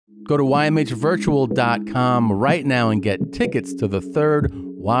Go to ymhvirtual.com right now and get tickets to the third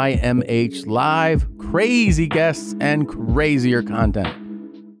YMH Live. Crazy guests and crazier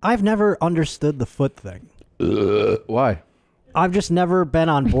content. I've never understood the foot thing. Why? I've just never been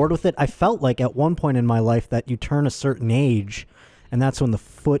on board with it. I felt like at one point in my life that you turn a certain age, and that's when the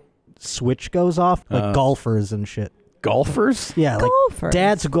foot switch goes off, like golfers and shit. Golfers? Yeah, Golfers. like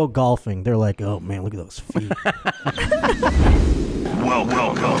dads who go golfing. They're like, oh man, look at those feet.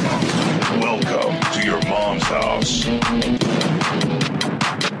 Welcome to your mom's house.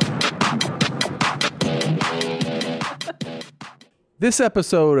 This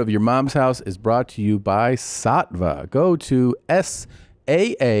episode of Your Mom's House is brought to you by Saatva. Go to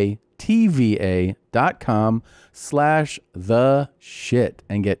saatva.com/theshit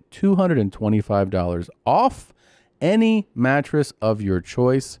and get $225 off any mattress of your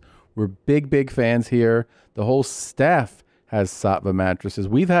choice. We're big fans here. The whole staff has Saatva mattresses.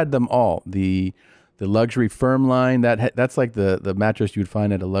 We've had them all. The luxury firm line, that's like the mattress you'd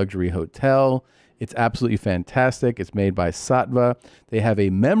find at a luxury hotel. It's absolutely fantastic. It's made by Saatva. They have a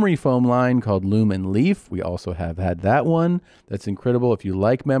memory foam line called Loom and Leaf. We also have had that one. That's incredible. If you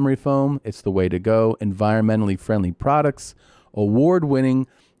like memory foam, it's the way to go. Environmentally friendly products, award-winning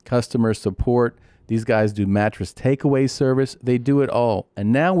customer support. These guys do mattress takeaway service. They do it all.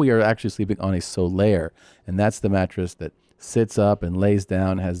 And now we are actually sleeping on a Solaire. And that's the mattress that sits up and lays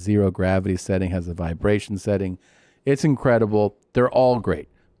down, has zero gravity setting, has a vibration setting. It's incredible. They're all great.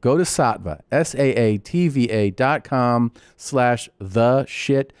 Go to Saatva,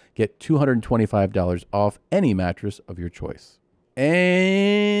 saatva.com/theshit. Get $225 off any mattress of your choice.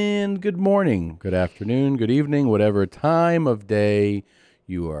 And good morning, good afternoon, good evening, whatever time of day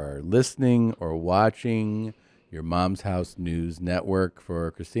you are listening or watching Your Mom's House News Network. For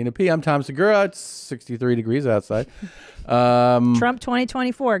Christina P, I'm Tom Segura. It's 63 degrees outside. Trump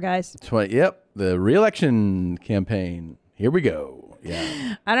 2024, guys. Yep, the re-election campaign. Here we go.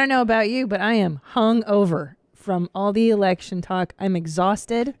 Yeah. I don't know about you, but I am hung over from all the election talk. I'm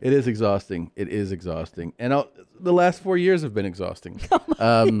exhausted. It is exhausting. It is exhausting. And the last 4 years have been exhausting.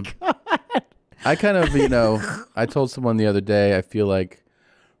 Oh my God. I kind of, I told someone the other day, I feel like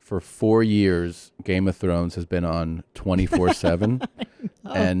for 4 years, Game of Thrones has been on 24/7.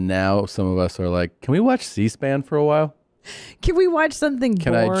 And now some of us are like, can we watch C-SPAN for a while? Can we watch something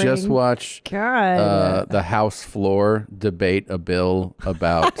Can boring? I just watch the House floor debate a bill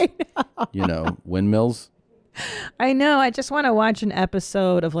about, windmills? I know. I just want to watch an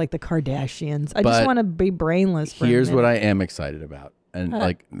episode of like the Kardashians. I just want to be brainless. Here's what I am excited about. And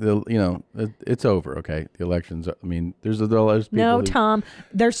it's over. Okay. The elections. I mean, there's people. No, Tom,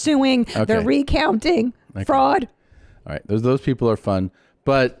 they're suing. Okay. They're recounting fraud. All right. Those people are fun.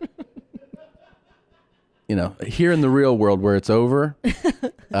 But here in the real world where it's over,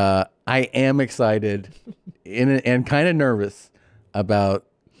 I am excited and kind of nervous about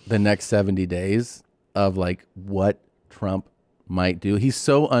the next 70 days of like what Trump might do. He's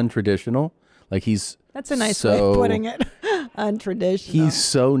so untraditional. Like that's a nice way of putting it. Untraditional. He's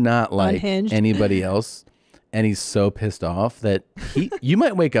so not like Unhinged. anybody else. And he's so pissed off that you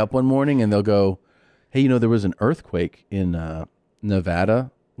might wake up one morning and they'll go, hey, there was an earthquake in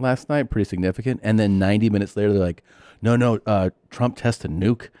Nevada last night, pretty significant, and then 90 minutes later they're like, no, Trump tested a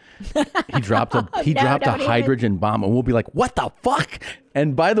nuke. He dropped a hydrogen bomb, and we'll be like, what the fuck?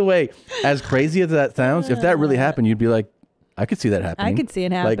 And by the way, as crazy as that sounds, if that really happened, you'd be like, I could see that happening. I could see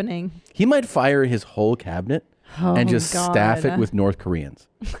it happening. Like, he might fire his whole cabinet and just staff it with North Koreans,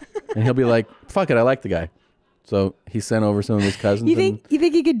 and he'll be like, fuck it, I like the guy. So he sent over some of his cousins. You think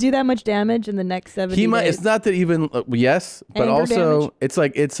he could do that much damage in the next 70 he might. days? It's not that even yes, but Anger also damage? it's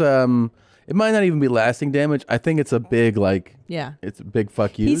like it might not even be lasting damage. I think it's a big it's a big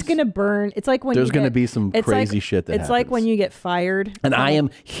fuck you. He's gonna burn. It's like when there's gonna be some crazy shit that it's happens. like when you get fired. And I am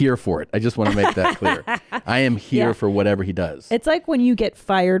here for it. I just want to make that clear. I am here for whatever he does. It's like when you get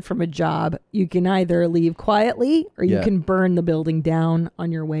fired from a job. You can either leave quietly or you can burn the building down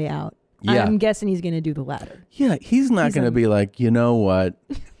on your way out. Yeah. I'm guessing he's going to do the latter. Yeah, he's not going to be like, you know what?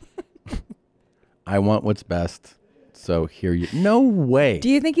 I want what's best. So here you... No way. Do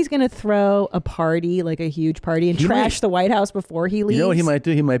you think he's going to throw a party, like a huge party, and trash the White House before he leaves? You know what he might do?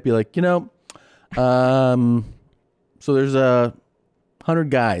 He might be like, so there's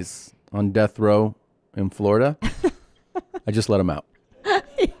 100 guys on death row in Florida. I just let them out. We're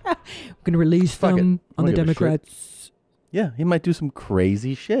going to release them on the Democrats. Yeah, he might do some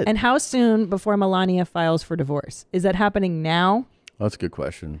crazy shit. And how soon before Melania files for divorce? Is that happening now? Oh, that's a good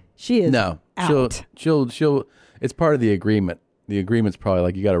question. She is out. She'll it's part of the agreement. The agreement's probably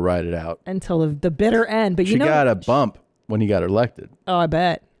like you got to ride it out until the bitter end. But she got a bump when he got elected. Oh, I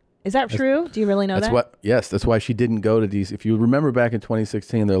bet. Is that true? Do you really know that? Yes, that's why she didn't go to DC. If you remember back in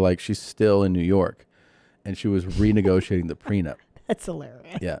 2016, they're like, she's still in New York. And she was renegotiating the prenup. That's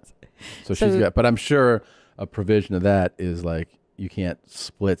hilarious. Yeah. So she's got, but I'm sure a provision of that is like, you can't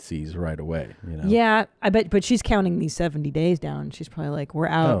split seas right away. You know? Yeah, I bet. But she's counting these 70 days down. She's probably like, "We're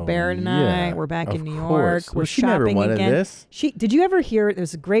out, Barrett and I. We're back in New York. We're she shopping never wanted again." This. Did you ever hear?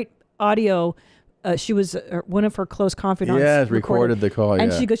 There's a great audio. She was one of her close confidants. Yeah, recorded the call.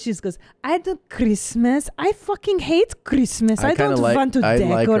 And she goes, "I do Christmas. I fucking hate Christmas. I don't want to decorate."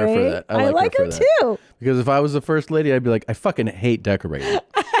 Like her for that. I like her too. Because if I was the first lady, I'd be like, I fucking hate decorating.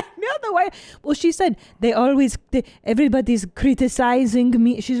 The way, well, she said everybody's criticizing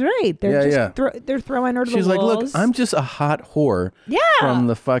me. She's right. They're they're throwing her to the walls. She's like, look, I'm just a hot whore.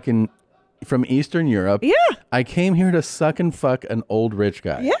 From Eastern Europe. Yeah. I came here to suck and fuck an old rich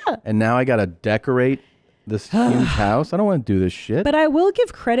guy. Yeah. And now I got to decorate this huge house. I don't want to do this shit. But I will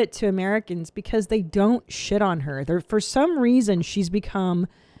give credit to Americans because they don't shit on her. For some reason, she's become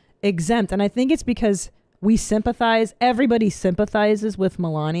exempt. And I think it's because we sympathize. Everybody sympathizes with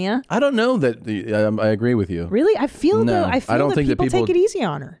Melania. I don't know that I agree with you. Really? I feel that people take it easy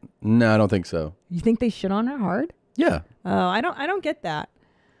on her. No, I don't think so. You think they shit on her hard? Yeah. Oh, I don't get that.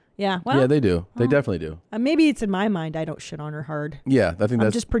 Yeah. Well, yeah, they do. They definitely do. Maybe it's in my mind. I don't shit on her hard. Yeah, I think I'm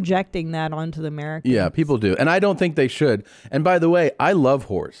just projecting that onto the Americans. Yeah, people do. And I don't think they should. And by the way, I love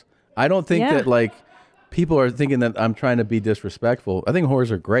whores. I don't think that like people are thinking that I'm trying to be disrespectful. I think whores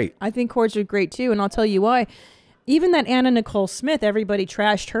are great. I think whores are great too, and I'll tell you why. Even that Anna Nicole Smith, everybody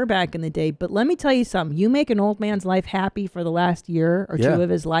trashed her back in the day. But let me tell you something. You make an old man's life happy for the last year or two of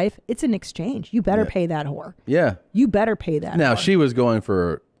his life, it's an exchange. You better pay that whore. Yeah. You better pay that Now, whore. she was going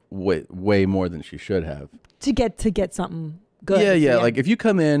for way more than she should have. To get something good. Yeah. Like if you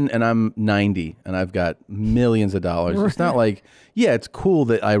come in and I'm 90 and I've got millions of dollars, it's not like, it's cool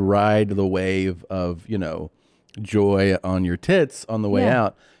that I ride the wave of, joy on your tits on the way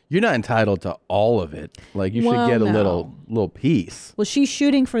out. You're not entitled to all of it. Like you should get a little piece. Well, she's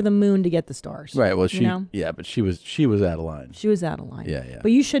shooting for the moon to get the stars. Right. Well, but she was out of line. She was out of line. Yeah.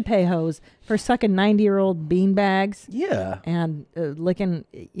 But you should pay hoes for sucking 90-year-old beanbags. Yeah. And licking,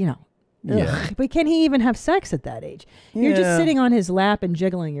 Yeah. But can he even have sex at that age? You're just sitting on his lap and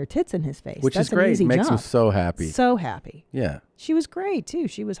jiggling your tits in his face. Which That's is great. An easy Makes job. him so happy. So happy. Yeah. She was great too.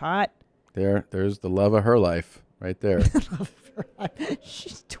 She was hot. There's the love of her life right there.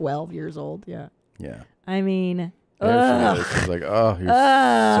 She's 12 years old. Yeah. Yeah. I mean, there she is. She's like, oh, you're so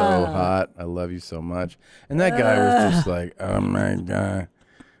hot. I love you so much. And that guy was just like, oh my God.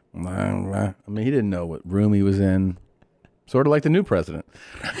 I mean, he didn't know what room he was in. Sort of like the new president.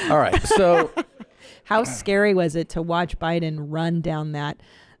 All right. So how scary was it to watch Biden run down that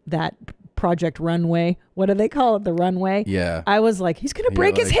Project Runway? What do they call it? The runway? Yeah. I was like, he's going to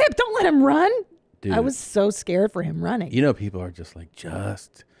break his hip. Don't let him run. Dude, I was so scared for him running. People are just like,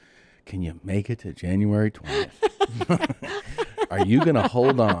 can you make it to January 20th? Are you going to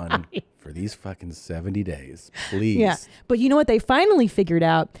hold on for these fucking 70 days? Please. Yeah. But you know what they finally figured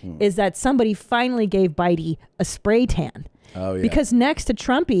out is that somebody finally gave Bitey a spray tan. Oh, yeah. Because next to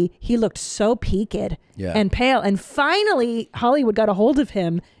Trumpy, he looked so peaked and pale. And finally, Hollywood got a hold of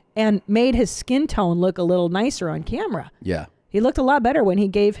him and made his skin tone look a little nicer on camera. Yeah. He looked a lot better when he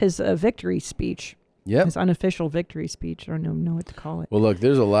gave his victory speech. Yep. His unofficial victory speech. I don't know what to call it. Well, look,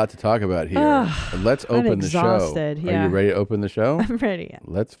 there's a lot to talk about here. Let's open the show. Yeah. Are you ready to open the show? I'm ready. Yeah.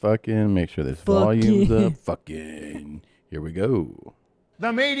 Let's fucking make sure this volume's up. Fucking. Here we go.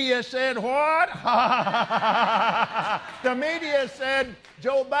 The media said what? The media said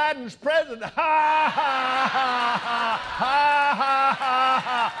Joe Biden's president. Oh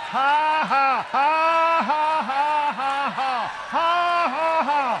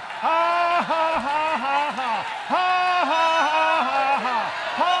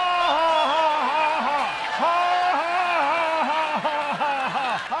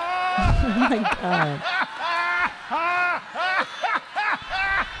my God. Oh my God.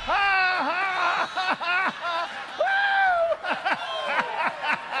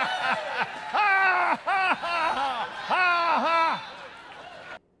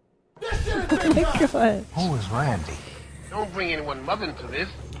 Who is Randy? Don't bring anyone mother into this.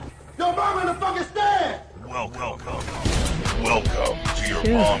 Your mom in the fucking stand! Welcome to your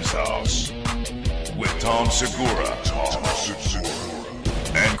mom's house with Tom Segura.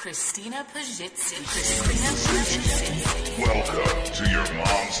 And Christina P. welcome to your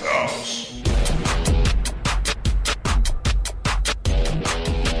mom's house.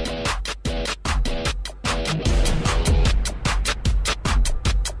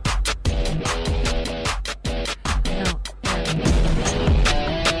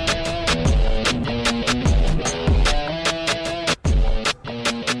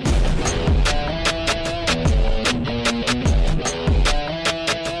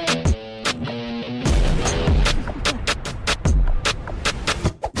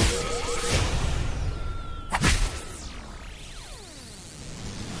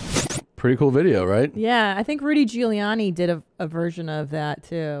 Pretty cool video, right? Yeah, I think Rudy Giuliani did a version of that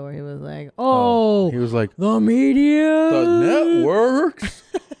too, where he was like, He was like, the media. the networks.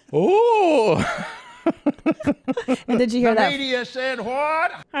 Oh. And did you hear The that? media said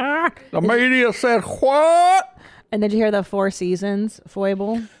what? The media said what? And did you hear the Four Seasons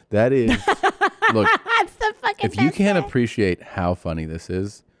foible? That is, look, That's the fucking if you can't appreciate how funny this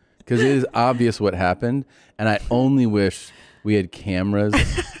is, because it is obvious what happened, and I only wish we had cameras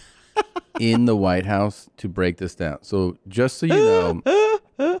in the White House to break this down. So just so you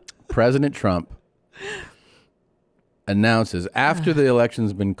know, President Trump announces after the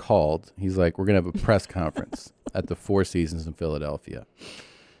election's been called, he's like, we're going to have a press conference at the Four Seasons in Philadelphia.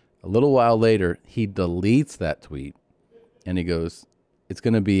 A little while later, he deletes that tweet and he goes, it's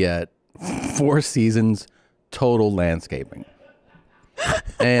going to be at Four Seasons Total Landscaping.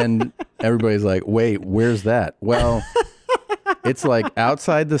 And everybody's like, wait, where's that? Well, it's like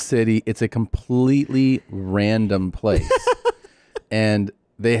outside the city. It's a completely random place. And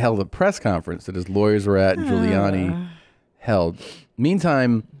they held a press conference that his lawyers were at and Giuliani held.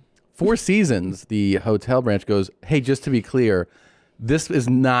 Meantime, Four Seasons, the hotel branch, goes, hey, just to be clear, this is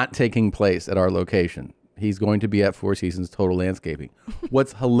not taking place at our location. He's going to be at Four Seasons Total Landscaping.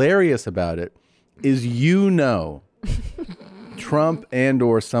 What's hilarious about it is, Trump and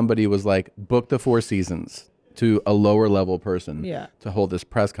or somebody was like, book the Four Seasons to a lower level person to hold this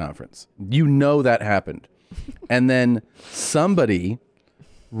press conference. You know that happened. And then somebody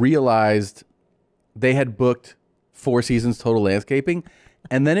realized they had booked Four Seasons Total Landscaping,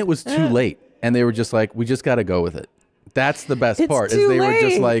 and then it was too late. And they were just like, we just got to go with it. That's the best part. Is they were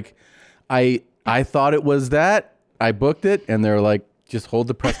just like, I thought it was that. I booked it. And they're like, just hold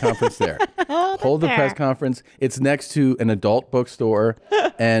the press conference there. Hold the press conference. It's next to an adult bookstore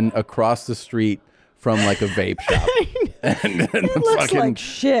and across the street from like a vape shop. And It looks like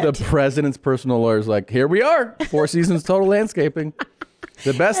shit. The president's personal lawyer is like, here we are, Four Seasons Total Landscaping.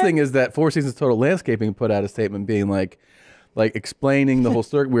 The best thing is that Four Seasons Total Landscaping put out a statement being like explaining the whole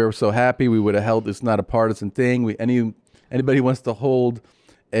story. We were so happy we would have held this, not a partisan thing. Anybody wants to hold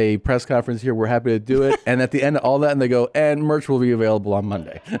a press conference here, we're happy to do it. And at the end of all that, and they go, and merch will be available on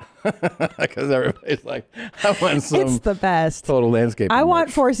Monday. Because everybody's like, I want some It's the best. Total Landscaping I want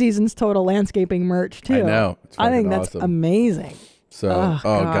merch. Four Seasons Total Landscaping merch too. I know. It's I think fucking that's awesome. amazing. So,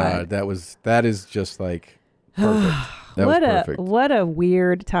 God, that is just like perfect. That was perfect. What a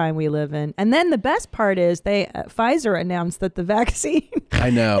weird time we live in. And then the best part is Pfizer announced that the vaccine I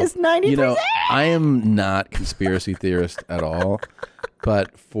know. is 90%. You know, I am not conspiracy theorist at all,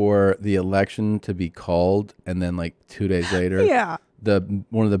 but for the election to be called and then like 2 days later,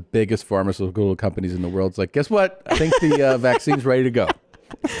 one of the biggest pharmaceutical companies in the world is like, guess what? I think the vaccine's ready to go.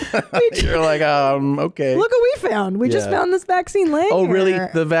 You're like, okay. Look what we found. We just found this vaccine laying Oh, really? here.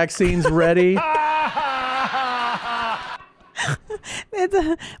 The vaccine's ready?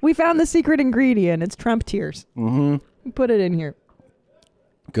 We found the secret ingredient. It's Trump tears. Mm-hmm. We put it in here.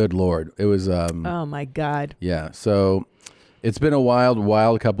 Good Lord. It was... oh, my God. Yeah. So it's been a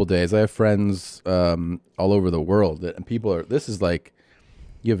wild couple days. I have friends all over the world. And people are... This is like...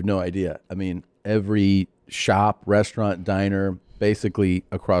 You have no idea. I mean, every shop, restaurant, diner, basically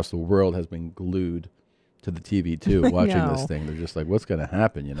across the world has been glued to the TV too, watching this thing. They're just like, what's going to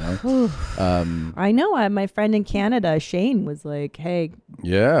happen, you know? I know. My friend in Canada, Shane, was like, hey,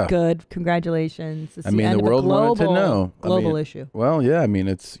 good. Congratulations. It's I mean, the world wanted to know. Global issue. Well, yeah. I mean,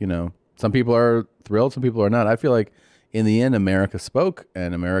 it's, some people are thrilled, some people are not. I feel like in the end, America spoke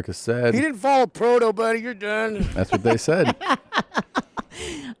and America said... He didn't follow proto, buddy. You're done. That's what they said.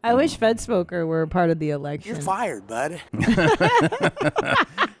 I wish FedSpoker were a part of the election. You're fired, bud.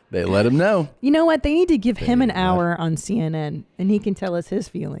 They let him know. You know what? They need to give him an hour on CNN, and he can tell us his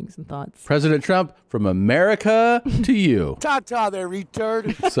feelings and thoughts. President Trump, from America to you. Ta-ta there,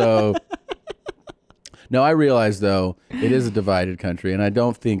 retard. So, no, I realize, though, it is a divided country, and I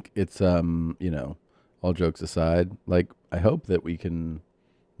don't think it's, all jokes aside, like, I hope that we can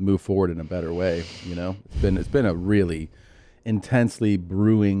move forward in a better way, It's been a really intensely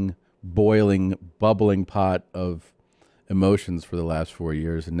brewing, boiling, bubbling pot of emotions for the last 4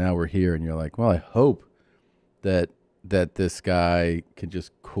 years, and now we're here, and you're like, well, I hope that this guy can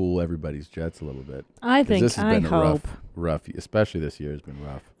just cool everybody's jets a little bit. I think, this has been hope. rough, especially this year has been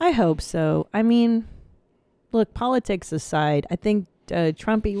rough. I hope so. I mean, look, politics aside, I think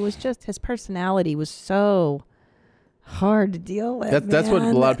Trumpy was just, his personality was so hard to deal with. That's what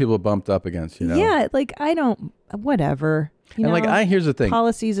a lot of people bumped up against, Yeah, like, whatever. You And know, like, here's the thing.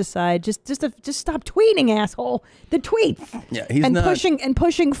 Policies aside, just stop tweeting, asshole. The tweets. Yeah, he's and not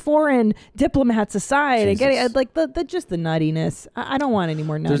pushing foreign diplomats aside and getting Jesus. like the just the nuttiness. I don't want any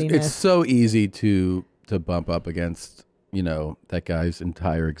more nuttiness. It's so easy to bump up against, you know, that guy's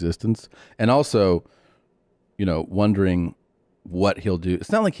entire existence, and also, you know, wondering what he'll do.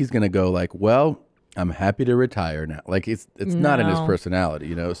 It's not like he's going to go like, well, I'm happy to retire now. Like it's not in his personality,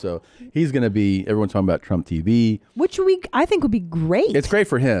 you know. So he's going to be. Everyone's talking about Trump TV, which I think would be great. It's great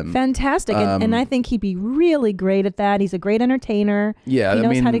for him. Fantastic, and I think he'd be really great at that. He's a great entertainer. Yeah, he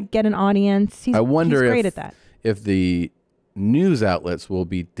knows how to get an audience. I wonder he's great at that. If the news outlets will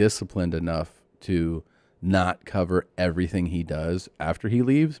be disciplined enough to not cover everything he does after he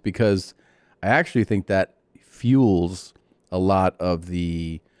leaves, because I actually think that fuels a lot of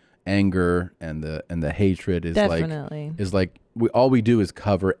the anger and the hatred. Is Definitely. All we do is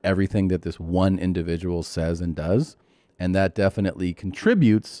cover everything that this one individual says and does, and that definitely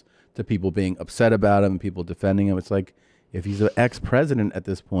contributes to people being upset about him, people defending him. It's like, if he's an ex-president at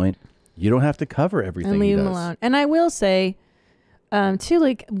this point, you don't have to cover everything And leave he him does. alone. And I will say, too,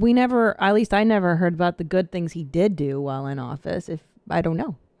 like at least I never heard about the good things he did do while in office. I don't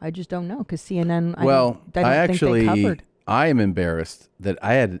know. I just don't know, because CNN. I don't think they covered. I am embarrassed that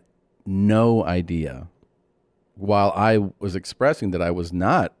I had no idea, while I was expressing that I was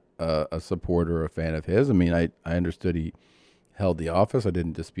not a supporter or a fan of his. I mean, I understood he held the office. I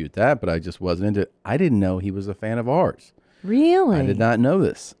didn't dispute that, but I just wasn't into it. I didn't know he was a fan of ours. Really? I did not know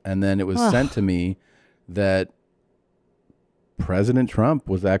this. And then it was sent to me that President Trump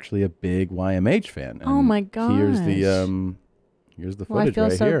was actually a big YMH fan. And oh my gosh. Here's the footage I feel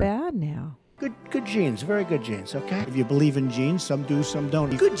right so here. bad now. Good genes, very good genes, okay? If you believe in genes, some do, some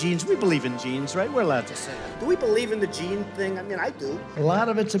don't. Good genes, we believe in genes, right? We're allowed to say that. Do we believe in the gene thing? I mean, I do. A lot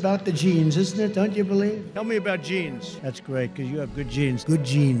of it's about the genes, isn't it? Don't you believe? Tell me about genes. That's great, because you have good genes. Good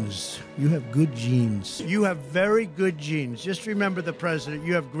genes. You have good genes. You have very good genes. Just remember the president.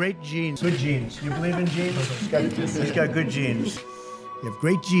 You have great genes. Good genes. You believe in genes? He's got good genes. You have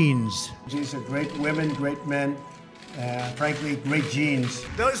great genes. These are great women, great men. Frankly, great genes.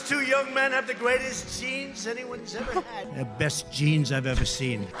 Those two young men have the greatest genes anyone's ever had. The best genes I've ever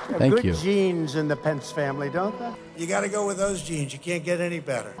seen. Thank you. Good genes in the Pence family, don't they? You got to go with those genes. You can't get any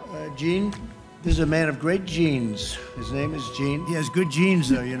better. Gene, this is a man of great genes. His name is Gene. He has good genes,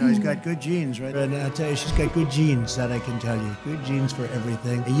 though. You know, he's got good genes, right? And I'll tell you, she's got good genes, that I can tell you. Good genes for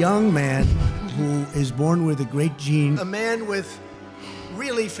everything. A young man who is born with a great gene. A man with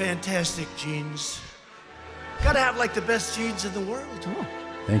really fantastic genes. Gotta have like the best genes in the world. Oh.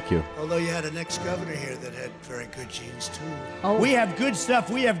 Thank you. Although you had an ex-governor here that had very good genes too. Oh. We have good stuff.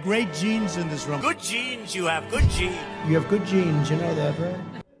 We have great genes in this room. Good genes. You have good genes. You have good genes. You know that, right?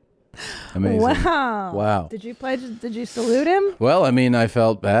 Amazing. Wow. Did you salute him? Well, I mean, I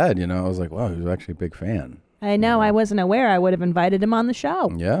felt bad. You know, I was like, wow, he was actually a big fan. I know. I wasn't aware. I would have invited him on the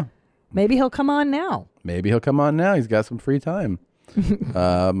show. Yeah. Maybe he'll come on now. Maybe he'll come on now. He's got some free time.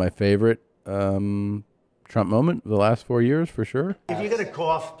 My favorite Trump moment of the last 4 years, for sure. If you're gonna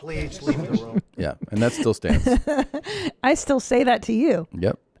cough, please leave the room. Yeah, and that still stands. I still say that to you.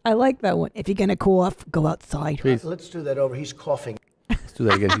 Yep. I like that one. If you're going to cough, go outside. Please. Let's do that over. He's coughing. Let's do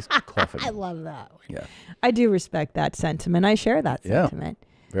that again. He's coughing. I love that one. Yeah. I do respect that sentiment. I share that sentiment.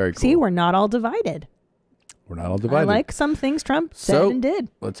 Very cool. See, we're not all divided. We're not all divided. I like some things Trump said and did.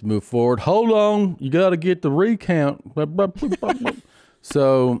 Let's move forward. Hold on. You got to get the recount.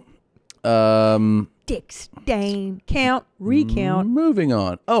 So, Dick stain, count, recount. Moving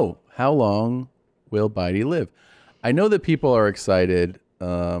on. Oh, how long will Biden live? I know that people are excited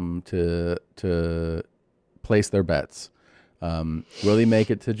to place their bets. Will he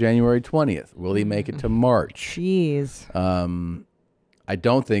make it to January 20th? Will he make it to March? Jeez. I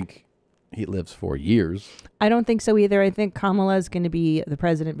don't think he lives 4 years. I don't think so either. I think Kamala is going to be the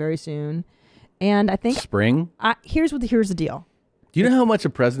president very soon. And I think spring. Here's the deal. Do you know how much a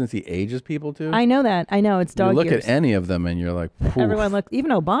presidency ages people to? I know that. I know it's dog You look years. at any of them and you're like, poof. Everyone look.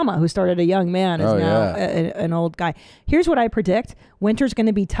 Even Obama, who started a young man, is now an old guy. Here's what I predict: winter's going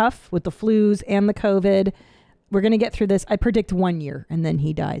to be tough with the flus and the COVID. We're going to get through this. I predict 1 year, and then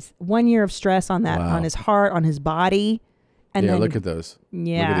he dies. 1 year of stress on that, on his heart, on his body. And then, look at those.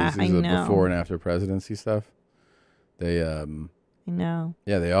 Yeah, look at these. These I are know. Before and after presidency stuff. They I know.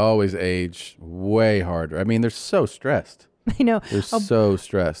 Yeah, they always age way harder. I mean, they're so stressed. I know. They're so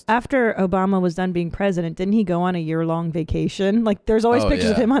stressed. After Obama was done being president, didn't he go on a year-long vacation? Like, there's always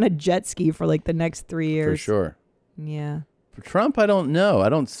pictures of him on a jet ski for like the next 3 years. For sure. Yeah. For Trump, I don't know. I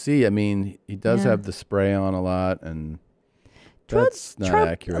don't see. I mean, he does have the spray on a lot, and that's not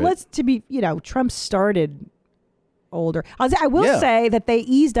accurate. Trump started older. I will say that they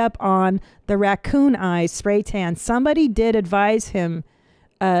eased up on the raccoon eyes spray tan. Somebody did advise him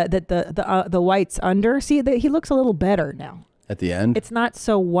that the whites under. See, he looks a little better now. At the end? It's not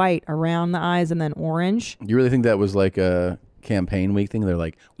so white around the eyes and then orange. You really think that was like a campaign week thing? They're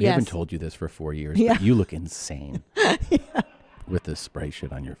like, we haven't told you this for 4 years, but you look insane with this spray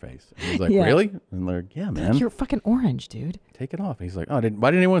shit on your face. And he's like, really? And they're like, yeah, man. You're fucking orange, dude. Take it off. And he's like, why didn't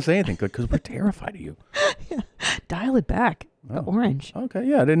anyone say anything? Because we're terrified of you. Dial it back. The orange. Okay,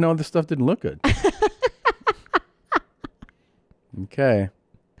 yeah. I didn't know this stuff didn't look good. Okay.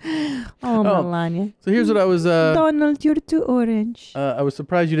 Oh, Melania. So here's what I was... Donald, you're too orange. I was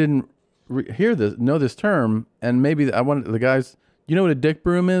surprised you didn't know this term, and maybe I wanted the guys... You know what a dick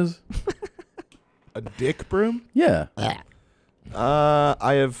broom is? A dick broom? Yeah.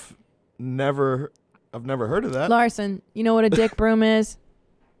 I've never heard of that. Larson, you know what a dick broom is?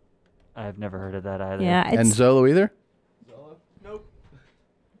 I've never heard of that either. Yeah. And Zolo either? Nope.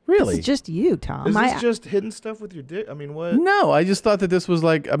 Really? It's just you, Tom. Is this just hidden stuff with your dick? I mean, what? No, I just thought that this was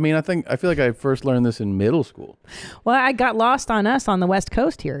like, I feel like I first learned this in middle school. Well, I got lost on us on the West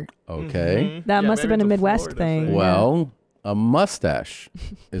Coast here. Okay. Mm-hmm. That must have been a Midwest Florida thing. Well, a mustache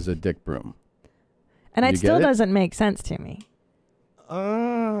is a dick broom. And it You still get it? doesn't make sense to me.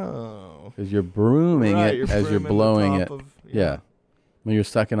 Oh. Because you're brooming Right, it you're as you're brooming the blowing top it. of- yeah. When you're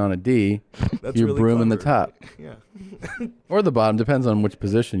sucking on a D, That's you're really brooming the clever. top. Yeah. Or the bottom, depends on which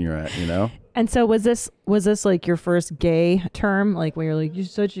position you're at, you know? And so was this like your first gay term? Like where you're like,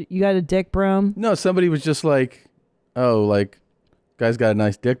 you got a dick broom? No, somebody was just like, oh, like, guy's got a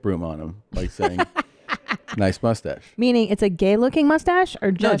nice dick broom on him. Like saying, nice mustache. Meaning it's a gay looking mustache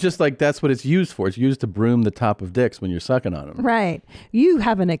or just... No, just like that's what it's used for. It's used to broom the top of dicks when you're sucking on them. Right. You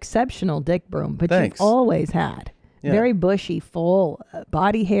have an exceptional dick broom, but Thanks. you've always had. Yeah. Very bushy, full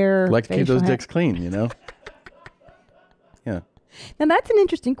body hair. Like to keep facial those hair. dicks clean, you know? Yeah. Now that's an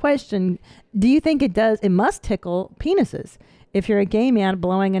interesting question. Do you think it must tickle penises? If you're a gay man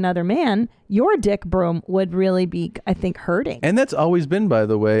blowing another man, your dick broom would really be, I think, hurting. And that's always been, by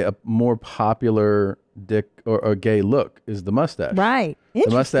the way, a more popular dick or gay look is the mustache. Right. The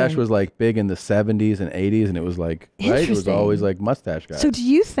mustache was like big in the 70s and 80s, and it was like, right? It was Interesting. always like mustache guys. So do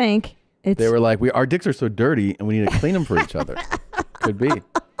you think They were like, our dicks are so dirty and we need to clean them for each other. Could be.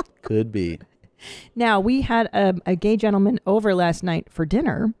 Could be. Now, we had a gay gentleman over last night for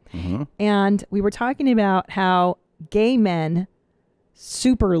dinner, and we were talking about how gay men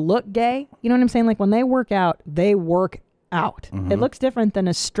super look gay. You know what I'm saying? Like when they work out, they work out. It looks different than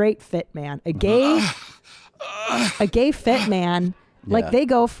a straight fit man. A gay fit man, like they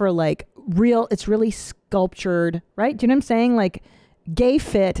go for like it's really sculptured, right? Do you know what I'm saying? Like gay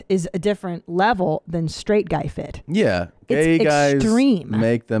fit is a different level than straight guy fit. Yeah. Gay It's guys extreme.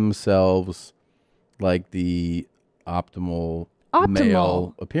 make themselves like the optimal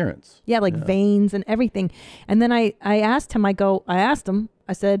male appearance. Yeah, like veins and everything. And then I asked him, I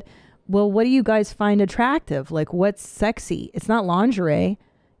said, well, what do you guys find attractive? Like what's sexy? It's not lingerie,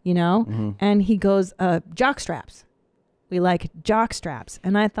 you know? And he goes, jock straps. We like jock straps.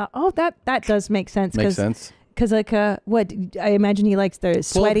 And I thought, oh, that does make sense. Makes sense. Because like, what, I imagine he likes the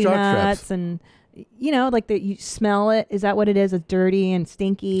sweaty jock nuts straps. and, you know, like you smell it. Is that what it is? It's dirty and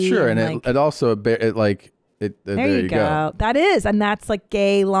stinky. Sure. And like, it also, there you go. And that's like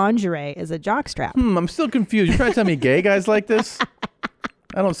gay lingerie is a jock strap. I'm still confused. You're trying to tell me gay guys like this?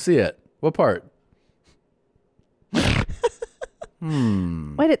 I don't see it. What part? Wait,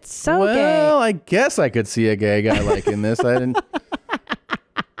 it's so gay. Well, I guess I could see a gay guy liking this.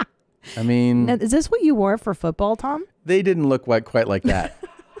 I mean, Now, is this what you wore for football, Tom? they didn't look quite like that.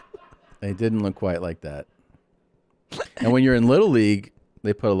 They didn't look quite like that. And when you're in Little League,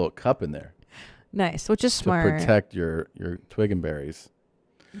 they put a little cup in there Nice, which is to smart. protect your twig and berries.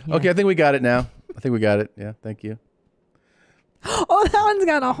 Yeah. Okay, I think we got it now. I think we got it. Yeah, thank you. Oh, that one's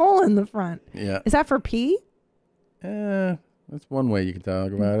got a hole in the front. Yeah. Is that for pee? That's one way you can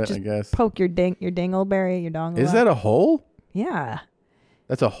talk about it, Just I guess. Poke your dingleberry, your dongle. Is that a hole? Yeah.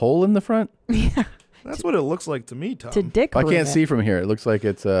 That's a hole in the front? That's what it looks like to me, Tom. To dick I broom can't it. see from here. It looks like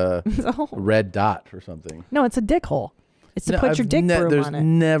it's a It's a hole. red dot or something. No, it's a dick hole. It's to No, put your dick broom there's on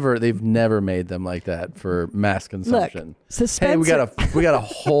it. They've never made them like that for mass consumption. Suspensory. Hey, we got a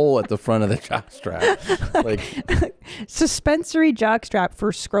hole at the front of the jockstrap. Like, suspensory jockstrap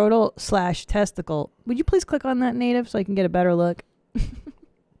for scrotal / testicle. Would you please click on that, Native, so I can get a better look?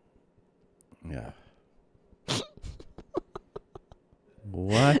 yeah.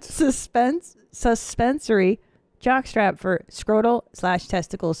 What? Suspensory jockstrap for scrotal /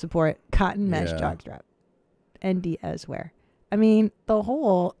 testicle support, cotton mesh Yeah. jockstrap. ND as wear. I mean, the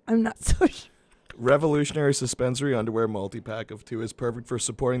hole, I'm not so sure. Revolutionary suspensory underwear multi-pack of 2 is perfect for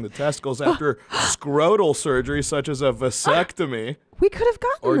supporting the testicles after scrotal surgery such as a vasectomy. We could have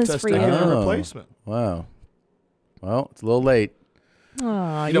gotten or this for you. testicular replacement. Wow. Well, it's a little late.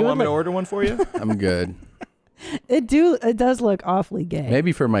 Oh, You don't want me to order one for you? I'm good. It does look awfully gay.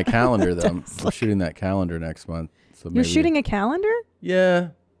 Maybe for my calendar, though. I'm shooting that calendar next month. So You're maybe, shooting a calendar? Yeah.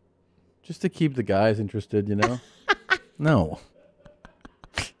 Just to keep the guys interested, you know? No.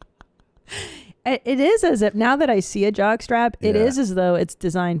 It is as if, now that I see a jockstrap, it is as though it's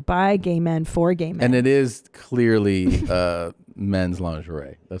designed by gay men for gay men. And it is clearly men's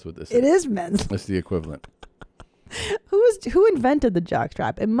lingerie. That's what this is. It is men's. That's the equivalent. Who invented the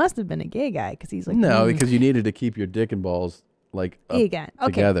jockstrap? It must have been a gay guy because he's like, no, because you needed to keep your dick and balls like up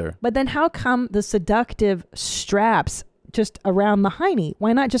together. But then how come the seductive straps just around the hiney?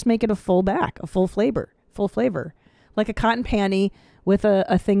 Why not just make it a full back, a full flavor, like a cotton panty with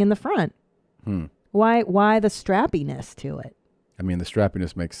a thing in the front? Why the strappiness to it? I mean, the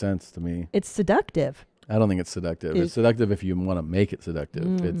strappiness makes sense to me. It's seductive. I don't think it's seductive. It's seductive if you want to make it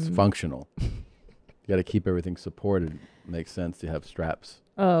seductive. It's functional. You got to keep everything supported. It makes sense to have straps.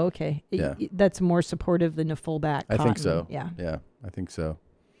 Oh, okay. Yeah. That's more supportive than a full back cotton. I think so. Yeah. Yeah, I think so.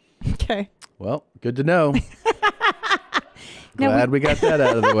 Okay. Well, good to know. Glad we got that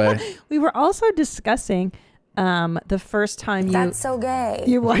out of the way. We were also discussing the first time That's so gay.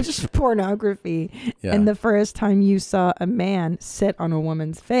 You watched pornography and the first time you saw a man sit on a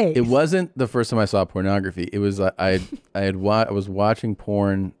woman's face. It wasn't the first time I saw pornography. It was I was watching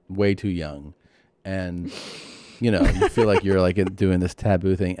porn way too young, and you know, you feel like you're like doing this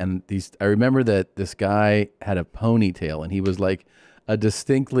taboo thing. And I remember that this guy had a ponytail, and he was like a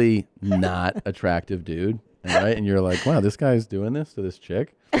distinctly not attractive dude, right? And you're like, wow, this guy's doing this to this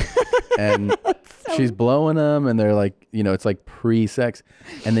chick. And she's blowing him, and they're like, you know, it's like pre-sex.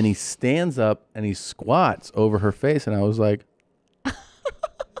 And then he stands up and he squats over her face, and I was like,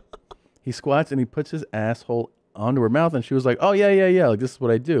 he squats and he puts his asshole onto her mouth, and she was like, oh yeah, like this is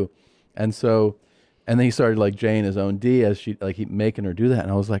what I do. And so, and then he started like Jane his own D as she like making her do that,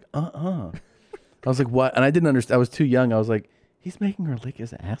 and I was like, I was like, what? And I didn't understand. I was too young. I was like, he's making her lick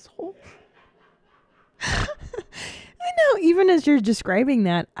his asshole. I know, even as you're describing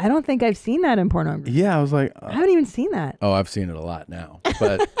that, I don't think I've seen that in pornography. Yeah, I was like, I haven't even seen that. Oh, I've seen it a lot now.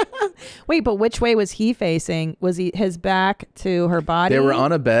 But wait, but which way was he facing? Was he his back to her body? They were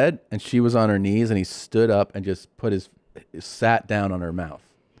on a bed, and she was on her knees, and he stood up and just sat down on her mouth.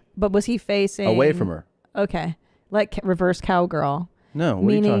 But was he facing away from her? Okay, like reverse cowgirl. No,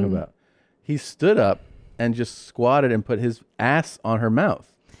 what are you talking about? He stood up and just squatted and put his ass on her mouth.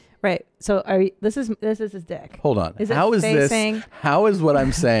 Right. So this is his dick. Hold on. How is what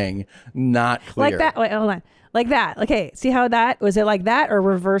I'm saying not clear? Like that. Wait, hold on. Like that. Okay. See how that was it like that or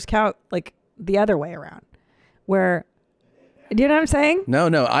reverse cow like the other way around? Where do you know what I'm saying?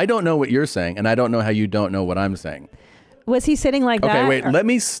 No. I don't know what you're saying, and I don't know how you don't know what I'm saying. Was he sitting like that? Okay, wait. Let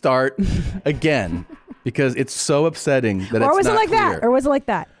me start again because it's so upsetting that it's not clear. Or was it like that? Or was it like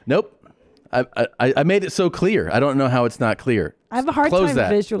that? Nope. I made it so clear. I don't know how it's not clear. I have a hard time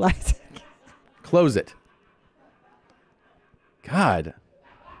visualizing. Close it. God.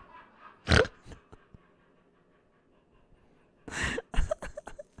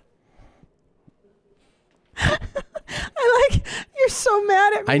 You're so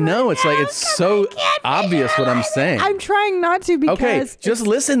mad at me. I know. Right it's like it's so obvious what I'm saying. I'm trying not to because okay, just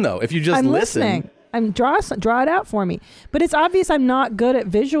listen though. If you just listen. I'm draw it out for me. But it's obvious I'm not good at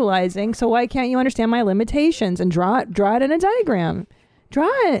visualizing, so why can't you understand my limitations and draw it in a diagram? Draw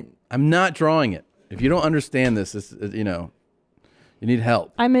it. I'm not drawing it. If you don't understand this, you know, you need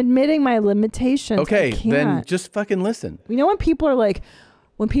help. I'm admitting my limitations. Okay, then just fucking listen. You know when people are like,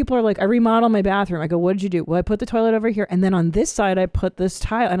 I remodeled my bathroom, I go, what did you do? Well, I put the toilet over here, and then on this side I put this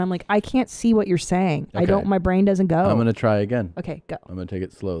tile, and I'm like, I can't see what you're saying. Okay. My brain doesn't go. I'm gonna try again. Okay, go. I'm gonna take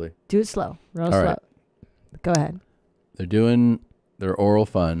it slowly. Do it slow, real slow. Right. Go ahead. They're doing their oral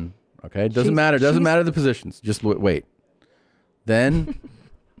fun. Okay, doesn't matter the positions. Just wait. Then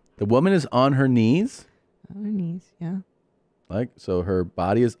the woman is on her knees. On her knees, yeah. Like so, her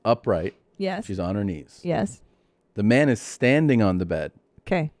body is upright. Yes. She's on her knees. Yes. The man is standing on the bed.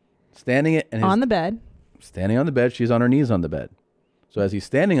 Okay. Standing on the bed. Standing on the bed. She's on her knees on the bed. So as he's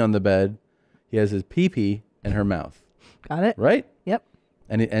standing on the bed, he has his pee-pee in her mouth. Got it. Right? Yep.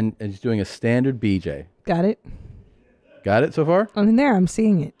 And he's doing a standard BJ. Got it. Got it so far? I'm in there. I'm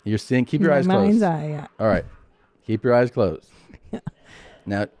seeing it. You're seeing. Keep your eyes closed. Mind's eye. Yeah. All right. Keep your eyes closed. Yeah.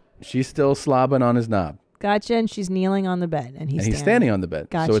 Now she's still slobbing on his knob. Gotcha. And she's kneeling on the bed, and he's standing on the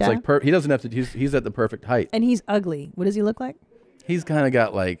bed. Gotcha. So it's like he doesn't have to. He's at the perfect height. And he's ugly. What does he look like? He's kind of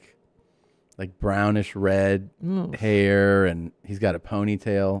got like like brownish red hair, and he's got a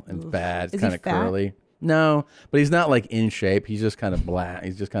ponytail, and it's bad. It's kind of curly. No, but he's not like in shape. He's just kind of bland.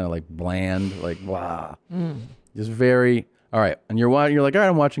 He's just kind of like bland, like blah. Just very, all right. And you're like, all right,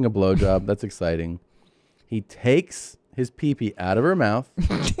 I'm watching a blowjob. That's exciting. He takes his pee-pee out of her mouth.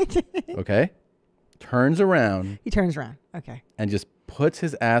 Okay. Turns around. He turns around. Okay. And just puts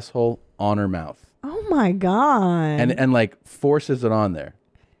his asshole on her mouth. Oh my God. And like forces it on there.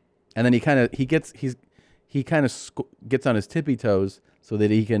 And then he gets on his tippy toes so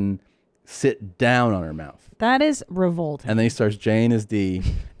that he can sit down on her mouth. That is revolting. And then he starts Jane as D,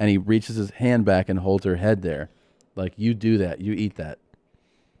 and he reaches his hand back and holds her head there. Like, you do that. You eat that.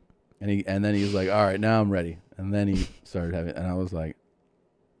 And then he's like, all right, now I'm ready. And then he started having, and I was like,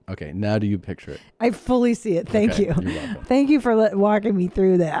 okay, now do you picture it? I fully see it. Thank you. You're welcome. Thank you for walking me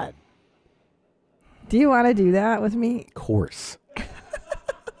through that. Do you want to do that with me? Of course.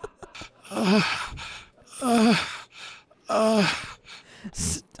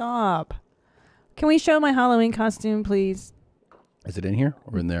 Stop. Can we show my Halloween costume, please? Is it in here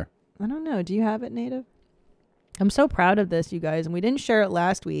or in there? I don't know. Do you have it, Native? I'm so proud of this, you guys. And we didn't share it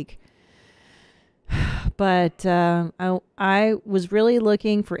last week. But I was really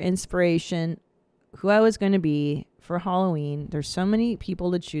looking for inspiration, who I was going to be for Halloween. There's so many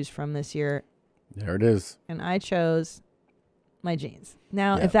people to choose from this year. There it is. And I chose my jeans.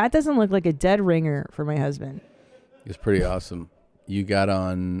 Now, if that doesn't look like a dead ringer for my husband. It's pretty awesome. You got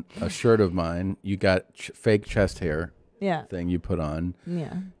on a shirt of mine. You got fake chest hair thing you put on.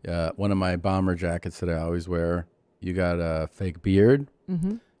 Yeah. One of my bomber jackets that I always wear. You got a fake beard.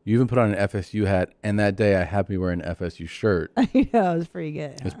 Mm-hmm. You even put on an FSU hat. And that day I happened to wear an FSU shirt. I know, it was pretty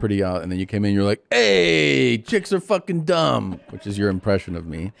good. It was pretty out. And then you came in, you're like, hey, chicks are fucking dumb, which is your impression of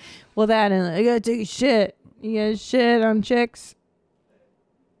me. Well, that and I gotta take a shit. You gotta shit on chicks.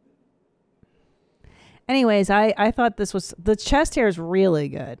 Anyways, I thought the chest hair is really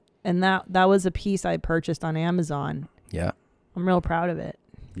good. And that was a piece I purchased on Amazon. Yeah. I'm real proud of it.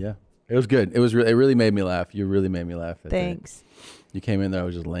 Yeah. It was good. It really made me laugh. You really made me laugh. Thanks. You came in there, I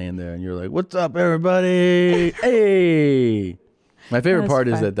was just laying there, and you're like, what's up, everybody? Hey. My favorite part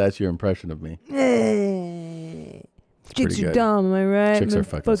is that's your impression of me. Hey. Chicks are good. dumb, am I right? Chicks are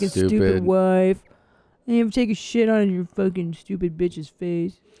fucking stupid wife. And you ever take a shit on your fucking stupid bitch's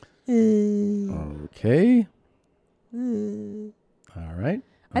face. Okay. All right.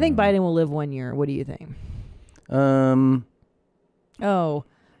 I think Biden will live 1 year. What do you think? Oh.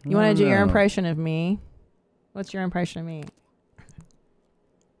 You want to do your impression of me? What's your impression of me?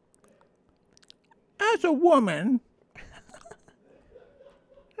 As a woman.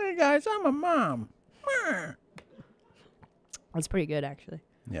 Hey, guys, I'm a mom. That's pretty good, actually.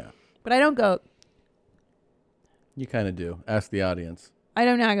 Yeah. But I don't go. You kind of do. Ask the audience. I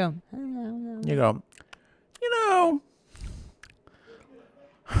don't know. I go. You go, you know.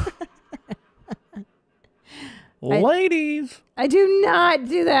 Ladies. I do not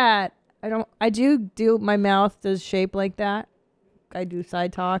do that. I do my mouth does shape like that. I do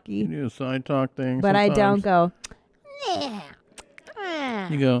side talky. You do a side talk thing. But sometimes. I don't go.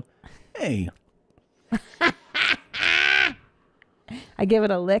 You go, hey. I give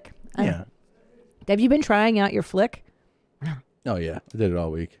it a lick. Yeah. Have you been trying out your flick? Oh, yeah. I did it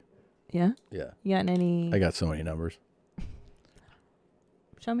all week. Yeah? Yeah. You got any? I got so many numbers.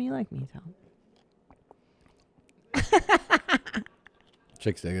 Show me you like me, Tom.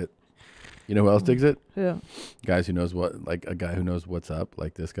 Chicks dig it. You know who else digs it? Who? Guys who knows what, like a guy who knows what's up,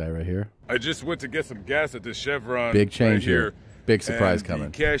 like this guy right here. I just went to get some gas at the Chevron. Big change right here. Big surprise and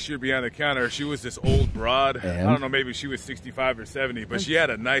coming. The cashier behind the counter, she was this old broad. And? I don't know, maybe she was 65 or 70, but she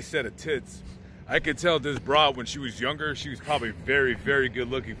had a nice set of tits. I could tell this broad when she was younger, she was probably very, very good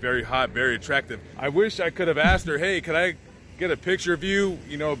looking, very hot, very attractive. I wish I could have asked her, hey, could I get a picture of you,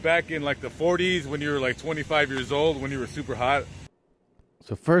 you know, back in like the 40s when you were like 25 years old, when you were super hot?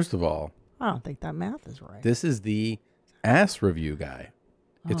 So first of all, I don't think that math is right. this is the ass review guy.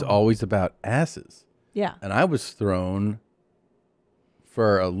 It's always about asses. Yeah. And I was thrown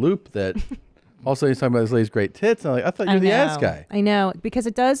for a loop that also he's talking about this lady's great tits. And I'm like, I thought you were the ass guy. I know, because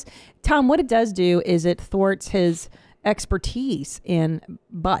it does, Tom, what it does do is it thwarts his expertise in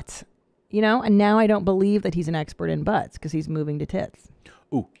butts, you know? And now I don't believe that he's an expert in butts because he's moving to tits.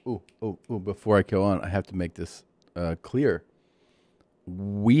 Ooh. Before I go on, I have to make this clear.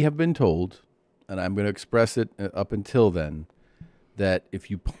 We have been told, and I'm going to express it up until then, that if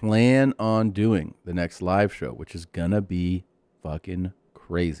you plan on doing the next live show, which is going to be fucking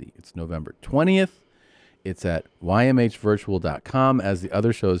crazy. It's November 20th. It's at ymhvirtual.com, as the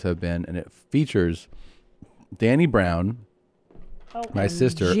other shows have been, and it features Danny Brown, My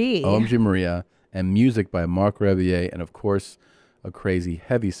sister, OMG Maria, and music by Mark Revier, and of course, a crazy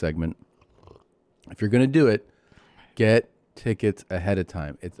heavy segment. If you're going to do it, get tickets ahead of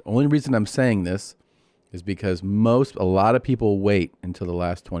time. It's the only reason I'm saying this is because a lot of people wait until the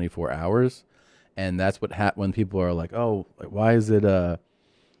last 24 hours, and that's what when people are like, oh, why is it,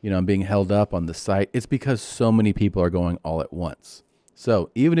 I'm being held up on the site? It's because so many people are going all at once.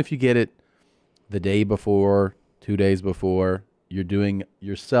 So even if you get it the day before, 2 days before, you're doing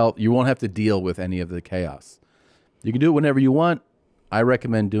yourself, you won't have to deal with any of the chaos. You can do it whenever you want. I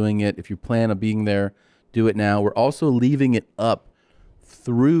recommend doing it. If you plan on being there, do it now. We're also leaving it up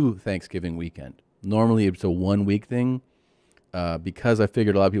through Thanksgiving weekend. Normally it's a 1 week thing because I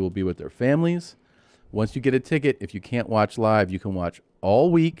figured a lot of people will be with their families. Once you get a ticket, if you can't watch live, you can watch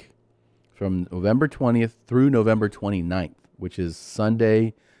all week from November 20th through November 29th, which is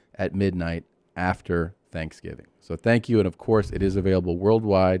Sunday at midnight after Thanksgiving. So thank you. And of course, it is available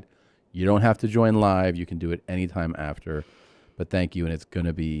worldwide. You don't have to join live. You can do it anytime after. But thank you. And it's going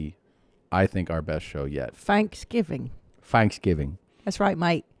to be, I think, our best show yet. Thanksgiving. That's right,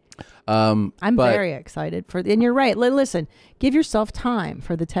 mate. I'm very excited and you're right. Listen, give yourself time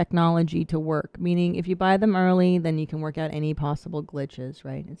for the technology to work. Meaning, if you buy them early, then you can work out any possible glitches,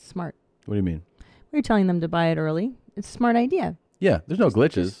 right? It's smart. What do you mean? We're telling them to buy it early. It's a smart idea. Yeah, there's no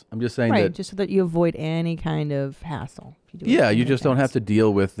glitches. I'm just saying that. Just so that you avoid any kind of hassle. You just don't have to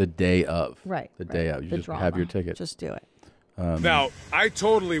deal with the day of. Right. The day of. You just have your ticket. Just do it. Now, I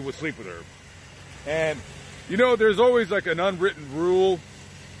totally would sleep with her. And, there's always like an unwritten rule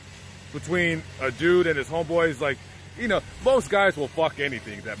between a dude and his homeboys. Like, most guys will fuck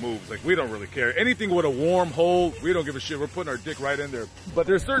anything that moves. Like, we don't really care. Anything with a warm hole, we don't give a shit. We're putting our dick right in there. But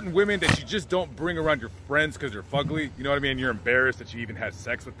there's certain women that you just don't bring around your friends because they're fugly. You know what I mean? You're embarrassed that you even had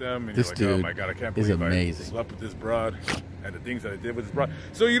sex with them. And this you're like, oh my God, I can't believe I slept with this broad and the things that I did with this broad.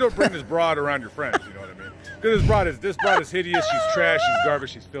 So you don't bring this broad around your friends. You know what I mean? Because this broad is hideous. She's trash. She's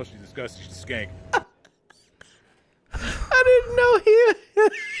garbage. She's filth. She's disgusting. She's a skank. I didn't know he...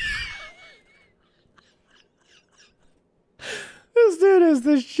 This dude is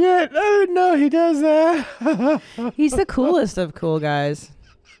the shit. I didn't know he does that. He's the coolest of cool guys.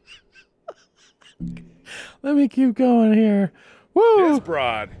 Let me keep going here. Woo! This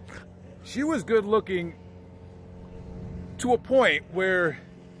broad, she was good looking to a point where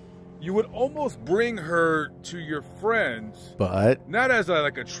you would almost bring her to your friends. But? Not as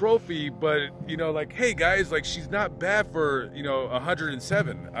a trophy, but, like, hey guys, like, she's not bad for,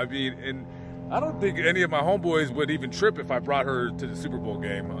 107. I mean, and I don't think any of my homeboys would even trip if I brought her to the Super Bowl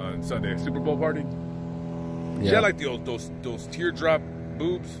game on Sunday. Super Bowl party. Yeah. She had like those teardrop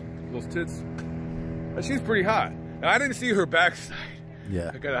boobs, those tits. She's pretty hot. Now, I didn't see her backside.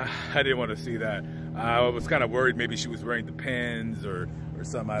 Yeah. I didn't want to see that. I was kind of worried maybe she was wearing the pins or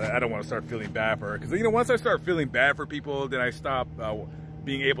something. I don't want to start feeling bad for her. Because, once I start feeling bad for people, then I stop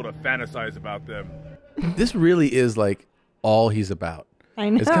being able to fantasize about them. This really is like all he's about. I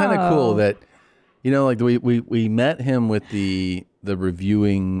know. It's kind of cool that, like we met him with the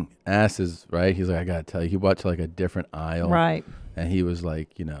reviewing asses, right? He's like, I gotta tell you, he watched like a different aisle, right? And he was like,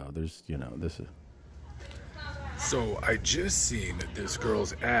 there's, this is. So I just seen this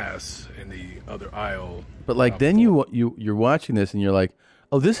girl's ass in the other aisle. But like, then you're watching this and you're like,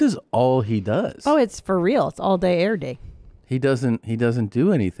 oh, this is all he does. Oh, it's for real. It's all day, air day. He doesn't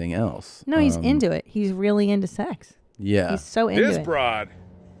do anything else. No, he's into it. He's really into sex. Yeah, he's so into it. This broad,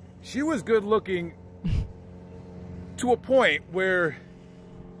 she was good looking to a point where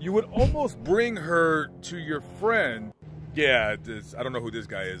you would almost bring her to your friend. Yeah, I don't know who this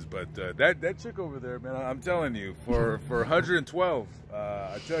guy is, but that chick over there, man, I'm telling you, for 112,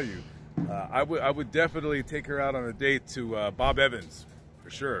 I tell you, I would definitely take her out on a date to Bob Evans, for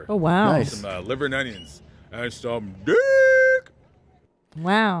sure. Oh, wow. Nice. Some liver and onions and some dick.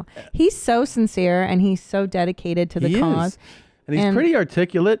 Wow. He's so sincere and he's so dedicated to the cause. And he's pretty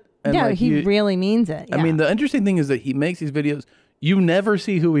articulate. And yeah, like he really means it. Yeah. I mean, the interesting thing is that he makes these videos. You never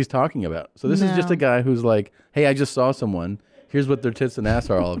see who he's talking about. So this is just a guy who's like, hey, I just saw someone. Here's what their tits and ass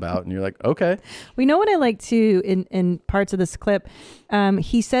are all about. And you're like, okay. We know what I like too in parts of this clip.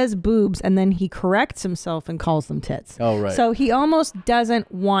 He says boobs and then he corrects himself and calls them tits. Oh, right. So he almost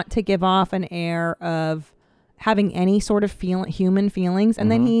doesn't want to give off an air of having any sort of human feelings.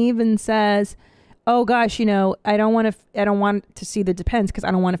 And then he even says, oh gosh, I don't want to see the depends because I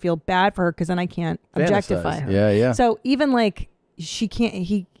don't want to feel bad for her because then I can't objectify her. Yeah, yeah. So even like she can't,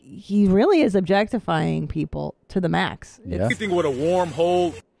 he really is objectifying people to the max. Yeah. Anything with a warm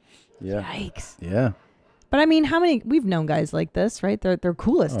hole. Yeah. Yikes. Yeah. But I mean, we've known guys like this, right? They're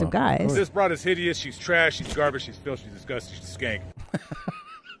coolest of guys. This broad is hideous. She's trash. She's garbage. She's filth. She's disgusting. She's a skank.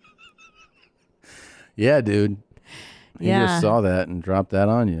 Yeah, dude. He Yeah. just saw that and dropped that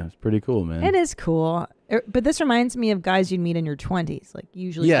on you. It's pretty cool, man. It is cool. But this reminds me of guys you'd meet in your 20s. Like,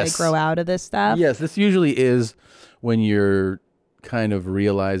 usually Yes. they grow out of this stuff. Yes, this usually is when you're kind of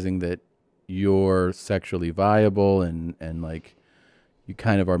realizing that you're sexually viable and like you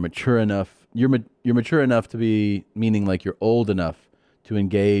kind of are mature enough. You're mature enough to be, meaning like you're old enough to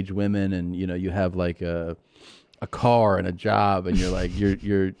engage women, and you know you have like a car and a job, and you're like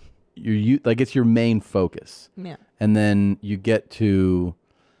you're like it's your main focus. Yeah. And then you get to,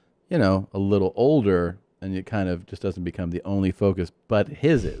 you know, a little older, and it kind of just doesn't become the only focus, but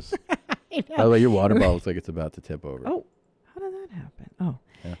his is. By the way, your water bottle looks like it's about to tip over. Oh, how did that happen? Oh,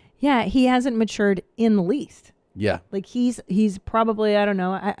 yeah. He hasn't matured in the least. Yeah. Like he's probably, I don't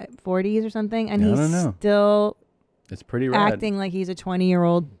know, 40s or something, and I he's don't know. still It's pretty rad. acting like he's a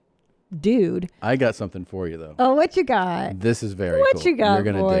 20-year-old dude. I got something for you though. Oh, what you got? This is very What cool. you got You're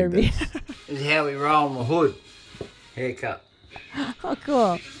gonna for dig me? this. This is how we roll my hood. Haircut. Oh,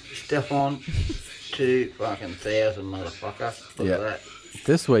 cool. Stuff on 2,000 motherfucker. Look Yeah. at that.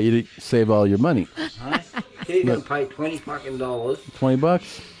 This way you save all your money. Huh? You're gonna pay $20.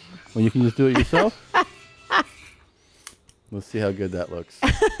 $20. Well, you can just do it yourself. Let's see how good that looks.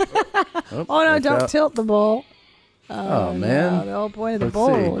 Oh, no, watch don't out. tilt the bowl. Oh, man. No, the whole point of the Let's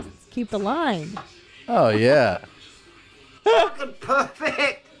bowl see. is to keep the line. Oh yeah, Fucking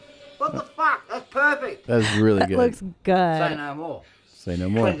perfect. What the fuck? That's perfect. that's really That good. looks good. Say no more. Say no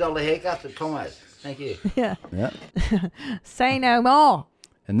more. $20 haircuts at Tomo's. Thank you. Yeah. Yeah. Say no more,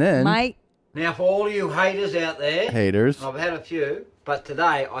 And then mate. Now, for all you haters out there, haters. I've had a few, but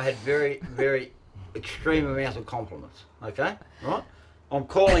today I had very, very extreme amounts of compliments. Okay? Right? I'm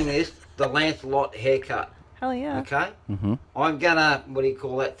calling this the Lancelot haircut. Hell yeah. Okay? Mm-hmm. I'm gonna, what do you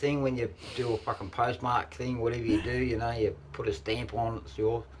call that thing when you do a fucking postmark thing, whatever you do, you know, you put a stamp on it, it's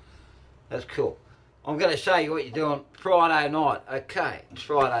yours. That's cool. I'm gonna show you what you're doing Friday night. Okay, it's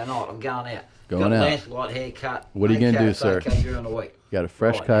Friday night, I'm going out. Going Got a out. Lancelot haircut. What are you gonna Okay, do, it's sir? Okay during the week. You got a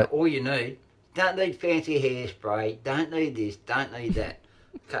fresh Right, cut. now, all you need, don't need fancy hairspray, don't need this, don't need that.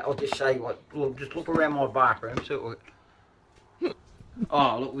 Okay, I'll just show you what, look, just look around my bathroom, see what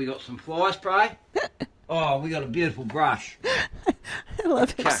oh, look, we got some fly spray. Oh, we got a beautiful brush. I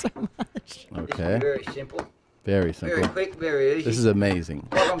love it so much. Okay. Very simple. Very simple. Very quick, very easy. This is amazing.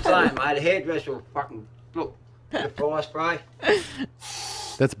 Like I'm saying, mate, a hairdresser will fucking, look, the fly spray.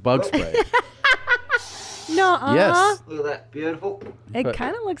 That's bug spray. No. Yes. Look at that, beautiful. It But-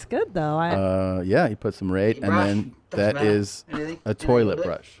 kind of looks good though. Yeah, you put some rate, and Brush, then doesn't that matter. is Anything, a anything toilet will do.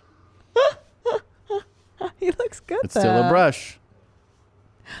 brush. He looks good It's though. still a brush.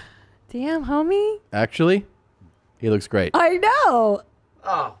 Damn, homie. Actually, he looks great. I know.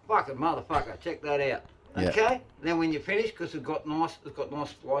 Oh, fucking motherfucker, check that out. Yeah. Okay? Then when you finish, because it's got nice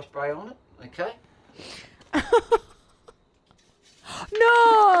fly spray on it, okay?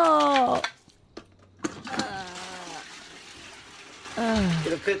 No.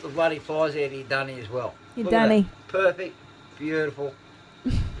 It'll keep the bloody flies out of your dunny as well. Your Look at dunny. that. Perfect, beautiful.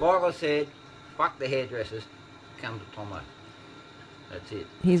 Like I said, fuck the hairdressers, come to Tomo. That's it.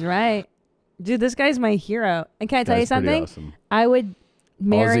 He's right. Dude, this guy's my hero. And can I tell you Guy's pretty something? awesome. I would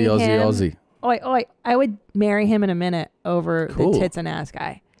marry Aussie, him. Aussie. Oi, I would marry him in a minute over Cool. the tits and ass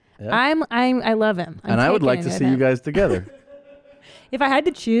guy. Yeah. I love him. I'm And I would like to taking see it you with him. guys together. If I had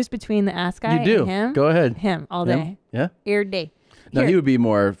to choose between the ass guy You do. and him, Go ahead. him all Him? day, Yeah. every day. No, Here. he would be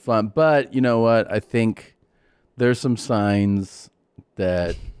more fun. But you know what? I think there's some signs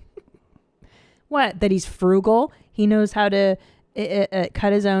that What? That he's frugal. He knows how to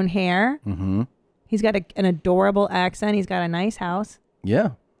cut his own hair. Mm-hmm. He's got an adorable accent. He's got a nice house.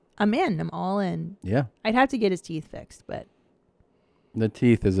 Yeah. I'm in. I'm all in. Yeah. I'd have to get his teeth fixed, but The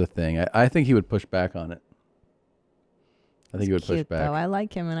teeth is a thing. I think he would push back on it. I think he would push cute back. though. I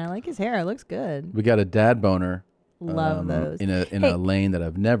like him and I like his hair. It looks good. We got a dad boner. Love those. in Hey, a lane that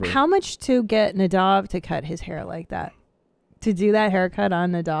I've never. How much to get Nadav to cut his hair like that? To do that haircut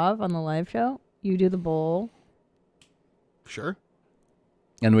on Nadav on the live show? You do the bowl. Sure.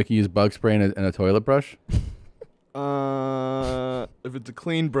 And we can use bug spray and a toilet brush. If it's a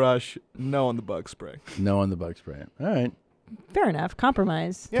clean brush, no on the bug spray. No on the bug spray. All right. Fair enough.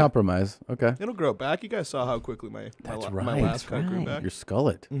 Compromise. Yeah. Compromise. Okay. It'll grow back. You guys saw how quickly my right. last cut grew back. Your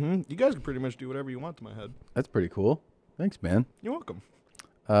skullet. Mm-hmm. You guys can pretty much do whatever you want to my head. That's pretty cool. Thanks, man. You're welcome.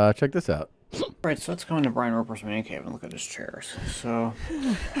 Check this out. Right, so let's go into Brian Roper's man cave and look at his chairs. So,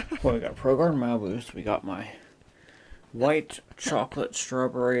 well, we got Pro Garden Mile Boost. We got my white, chocolate,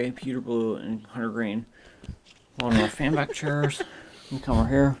 strawberry, pewter blue, and hunter green. On our fan back chairs. We come over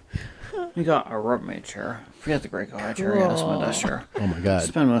here. We got a rubbermaid chair. Forget the great guy chair. Yeah, that's my desk chair. Oh my God.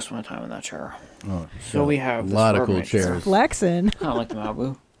 Spend most of my time in that chair. Oh, so we have a lot of cool Rubbermaid chair. chairs. Flexing. Kind of like the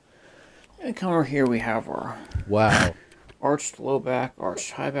Malibu. And come over here, we have our arched low back,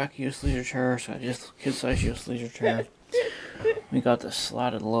 arched high back youth leisure chair. So just kid size youth leisure chair. We got the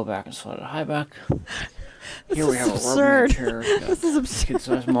slatted low back and slatted high back. Here we have a Rubbermaid chair. This is absurd. Kid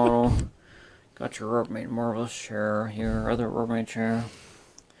size model. Got your Rubbermaid Marvelous chair. Here, other Rubbermaid chair.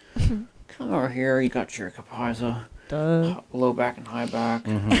 Come over here, you got your Capiza. Low back and high back.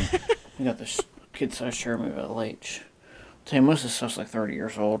 You got this kid size chair made by H. Tell you, most of this stuff's like 30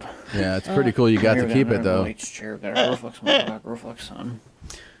 years old. Yeah, it's pretty cool. You got to keep it though. Chair. We got a Roflex back, Roflex Sun.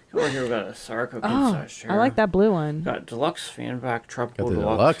 Over here we got a Sarko kid size chair. I like that blue one. Got deluxe fan back, tropical Got the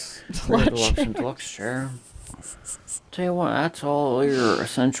deluxe and deluxe chair. Tell you what, that's all your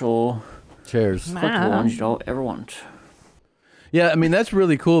essential chairs. Collectible ones you don't ever want. Yeah, I mean that's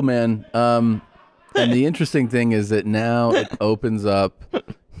really cool, man. And the interesting thing is that now it opens up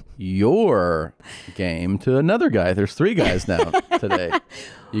your game to another guy. There's 3 guys now today.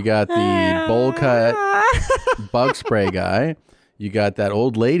 You got the bowl cut bug spray guy. You got that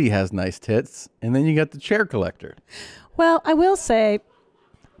old lady has nice tits, and then you got the chair collector. Well, I will say,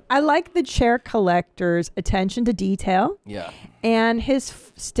 I like the chair collector's attention to detail. Yeah. And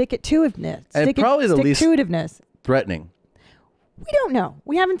his stick-it-to-itiveness. And probably the least stick-to-itiveness. threatening. We don't know.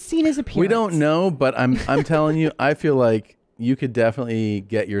 We haven't seen his appearance. We don't know, but I'm telling you, I feel like you could definitely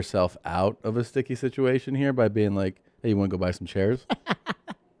get yourself out of a sticky situation here by being like, hey, you want to go buy some chairs?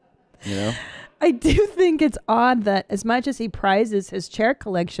 You know? I do think it's odd that as much as he prizes his chair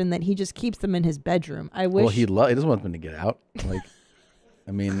collection, that he just keeps them in his bedroom. I wish. Well, he doesn't want them to get out. Like,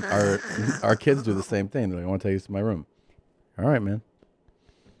 I mean, our kids do the same thing. They're like, I want to take you to my room. All right, man.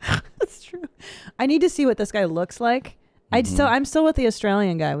 That's true. I need to see what this guy looks like. I'm still with the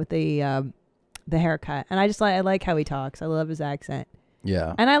Australian guy with the haircut, and I like how he talks. I love his accent.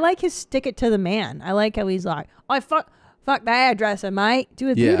 Yeah. And I like his stick it to the man. I like how he's like, "I fuck the hairdresser, mate."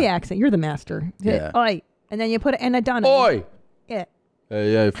 Do the accent. You're the master. Yeah. Oi, and then you put it in a done. Oi. Yeah.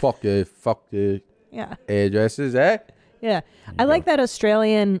 Yeah. Fuck the. Yeah. Hairdressers, eh? Yeah. I like that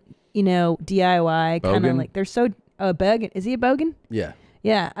Australian, DIY kind of like they're so bogan. Is he a bogan? Yeah.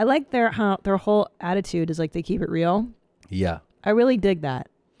 Yeah. I like their whole attitude is like they keep it real. Yeah. I really dig that.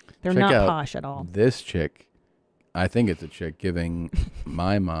 They're Check not out posh at all. This chick, I think it's a chick giving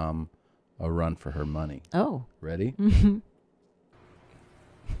my mom a run for her money. Oh. Ready? Mm-hmm.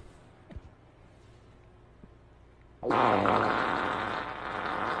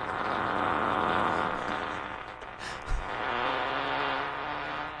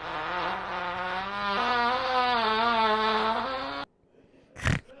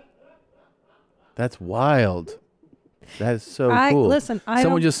 That's wild. That is so cool. Listen,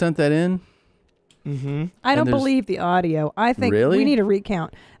 Someone just sent that in? Mm-hmm. I don't believe the audio. I think we need a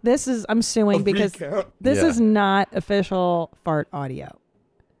recount. I'm suing because this is not official fart audio.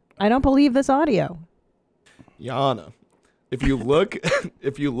 I don't believe this audio. Yana, if you look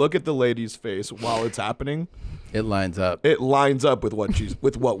at the lady's face while it's happening, it lines up. It lines up with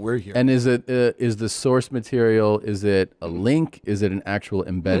what we're hearing. And is it is the source material? Is it a link? Is it an actual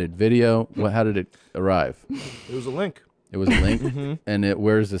embedded video? How did it arrive? It was a link. It was a link. And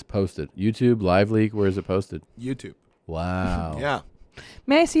where is this posted? YouTube, Live Leak. Where is it posted? YouTube. Wow. Yeah.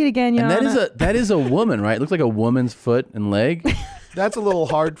 May I see it again, Yana? And that is a woman, right? It looks like a woman's foot and leg. That's a little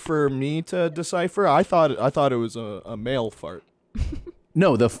hard for me to decipher. I thought it was a male fart.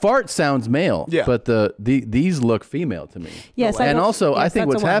 No, the fart sounds male. Yeah. But these look female to me. Yes. And also, I think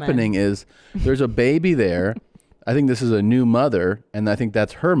what's happening is there's a baby there. I think this is a new mother, and I think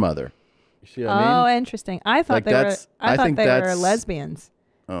that's her mother. You see what I mean? Oh, interesting. I thought they were lesbians.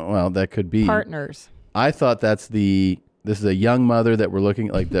 Oh, well, that could be Partners. I thought this is a young mother that we're looking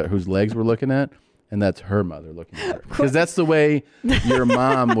whose legs we're looking at, and that's her mother looking at her. Because that's the way your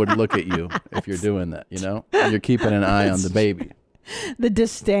mom would look at you if you're doing that, And you're keeping an eye on the baby. The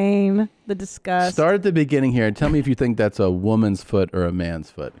disdain, the disgust. Start at the beginning here and tell me if you think that's a woman's foot or a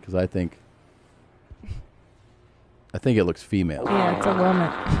man's foot, because I think it looks female. Yeah, it's a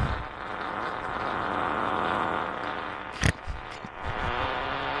woman.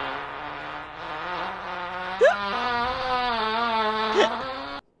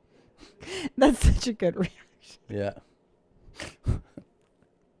 That's such a good reaction. Yeah. And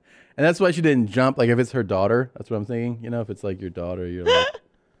that's why she didn't jump. Like, if it's her daughter, that's what I'm thinking. If it's like your daughter, you're like...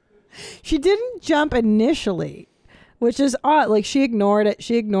 She didn't jump initially, which is odd. Like, she ignored it.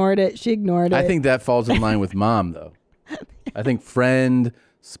 I think that falls in line with mom, though. I think friend,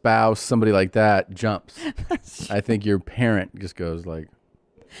 spouse, somebody like that jumps. I think your parent just goes like...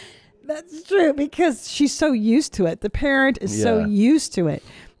 That's true because she's so used to it. The parent is so used to it.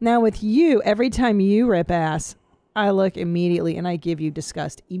 Now with you, every time you rip ass, I look immediately and I give you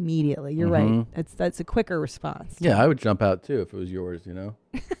disgust immediately. You're right. That's a quicker response. Yeah, I would jump out too if it was yours, you know?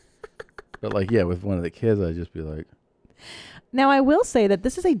 But like, yeah, with one of the kids, I'd just be like... Now, I will say that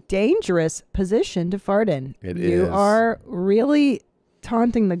this is a dangerous position to fart in. You are really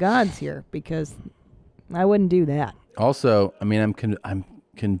taunting the gods here because I wouldn't do that. Also, I mean, I'm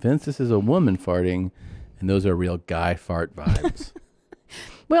convinced this is a woman farting, and those are real guy fart vibes.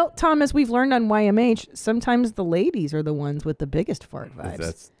 Well, Thomas, we've learned on YMH, sometimes the ladies are the ones with the biggest fart vibes.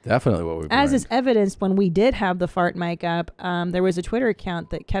 That's definitely what we've learned. As is evidenced when we did have the fart mic up, there was a Twitter account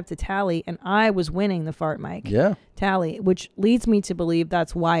that kept a tally, and I was winning the fart mic tally, which leads me to believe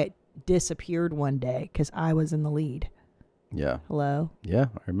that's why it disappeared one day, because I was in the lead. Yeah. Hello? Yeah,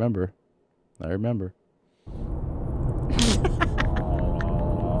 I remember.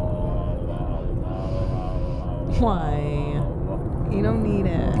 Why? You don't need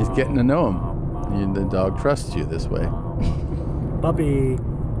it. He's getting to know him. The dog trusts you this way. Puppy.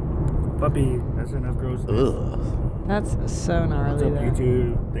 That's enough gross. Ugh. That's so gnarly. What's up,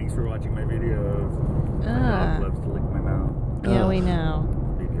 YouTube? Thanks for watching my videos. My dog loves to lick my mouth. Yeah, we know.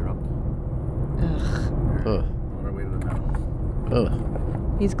 Baby, you're up. Ugh. On our way to the mountains.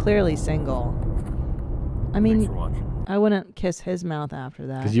 Ugh. He's clearly single. I mean, Thanks for watching. I wouldn't kiss his mouth after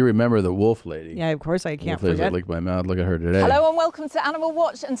that. Because you remember the wolf lady. Yeah, of course I can't wolf lady forget. that licked my mouth. Look at her today. Hello and welcome to Animal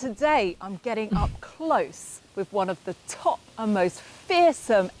Watch, and today I'm getting up close with one of the top and most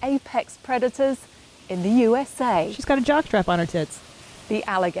fearsome apex predators in the USA. She's got a jockstrap on her tits. The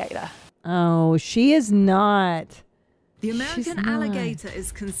alligator. Oh, she is not. The American alligator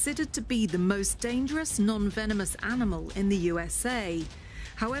is considered to be the most dangerous non-venomous animal in the USA.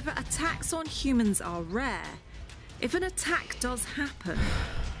 However, attacks on humans are rare. If an attack does happen,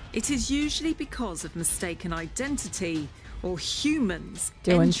 it is usually because of mistaken identity or humans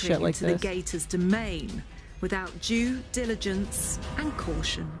doing shit entering like into the this. gator's domain without due diligence and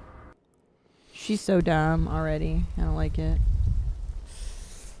caution. She's so dumb already. I don't like it.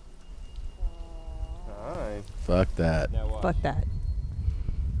 Fuck that. Fuck that.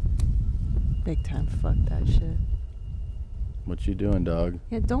 Big time fuck that shit. What you doing, dog?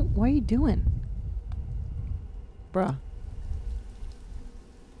 Yeah, don't. What are you doing? Bruh.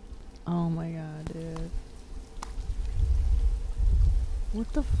 Oh my god, dude.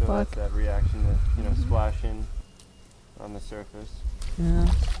 What the So fuck? that's that reaction to, splashing on the surface. Yeah.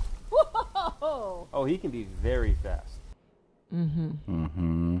 Whoa! Oh, he can be very fast.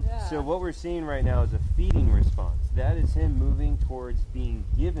 So what we're seeing right now is a feeding response. That is him moving towards being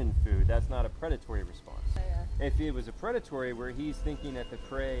given food. That's not a predatory response. If it was a predatory where he's thinking that the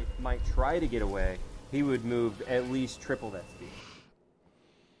prey might try to get away, he would move at least triple that speed.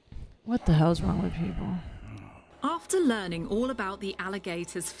 What the hell's wrong with people? After learning all about the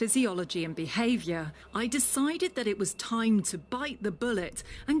alligator's physiology and behavior, I decided that it was time to bite the bullet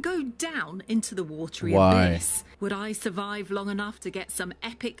and go down into the watery abyss. Would I survive long enough to get some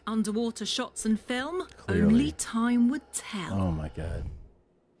epic underwater shots and film? Clearly. Only time would tell. Oh my god.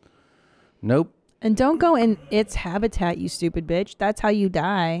 Nope. And don't go in its habitat, you stupid bitch. That's how you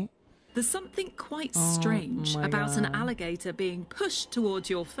die. There's something quite strange my about an God. alligator being pushed towards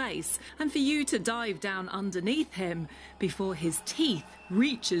your face and for you to dive down underneath him before his teeth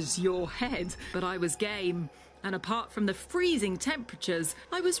reaches your head. But I was game. And apart from the freezing temperatures,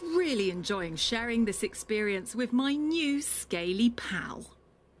 I was really enjoying sharing this experience with my new scaly pal.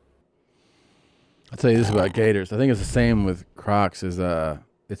 I'll tell you this about gators. I think it's the same with crocs.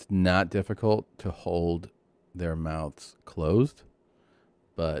 It's not difficult to hold their mouths closed,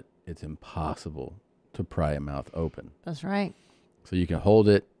 but it's impossible to pry a mouth open. That's right. So you can hold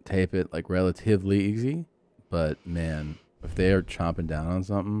it, tape it like relatively easy, but man, if they are chomping down on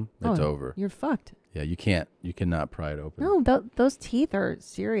something, it's over. You're fucked. Yeah, you cannot pry it open. No, those teeth are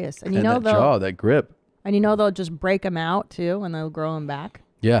serious, and you And know that they'll jaw, that grip. and you know they'll just break them out too, and they'll grow them back.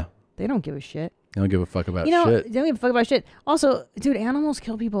 Yeah, They don't give a shit. they don't give a fuck about You know, shit. they don't give a fuck about shit. Also, dude, animals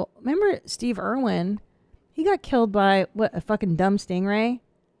kill people. Remember Steve Irwin? He got killed by a fucking dumb stingray.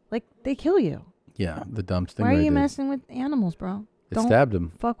 Like they kill you. Yeah, the dumb stingray. Why are you did. messing with animals, bro? It Don't stabbed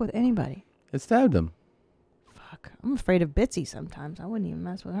him. Fuck with anybody. It stabbed him. Fuck. I'm afraid of Bitsy sometimes. I wouldn't even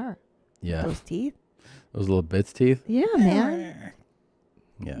mess with her. Yeah. Those teeth. Those little bits teeth. Yeah, man.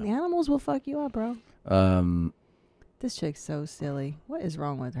 Yeah. The animals will fuck you up, bro. This chick's so silly. What is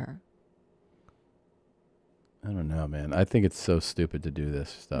wrong with her? I don't know, man. I think it's so stupid to do this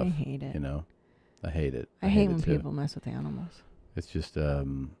stuff. I hate it. You know, I hate it. I hate when it too. people mess with animals. It's just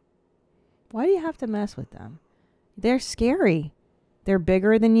Why do you have to mess with them? They're scary. They're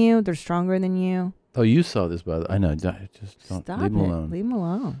bigger than you. They're stronger than you. Oh, you saw this, brother. I know. Just don't Stop leave them alone. Leave them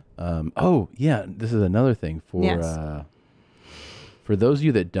alone. Oh, yeah. This is another thing for those of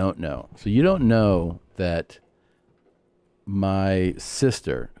you that don't know. So you don't know that my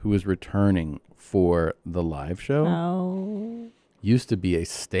sister, who is returning for the live show, used to be a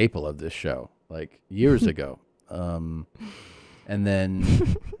staple of this show, like years ago. And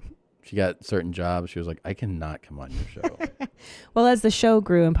then she got certain jobs. She was like, I cannot come on your show. Well, as the show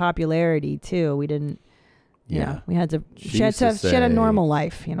grew in popularity too, we didn't. Yeah, we had to. She had a normal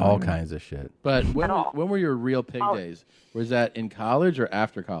life. You know, all kinds of shit. But when were your real pig days? Was that in college or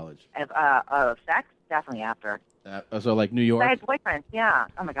after college? Sex, definitely after. So like New York. I had boyfriends. Yeah.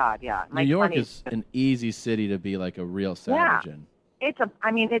 Oh my God. Yeah. New York is an easy city to be like a real savage in. It's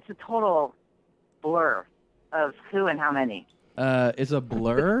a total blur of who and how many. It's a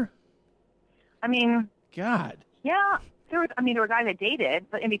blur. I mean, God. Yeah, there were guys I dated,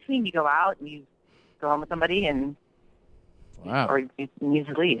 but in between you go out and you go home with somebody and or you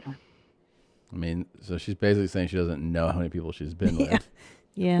just leave. I mean, so she's basically saying she doesn't know how many people she's been with.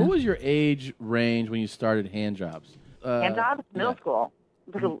 Yeah. What was your age range when you started hand jobs? Hand jobs? Middle school.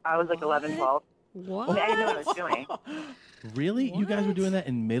 I was like 11, 12. What? I didn't know what I was doing. Really? You guys were doing that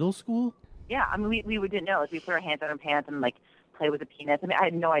in middle school? Yeah, I mean, we didn't know. Like, we put our hands on our pants and like play with the penis. I mean, I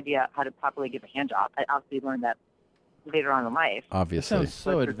had no idea how to properly give a hand job. I obviously learned that later on in life. Obviously. Sounds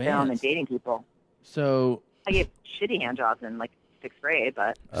so advanced. And dating people. So I gave shitty hand jobs in like 6th grade,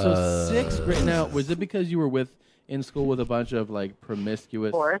 but so 6th grade. Now, was it because you were in school with a bunch of like promiscuous?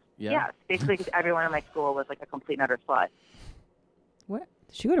 Of course. Yeah. Yes, basically because everyone in my school was like a complete and utter slut. What?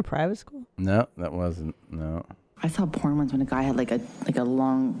 Did she go to private school? No, that wasn't. No. I saw porn once when a guy had like a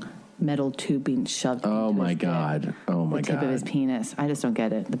long metal tube being shoved. Oh my God! Oh my God! The tip of his penis. I just don't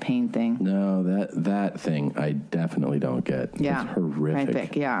get it. The pain thing. No, that thing I definitely don't get. Yeah, it's horrific.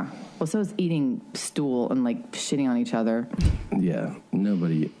 Right, yeah. Well, so is eating stool and like shitting on each other. Yeah,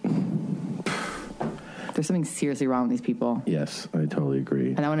 nobody. There's something seriously wrong with these people. Yes, I totally agree.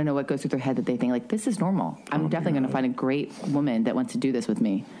 And I want to know what goes through their head that they think like this is normal. I'm definitely going to find a great woman that wants to do this with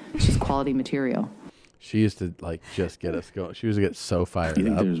me. She's quality material. She used to like just get us going. She used to get so fired up. You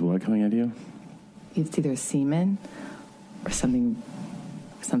think there's what coming at you? It's either semen or something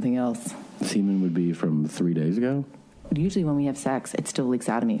else. Semen would be from 3 days ago? Usually when we have sex, it still leaks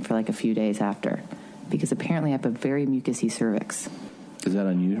out of me for like a few days after. Because apparently I have a very mucousy cervix. Is that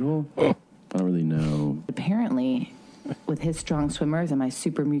unusual? I don't really know. Apparently, with his strong swimmers and my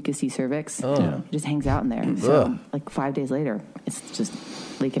super mucousy cervix, it just hangs out in there. So like 5 days later, it's just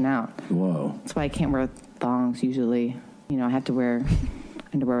leaking out. Whoa. That's why I can't wear thongs usually. You know, I have to wear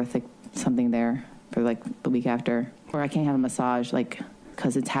underwear with like something there for like the week after. Or I can't have a massage like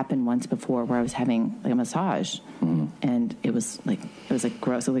because it's happened once before where I was having like a massage and it was like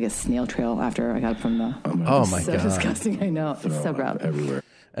gross. It was like a snail trail after I got it from the oh my so God. Disgusting. I know. It's so gross. Everywhere.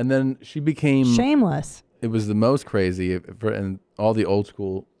 And then she became shameless. It was the most crazy, and all the old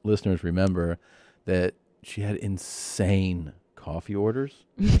school listeners remember that she had insane coffee orders.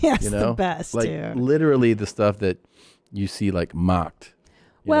 Yes, you know? the best, like dude. literally the stuff that you see like mocked.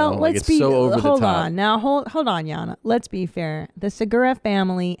 Well, like let's it's be. so over the hold top. on now. Hold on, Yana. Let's be fair. The Segura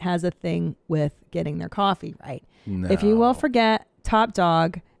family has a thing with getting their coffee right. If you will forget, Top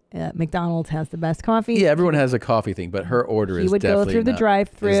Dog, McDonald's has the best coffee. Yeah, everyone has a coffee thing, but her order He is would definitely go through the not-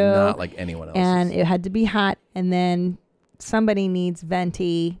 drive-through, is not like anyone else's. and it had to be hot. And then somebody needs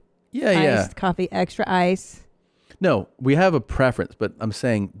venti. Yeah. Iced coffee, extra ice. No, we have a preference, but I'm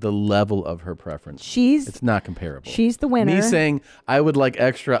saying the level of her preference. It's not comparable. She's the winner. Me saying I would like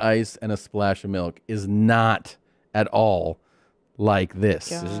extra ice and a splash of milk is not at all like this.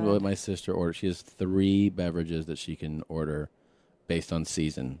 This is what my sister ordered. She has 3 beverages that she can order based on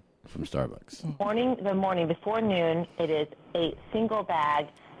season from Starbucks. The morning before noon, it is a single bag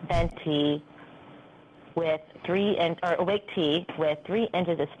venti with awake tea with 3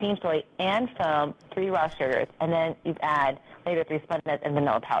 inches of steam soy and foam, 3 raw sugars, and then you add later 3 sponges and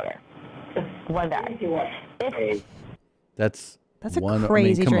vanilla powder. 1 bag. That's a one,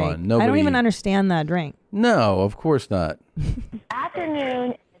 crazy come drink. on, nobody, I don't even understand that drink. No, of course not.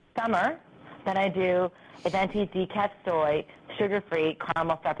 Afternoon, summer, then I do a venti decaf soy, sugar-free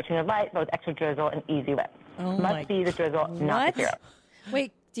caramel frappuccino light, but with extra drizzle and easy whip. Oh Must be the drizzle, not the syrup.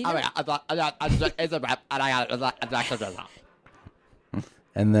 Wait, do you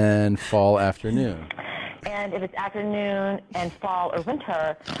And then fall afternoon. And if it's afternoon and fall or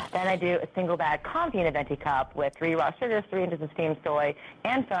winter, then I do a single bag coffee in a venti cup with 3 raw sugars, 3 inches of steamed soy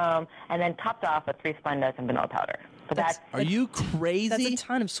and foam, and then topped off with 3 spun nuts and vanilla powder. So that's Are you crazy? That's a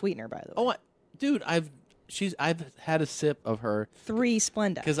ton of sweetener, by the way. Oh, dude, I've had a sip of her 3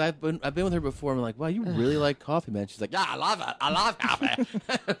 Splenda. because I've been with her before. I'm like, wow, you really like coffee, man. She's like, yeah, I love it. I love coffee.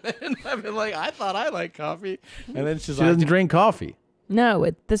 And I've been like, I thought I liked coffee, and then she doesn't drink coffee. No,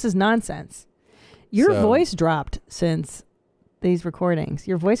 this is nonsense. Your So- voice dropped since these recordings.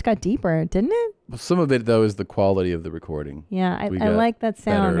 Your voice got deeper, didn't it? Well, some of it though is the quality of the recording. Yeah, I got like that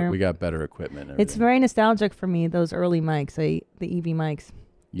sound. We got better equipment. And It's everything. very nostalgic for me. Those early mics, the EV mics.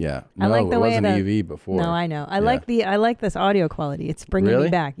 Yeah, I like the it way wasn't the EV before. No, I know. I Yeah. like this audio quality. It's bringing Really?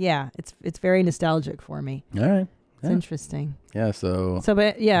 me back. Yeah, it's very nostalgic for me. All right, It's interesting. Yeah, so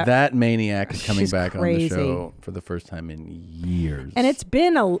but yeah, that maniac is coming she's back crazy. on the show for the first time in years. And it's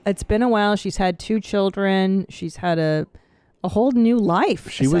been a while. She's had 2 children. She's had a whole new life.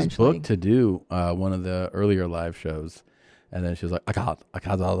 She was essentially. booked to do one of the earlier live shows, and then she was like, I can't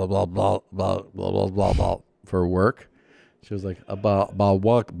blah blah blah blah blah blah blah for work. She was like, about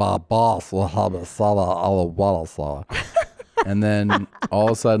work, boss will have a sala all the water saw. And then all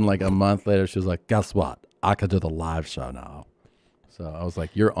of a sudden, like a month later, she was like, guess what? I could do the live show now. So I was like,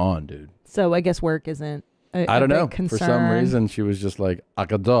 you're on, dude. So I guess work isn't. I don't know. Concern. For some reason, she was just like, I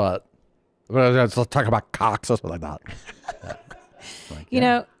could do it. Let's talk about cocks or something like that. You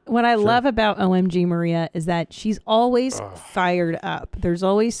know, what I love about OMG Maria is that she's always fired up. There's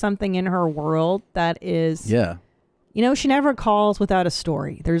always something in her world that is. Yeah. You know, she never calls without a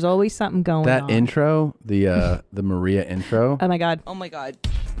story. There's always something going on. That intro, the Maria intro. Oh my God. Oh my God.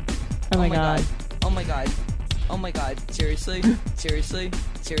 Oh my God. Oh my God. Oh my God. Seriously? Seriously?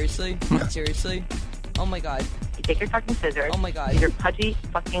 Seriously? Seriously? Oh my God. You take your fucking scissors. Oh my God. With your pudgy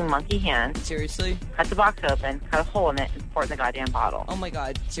fucking monkey hand. Seriously? Cut the box open, cut a hole in it, and pour it in the goddamn bottle. Oh my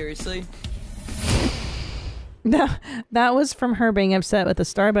God. Seriously? That was from her being upset with the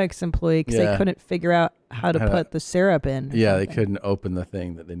Starbucks employee because they couldn't figure out how to put the syrup in. Yeah, they couldn't open the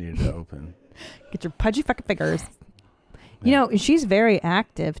thing that they needed to open. Get your pudgy fucking fingers. You know, she's very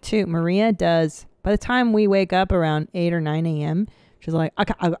active too. Maria does. By the time we wake up around 8 or 9 a.m., she's like,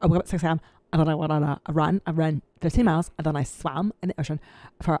 okay, I woke up at 6 a.m. and then I went on a run. I ran 15 miles and then I swam in the ocean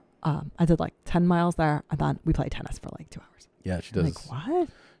for, I did like 10 miles there and then we played tennis for like 2 hours. Yeah, she I'm does. like, what?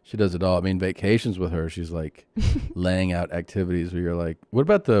 She does it all. I mean, vacations with her, she's like laying out activities where you're like, what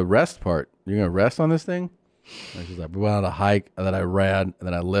about the rest part? You're going to rest on this thing? And she's like, we went on a hike, and then I ran, and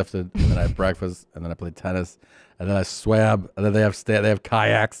then I lifted, and then I had breakfast, and then I played tennis, and then I swam, and then they have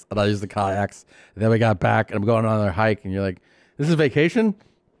kayaks, and I used the kayaks, and then we got back, and I'm going on another hike, and you're like, this is vacation?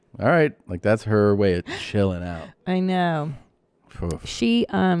 All right. Like, that's her way of chilling out. I know. Oof. She,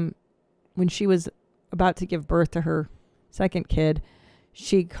 when she was about to give birth to her second kid,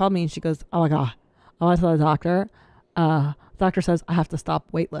 she called me and she goes, oh my God, I went to the doctor. Doctor says I have to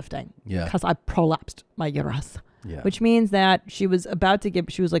stop weightlifting because I prolapsed my uterus. Yeah. Which means that she was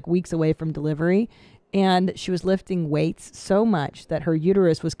she was like weeks away from delivery, and she was lifting weights so much that her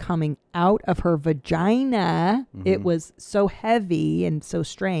uterus was coming out of her vagina. Mm-hmm. It was so heavy and so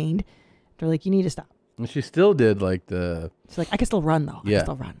strained. They're like, you need to stop. And she still did like She's like, I can still run though. I can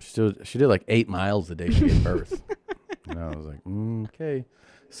still run. She did like 8 miles the day she gave birth. And I was like, okay.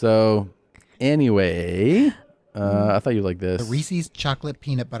 So anyway, I thought you'd like this. The Reese's Chocolate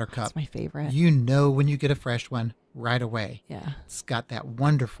Peanut Butter Cup. That's my favorite. You know when you get a fresh one right away. Yeah. It's got that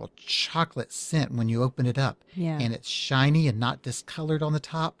wonderful chocolate scent when you open it up. Yeah. And it's shiny and not discolored on the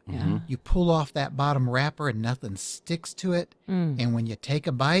top. Yeah. You pull off that bottom wrapper and nothing sticks to it. And when you take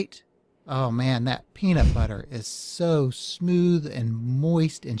a bite, oh man, that peanut butter is so smooth and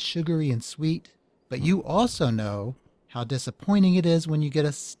moist and sugary and sweet. But you also know how disappointing it is when you get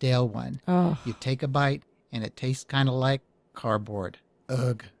a stale one. Oh. You take a bite and it tastes kind of like cardboard.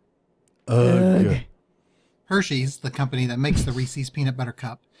 Ugh. Ugh. Hershey's, the company that makes the Reese's Peanut Butter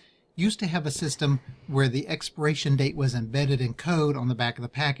Cup, used to have a system where the expiration date was embedded in code on the back of the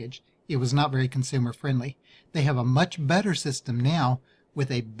package. It was not very consumer friendly. They have a much better system now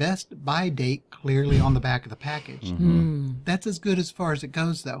with a best buy date clearly on the back of the package. That's as good as far as it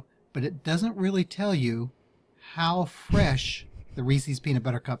goes, though, but it doesn't really tell you how fresh the Reese's Peanut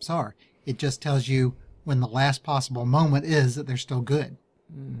Butter Cups are. It just tells you when the last possible moment is that they're still good.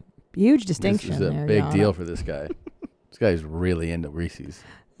 Huge distinction. This is a big deal for this guy. This guy's really into Reese's.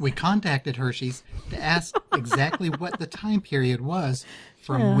 We contacted Hershey's to ask exactly what the time period was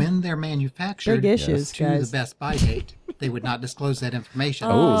from when they're manufactured Big issues, to guys. the best buy date. They would not disclose that information.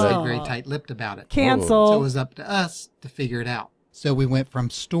 Oh. They were very tight-lipped about it. Cancel. So it was up to us to figure it out. So we went from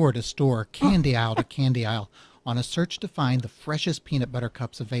store to store, candy aisle to candy aisle, on a search to find the freshest peanut butter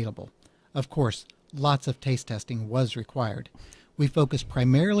cups available. Of course, lots of taste testing was required. We focused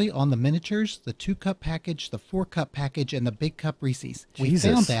primarily on the miniatures, the 2-cup package, the 4-cup package, and the big cup Reese's. Jesus.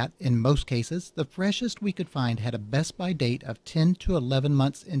 We found that, in most cases, the freshest we could find had a best by date of 10 to 11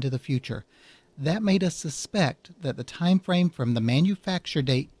 months into the future. That made us suspect that the time frame from the manufacture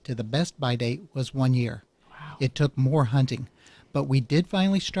date to the best by date was 1 year. Wow. It took more hunting, but we did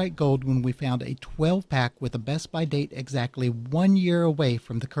finally strike gold when we found a 12-pack with a best by date exactly 1 year away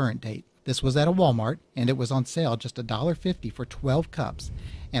from the current date. This was at a Walmart, and it was on sale just $1.50 for 12 cups.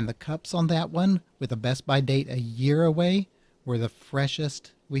 And the cups on that one, with a best by date a year away, were the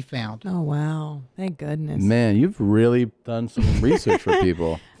freshest we found. Oh, wow. Thank goodness. Man, you've really done some research for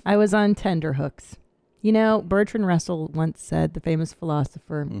people. I was on tenterhooks. You know, Bertrand Russell once said, the famous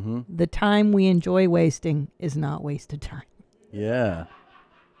philosopher, the time we enjoy wasting is not wasted time. Yeah.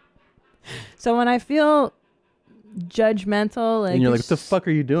 So when I feel judgmental, like, and you're like, what the fuck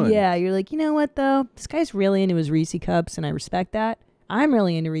are you doing? Yeah, you're like, you know what though? This guy's really into his Reese cups, and I respect that. I'm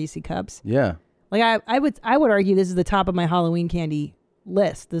really into Reese cups. Yeah. Like I would argue this is the top of my Halloween candy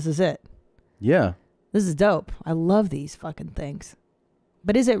list. This is it. Yeah. This is dope. I love these fucking things.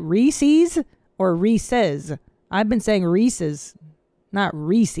 But is it Reese's or Reese's? I've been saying Reese's, not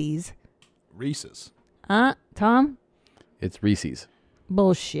Reese's. Reese's. Tom? It's Reese's.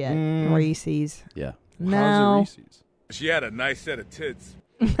 Bullshit. Reese's. Yeah. No. How's it Reese's? She had a nice set of tits.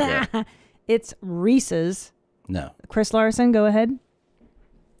 It's Reese's. No. Chris Larson, go ahead.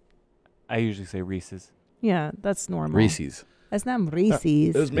 I usually say Reese's. Yeah, that's normal. Reese's. That's not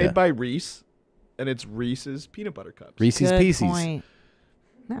Reese's. It was made by Reese, and it's Reese's peanut butter cups. Reese's Good Pieces. point.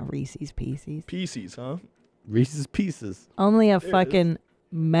 Not Reese's Pieces. Pieces, huh? Reese's Pieces. Only a There it fucking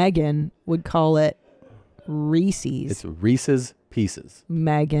Megan would call it Reese's. It's Reese's Pieces.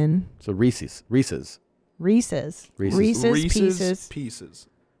 Megan. So Reese's. Reese's. Reese's. Reese's Pieces. Pieces.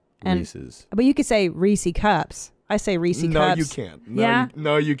 And- Reese's. But you could say Reese Cups. I say Reese Cups. No, you can't. No, yeah.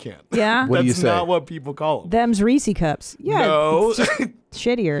 no, you can't. Yeah. What do you That's say? not what people call them. Them's Reese Cups. Yeah. No. It's just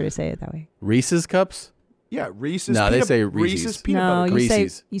shittier to say it that way. Reese's Cups? Yeah, Reese's. No, they peanut- say Reese's. Reese's peanut No, butter you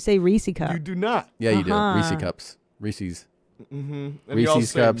cups. say you say Reese Cup. You do not. Yeah, you do. Uh-huh. Reese's Cups. Reese's. Mm-hmm. And you also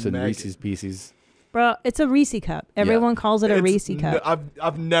Reese's say Cups and Megan. Reese's Pieces. Bro, it's a Reese Cup. Everyone calls it a Reese Cup.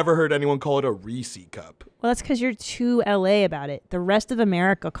 I've never heard anyone call it a Reese cup. Well, that's because you're too LA about it. The rest of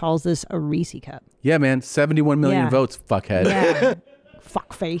America calls this a Reese Cup. Yeah, man. 71 million Yeah. votes, fuckhead. Yeah.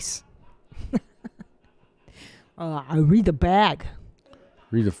 Fuckface. I read the bag.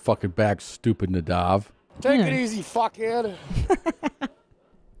 Read the fucking back, stupid Nadav. Take it easy, fuckhead.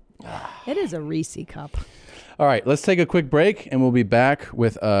 It is a Reese Cup. All right, let's take a quick break, and we'll be back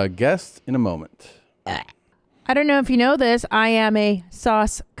with a guest in a moment. I don't know if you know this, I am a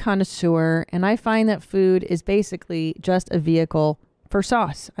sauce connoisseur, and I find that food is basically just a vehicle for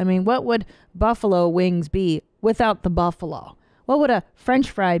sauce. I mean, what would buffalo wings be without the buffalo? What would a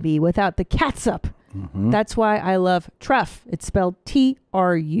French fry be without the catsup? That's why I love Truff. It's spelled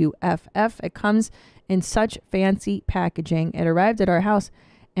Truff. It comes in such fancy packaging. It arrived at our house,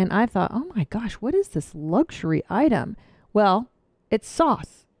 and I thought, oh my gosh, what is this luxury item? Well, it's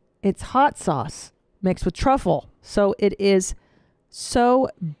sauce. It's hot sauce mixed with truffle. So it is so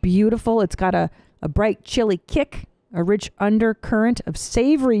beautiful. It's got a bright chili kick, a rich undercurrent of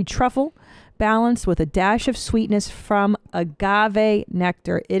savory truffle, balanced with a dash of sweetness from agave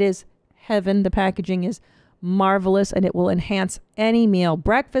nectar. It is heaven. The packaging is marvelous, and it will enhance any meal.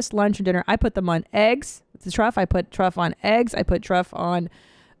 Breakfast, lunch, and dinner. I put them on eggs. It's the Truff. I put Truff on eggs. I put Truff on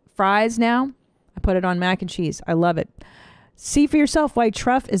fries now. I put it on mac and cheese. I love it. See for yourself why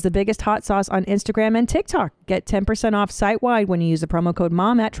Truff is the biggest hot sauce on Instagram and TikTok. Get 10% off site-wide when you use the promo code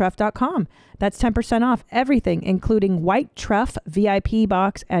MOM at Truff.com. That's 10% off everything, including White Truff VIP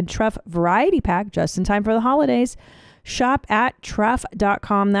Box and Truff Variety Pack, just in time for the holidays. Shop at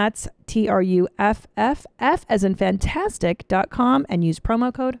Truff.com. That's TRUFFF as in fantastic.com, and use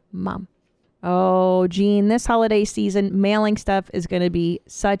promo code MOM. Oh, Gene, this holiday season, mailing stuff is going to be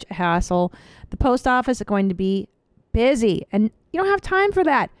such a hassle. The post office is going to be busy, and you don't have time for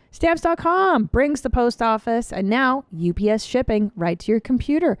that. Stamps.com brings the post office and now UPS shipping right to your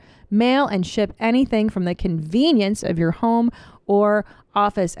computer. Mail and ship anything from the convenience of your home or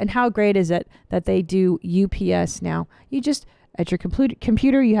office. And how great is it that they do UPS now? You just, at your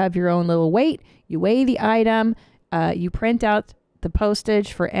computer, you have your own little weight. You weigh the item. You print out the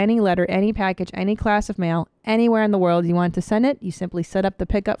postage for any letter, any package, any class of mail, anywhere in the world you want to send it. You simply set up the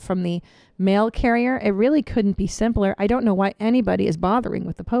pickup from the mail carrier. It really couldn't be simpler. I don't know why anybody is bothering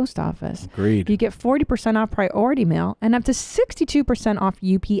with the post office. Agreed. You get 40% off priority mail and up to 62% off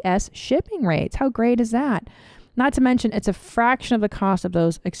UPS shipping rates. How great is that? Not to mention, it's a fraction of the cost of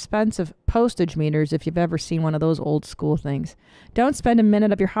those expensive postage meters if you've ever seen one of those old school things. Don't spend a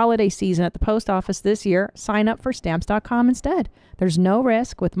minute of your holiday season at the post office this year. Sign up for Stamps.com instead. There's no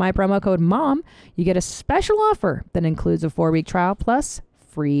risk. With my promo code MOM, you get a special offer that includes a 4-week trial plus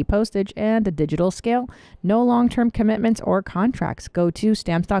free postage and a digital scale. No long-term commitments or contracts. Go to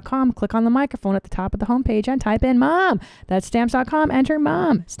Stamps.com, click on the microphone at the top of the homepage and type in MOM. That's Stamps.com, enter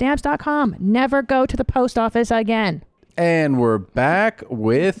MOM. Stamps.com. Never go to the post office again. And we're back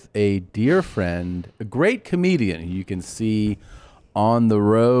with a dear friend, a great comedian who you can see on the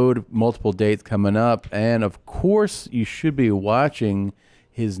road, multiple dates coming up. And of course, you should be watching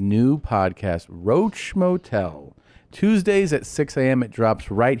his new podcast, Roach Motel. Tuesdays at 6 a.m. It drops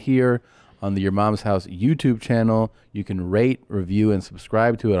right here on the Your Mom's House YouTube channel. You can rate, review, and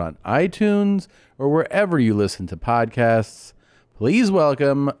subscribe to it on iTunes or wherever you listen to podcasts. Please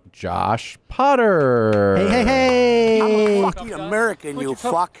welcome Josh Potter. Hey, hey, hey. I'm a fucking American, you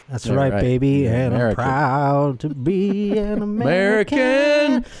fuck. That's right, baby. And American. I'm proud to be an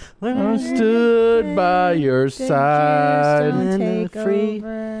American. I stood by your side.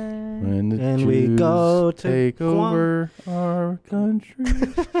 When the And Jews we go to take over our country.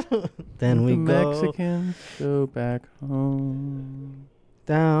 Then we the go Mexicans go back home.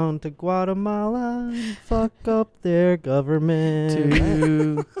 down to Guatemala and fuck up their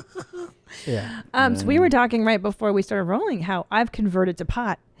government. Yeah. So we were talking right before we started rolling how I've converted to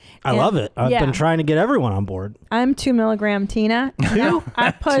pot. I love it. I've been trying to get everyone on board. I'm 2 milligram Tina. Now,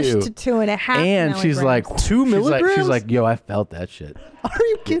 I pushed to 2.5. And she's like 2 milligrams. She's like, yo, I felt that shit. Are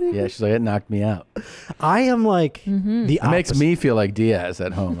you kidding? Yeah, she's like, it knocked me out. I am like the It makes me feel like Diaz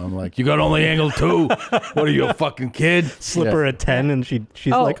at home. I'm like, you got only angle 2. What are you, a fucking kid? Slip her a 10 and she's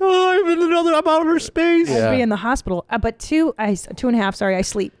Oh. like, oh, I'm out of space. I'd be in the hospital. But 2.5. Sorry, I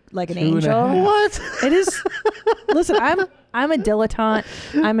sleep like an 2.5. angel. What? It is. Listen, I'm a dilettante.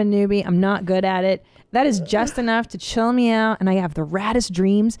 I'm a newbie. I'm not good at it. That is just enough to chill me out, and I have the raddest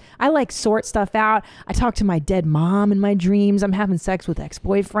dreams. I like sort stuff out. I talk to my dead mom in my dreams. I'm having sex with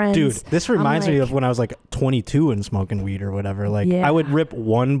ex-boyfriends. Dude, this reminds me like- of when I was like 22 and smoking weed or whatever. Like Yeah. I would rip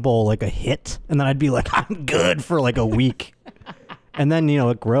one bowl like a hit, and then I'd be like, I'm good for like a week. And then,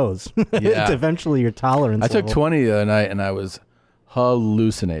 it grows. Yeah. It's eventually your tolerance I took level. 20 the other night, and I was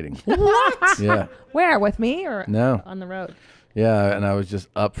hallucinating. What? Yeah. Where? With me or No. on the road? Yeah, and I was just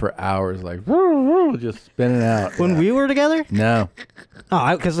up for hours, like, just spinning out. When we were together? No.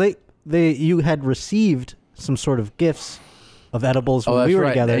 Oh, because you had received some sort of gifts of edibles when that's we were right.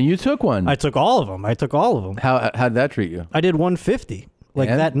 together. And you took one. I took all of them. How'd that treat you? I did 150. Like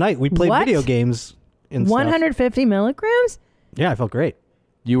And? that night, we played What? video games and stuff. 150 milligrams? Yeah, I felt great.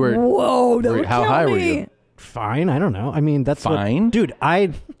 You were. Whoa, that would How kill high were me. you? Fine. I don't know. I mean, that's Fine? dude,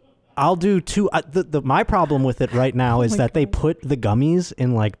 I'll do 2. My problem with it right now is that they put the gummies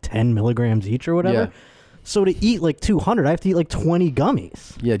in like 10 milligrams each or whatever. Yeah. So to eat like 200, I have to eat like 20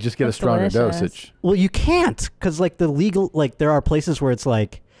 gummies. Yeah, just get a stronger dosage. Well, you can't, because like the legal, like there are places where it's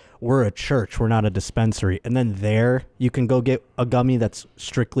like, we're a church, we're not a dispensary. And then there you can go get a gummy that's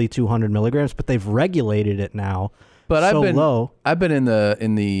strictly 200 milligrams, but they've regulated it now. But so low. I've been in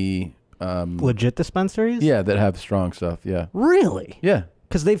the legit dispensaries? Yeah, that have strong stuff. Yeah. Really? Yeah.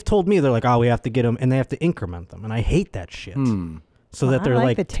 Because they've told me, they're like, oh, we have to get them, and they have to increment them. And I hate that shit. So Well, that they're I like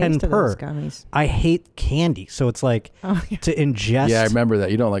like the 10 taste of per. those gummies. I hate candy. So it's like to ingest. Yeah, I remember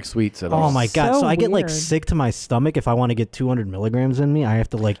that. You don't like sweets at all. Oh my God. So I get like weird. sick to my stomach if I want to get 200 milligrams in me. I have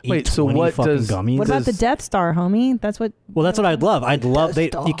to like eat Wait, so 20 what fucking does- gummies. What about the Death Star, homie? That's what. Well, that's what I'd love.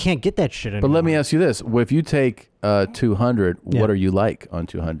 You can't get that shit anymore. But let me ask you this: if you take 200, Yeah. what are you like on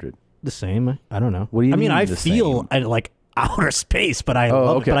 200? The same. I don't know. What do you I mean, mean I the feel same? like outer space, but I Oh,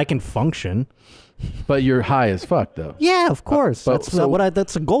 love it, okay. but I can function. But you're high as fuck, though. Yeah, of course. but- That's so-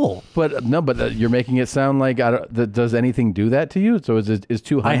 that's a goal. But no, but you're making it sound like does anything do that to you? So is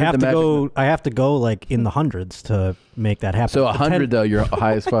 200? I have the to magic? go. I have to go like in the hundreds to make that happen. So The 100 though, you're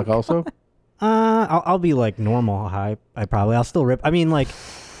high as fuck also. I'll be like normal high. I'll still rip. I mean, like,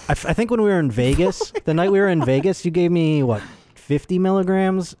 I think when we were in Vegas, the night we were in Vegas, you gave me what 50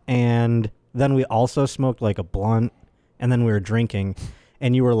 milligrams, and then we also smoked like a blunt, and then we were drinking.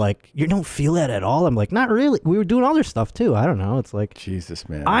 And you were like, you don't feel that at all? I'm like, not really. We were doing other stuff too. I don't know. It's like, Jesus,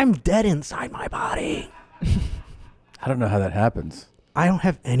 man. I'm dead inside my body. I don't know how that happens I don't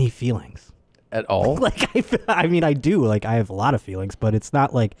have any feelings. at all. Like, I mean, I do. Like, I have a lot of feelings, but it's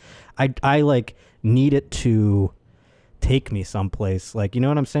not like I like need it to take me someplace. Like, you know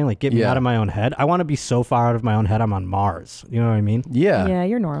what I'm saying? Like, get me Yeah. out of my own head. I want to be so far out of my own head I'm on Mars. You know what I mean? Yeah. Yeah,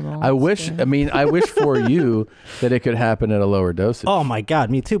 you're normal. I wish. I mean, I wish for you that it could happen at a lower dosage. Oh my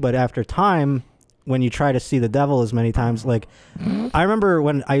God, me too. But after time, when you try to see the devil as many times. Like, I remember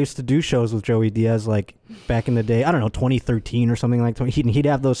when I used to do shows with Joey Diaz, like back in the day, I don't know, 2013 or something like that. He'd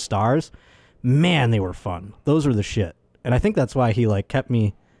have those stars. Man, they were fun. Those were the shit. And I think that's why he like kept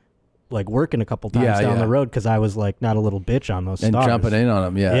me like working a couple times down the road, because I was like not a little bitch on those stars. And jumping in on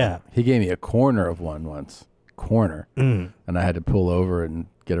them, yeah. Yeah. He gave me a corner of one once. And I had to pull over and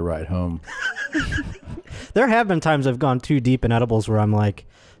get a ride home. There have been times I've gone too deep in edibles where I'm like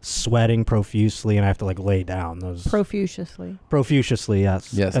sweating profusely and I have to like lay down. Those Profusely,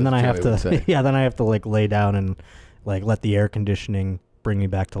 yes. Yes, And then I that's have what I would to say. then I have to like lay down and like let the air conditioning bring me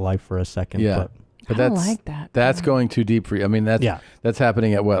back to life for a second. Yeah. But I don't that's like that. That's going too deep for you. I mean, that's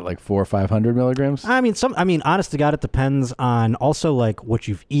happening at what, like 400 or 500 milligrams? I mean, honest to God, it depends on also like what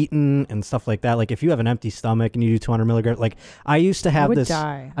you've eaten and stuff like that. Like if you have an empty stomach and you do 200 milligrams, like I used to have would this.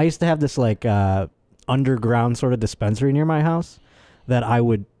 die. I used to have this like underground sort of dispensary near my house that I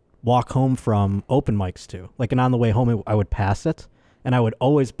would walk home from open mics to. Like, and on the way home, I would pass it, and I would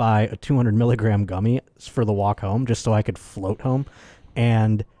always buy a 200 milligram gummy for the walk home, just so I could float home,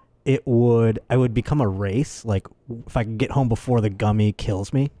 and I would become a race, like if I could get home before the gummy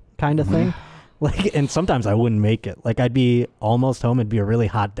kills me kind of thing. Like, and sometimes I wouldn't make it. Like I'd be almost home. It'd be a really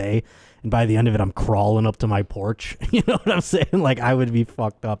hot day. And by the end of it, I'm crawling up to my porch. You know what I'm saying? Like I would be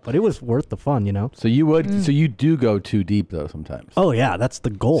fucked up, but it was worth the fun, you know? So you would, so you do go too deep though sometimes. Oh yeah, that's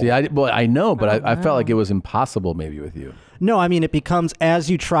the goal. See, I know, but I felt like it was impossible maybe with you. No, I mean, it becomes, as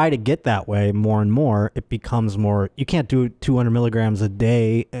you try to get that way more and more, it becomes more, you can't do 200 milligrams a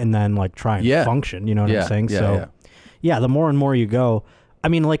day and then like try and function, you know what I'm saying? Yeah, the more and more you go, I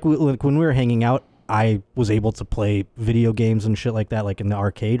mean, like when we were hanging out, I was able to play video games and shit like that, like in the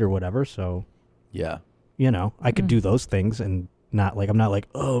arcade or whatever. So yeah, you know, I could do those things and not like, I'm not like,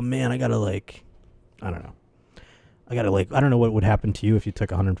 oh man, I gotta like, I don't know. I don't know what would happen to you if you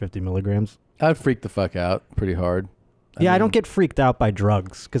took 150 milligrams. I'd freak the fuck out pretty hard. I don't get freaked out by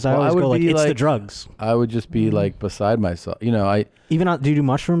drugs because I always go like, it's the drugs. I would just be like beside myself. You know, do you do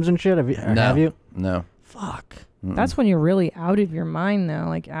mushrooms and shit? Have you? No. Fuck. That's when you're really out of your mind, though,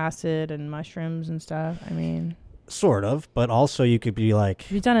 like acid and mushrooms and stuff. I mean, sort of, but also you could be like,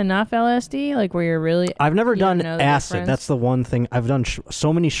 have you done enough LSD, like where you're really? I've never done know the acid. difference? That's the one thing I've done.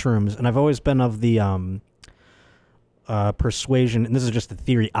 So many shrooms, and I've always been of the persuasion, and this is just a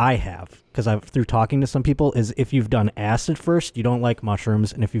theory I have because I've through talking to some people, is if you've done acid first, you don't like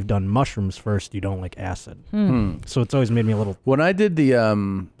mushrooms, and if you've done mushrooms first, you don't like acid. So it's always made me a little. When I did the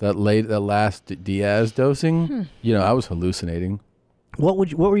that last Diaz dosing, you know, I was hallucinating. What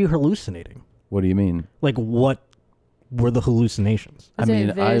were you hallucinating? What do you mean? Like what were the hallucinations? I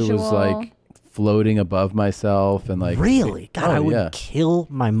mean, I was like floating above myself and like really, God, I would kill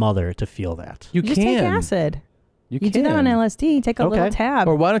my mother to feel that. You just take acid. You do that on LSD. Take a little tab.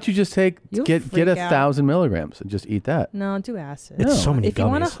 Or why don't you just get freak 1,000 milligrams and just eat that? No, do acid. It's so many if you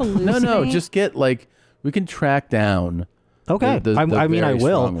want to gummies. hallucinate, No, just get like we can track down. Okay, I mean, I very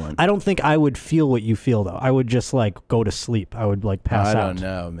will. strong one. I don't think I would feel what you feel though. I would just like go to sleep. I would like pass out. I don't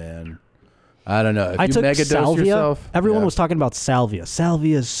know, man. I don't know. If I you took megadose salvia. yourself, Everyone was talking about salvia.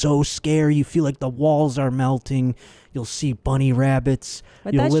 Salvia is so scary. You feel like the walls are melting. You'll see bunny rabbits.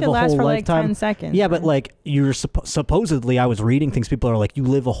 But You'll that live should a last whole for lifetime. like 10 seconds. Yeah, but like you're supposedly, I was reading things. People are like, you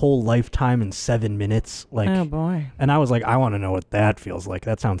live a whole lifetime in 7 minutes. Like, oh boy. And I was like, I want to know what that feels like.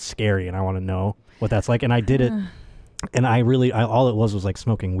 That sounds scary, and I want to know what that's like. And I did it, and all it was like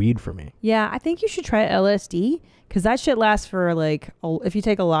smoking weed for me. Yeah, I think you should try LSD because that shit lasts for like if you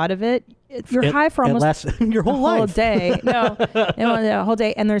take a lot of it, you're high for almost your whole life. Day. No, a whole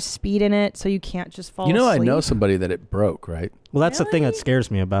day, and there's speed in it, so you can't just fall. You know, asleep. I know somebody that it broke, right? Well, that's the thing that scares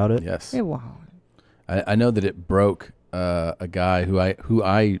me about it. Yes. It won't. I know that it broke a guy who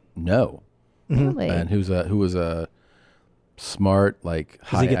I know, Really? and who was a smart, like Does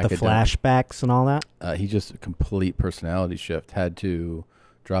high he get the academic. flashbacks and all that? He just a complete personality shift. Had to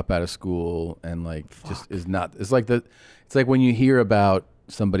drop out of school and like just is not. It's like when you hear about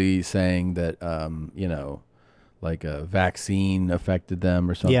somebody saying that you know, like a vaccine affected them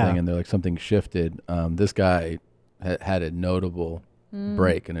or something, and they're like something shifted. This guy had a notable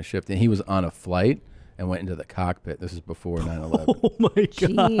break and a shift, and he was on a flight and went into the cockpit. This is before 9/11. Oh my god!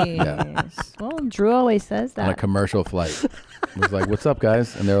 Jeez. Yeah. Well, Drew always says that. On a commercial flight. It was like, "What's up,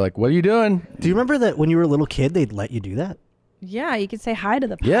 guys?" And they're like, "What are you doing?" Do you remember that when you were a little kid, they'd let you do that? Yeah, you could say hi to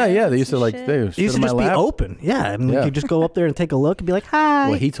the Yeah, they used to pilots like and they shit. used It used to just be open. Yeah, and you could just go up there and take a look and be like, "Hi."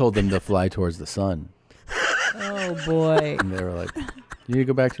 Well, he told them to fly towards the sun. Oh boy! And they were like, You need to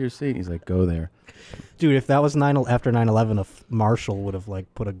go back to your seat. He's like, go there. Dude, if that was after 9/11, a marshal would have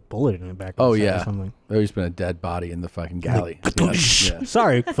like put a bullet in the back. Oh of his head yeah, or something. There's been a dead body in the fucking galley.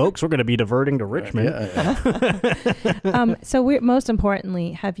 Sorry, folks, we're going to be diverting to Richmond. So most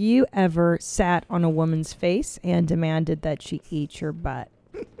importantly, have you ever sat on a woman's face and demanded that she eat your butt?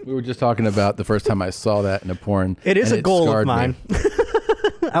 We were just talking about the first time I saw that in a porn. It is and a goal of scarred me. mine.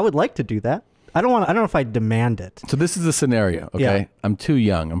 I would like to do that. I don't know if I demand it. So this is the scenario, okay? Yeah. I'm too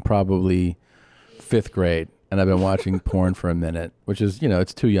young. I'm probably 5th grade, and I've been watching porn for a minute, which is,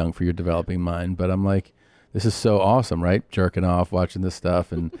 it's too young for your developing mind. But I'm like, this is so awesome, right? Jerking off, watching this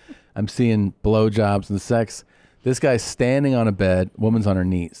stuff, and I'm seeing blowjobs and sex. This guy's standing on a bed, woman's on her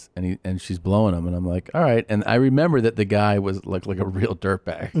knees, and she's blowing him, and I'm like, all right. And I remember that the guy was like a real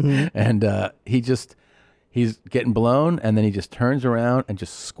dirtbag, and he's getting blown, and then he just turns around and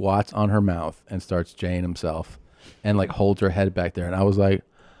just squats on her mouth and starts jaying himself, and like holds her head back there, and I was like,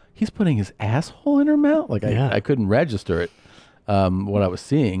 he's putting his asshole in her mouth. Like I couldn't register it, what I was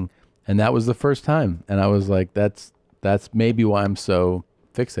seeing, and that was the first time, and I was like, that's maybe why I'm so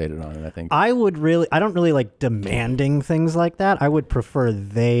fixated on it. I think I don't really like demanding things like that. I would prefer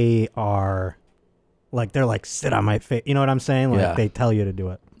they're like sit on my face. You know what I'm saying? Like they tell you to do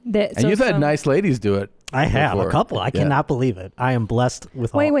it. And you've had nice ladies do it. I have before. a couple. I cannot believe it. I am blessed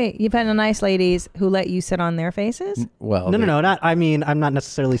with. Wait. You've had nice ladies who let you sit on their faces? Well, no. Not. I mean, I'm not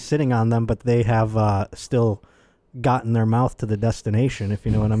necessarily sitting on them, but they have still gotten their mouth to the destination. If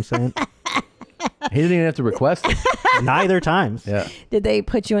you know what I'm saying. He didn't even have to request it. Neither times. Yeah. Did they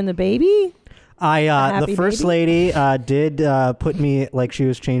put you in the baby? The first lady did put me like she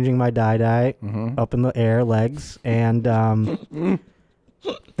was changing my dye up in the air, legs, and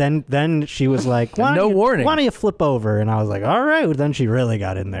then she was like, warning. Why don't you flip over? And I was like, all right. Then she really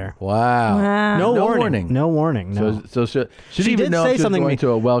got in there. Wow. No warning. No warning. No. So she didn't even know if she was going to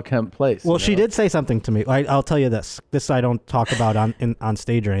a well-kept place. Well, she did say something to me. I'll tell you this. This I don't talk about on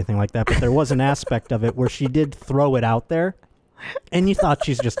stage or anything like that, but there was an aspect of it where she did throw it out there, and you thought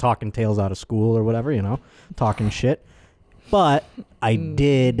she's just talking tales out of school or whatever, talking shit. But I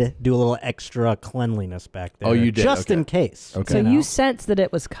did do a little extra cleanliness back there. Oh, you did? Just in case. Okay. So you sensed that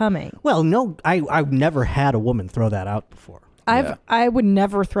it was coming. Well, no, I've never had a woman throw that out before. I would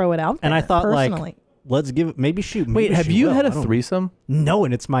never throw it out there, and I thought, personally. like, let's give it, maybe she... Wait, have you had a threesome? No,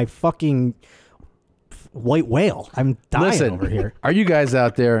 and it's my fucking white whale. I'm dying over here. Are you guys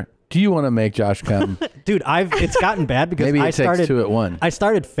out there? Do you want to make Josh come? Dude, it's gotten bad because Maybe I takes 2 at 1. I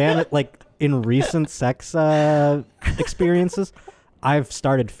started in recent sex experiences, I've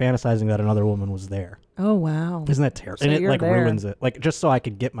started fantasizing that another woman was there. Oh, wow. Isn't that terrible? So and it you're there. ruins it. Like, just so I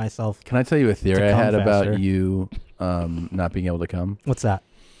could get myself. Can I tell you a theory I had faster. about you not being able to come? What's that?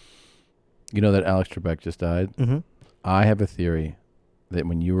 You know that Alex Trebek just died? Mm-hmm. I have a theory that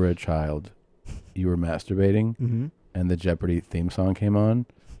when you were a child, you were masturbating and the Jeopardy theme song came on,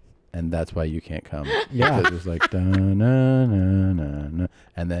 and that's why you can't come. Yeah. Because it was like, da-na-na-na-na,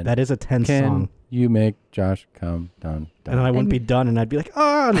 and then That is a tense song. You make Josh come down. And then I wouldn't be done, and I'd be like,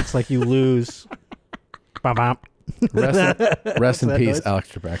 oh, and it's like you lose. Bop. Rest in That peace, noise?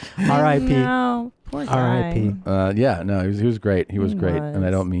 Alex Trebek. R.I.P. No, poor guy. R.I.P. Yeah, no, he was great. He was great, and I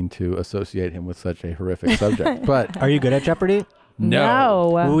was. don't mean to associate him with such a horrific subject. But Are you good at Jeopardy?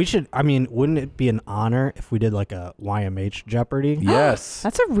 No. Well, we should. I mean, wouldn't it be an honor if we did like a YMH Jeopardy? Yes.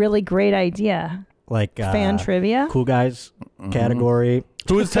 That's a really great idea. Like Fan trivia? Cool guys category.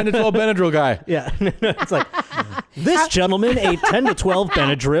 Who is 10 to 12 Benadryl guy? Yeah. It's like, this gentleman ate 10 to 12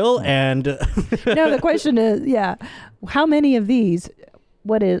 Benadryl and... No, the question is, how many of these,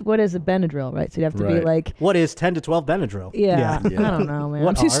 what is a Benadryl, right? So you have to be like... What is 10 to 12 Benadryl? Yeah. I don't know, man.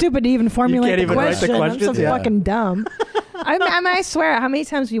 I'm too are? stupid to even formulate You can't the even write the question. I'm so questions? fucking dumb. I swear, how many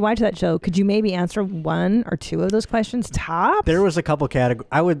times have you watched that show? Could you maybe answer 1 or 2 of those questions top? There was a couple categories.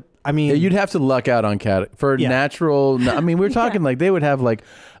 Yeah, you'd have to luck out on natural. I mean, we're talking like they would have like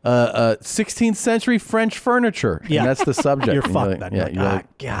 16th century French furniture. Yeah. And that's the subject. You're And fucked like, then. yeah, Like, you're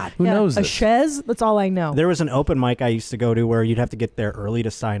like, God. who knows a this? chaise? That's all I know. There was an open mic I used to go to where you'd have to get there early to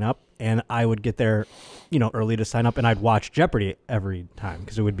sign up, and I would get there, early to sign up, and I'd watch Jeopardy every time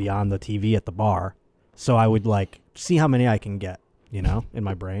because it would be on the TV at the bar. So I would like see how many I can get, in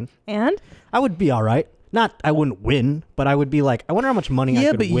my brain. And? I would be all right. Not, I wouldn't win, but I would be like, I wonder how much money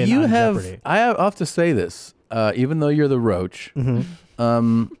I could win on Jeopardy. I'll have to say this, even though you're the roach,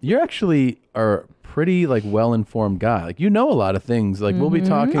 you actually are pretty like well-informed guy. Like, a lot of things. Like, we'll be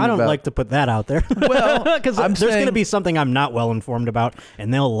talking I don't about... like to put that out there. Well, because there's going to be something I'm not well-informed about,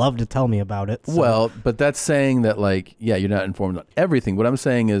 and they'll love to tell me about it. So. Well, but that's saying that, like, yeah, you're not informed on everything. What I'm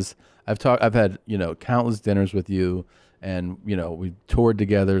saying is I've had, countless dinners with you, and we toured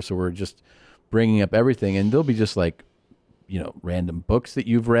together, so we're just bringing up everything, and there'll be just like random books that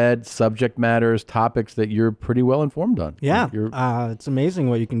you've read, subject matters, topics that you're pretty well informed on. Yeah, it's amazing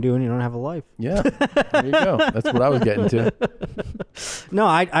what you can do when you don't have a life. Yeah, there you go. That's what I was getting to. No,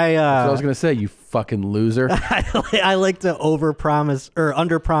 That's what I was gonna say. You fucking loser. I like to overpromise or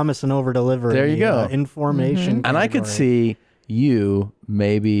underpromise and overdeliver. There you go. Information, and I could category. see you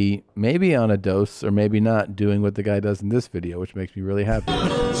maybe on a dose or maybe not doing what the guy does in this video, which makes me really happy.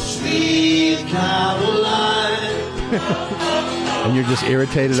 Sweet Caroline. And you're just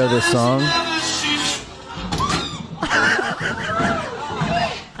irritated of this song.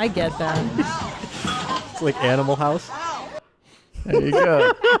 I get that. It's like Animal House. There you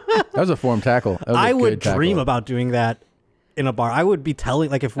go. That was a form tackle. That was a I would good tackle. dream about doing that in a bar. I would be telling,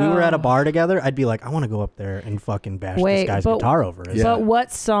 like, if we were at a bar together, I'd be like, I want to go up there and fucking bash this guy's guitar over it. But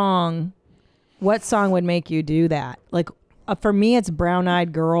what song would make you do that? Like, for me, it's Brown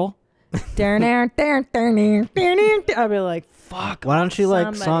Eyed Girl. I'd be like, fuck. Why don't you like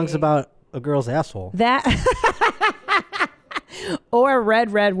somebody. songs about a girl's asshole? That or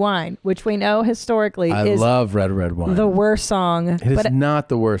Red Red Wine, which we know historically I is love Red Red Wine. the worst song. It is not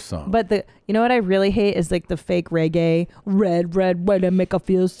the worst song. But you know what I really hate is like the fake reggae. Red Red Wine to make her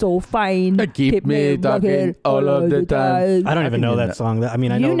feel so fine. Keep me talking all of the time. I don't even know that song. I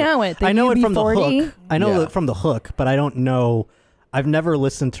mean, I know You know it. The I know it from the UB40? hook. I know it from the hook, but I don't know. I've never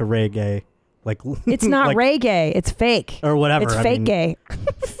listened to reggae. Like It's not like, reggae. It's fake. Or whatever. It's I fake mean, gay.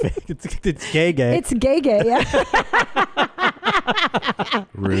 It's gay gay. It's gay gay. Yeah.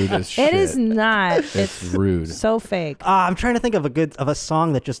 Rude as shit. It is not. It's rude. So fake. I'm trying to think of a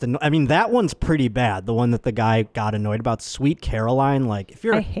song that just I mean, that one's pretty bad. The one that the guy got annoyed about, Sweet Caroline. Like, if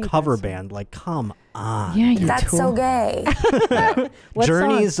you're a cover band, like, come on. Yeah, dude. that's so gay. What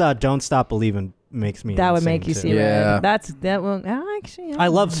Journey's Don't Stop Believing makes me That would insane, make you too. see red. That one. Actually, I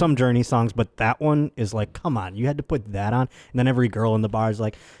love some Journey songs, but that one is like, come on, you had to put that on, and then every girl in the bar is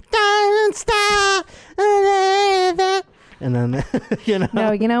like, don't stop, and then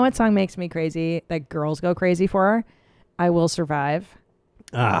No, you know what song makes me crazy? That girls go crazy for? I Will Survive.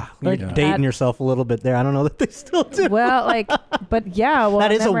 You're Like dating yourself a little bit there. I don't know that they still do. Well, like, but yeah, well,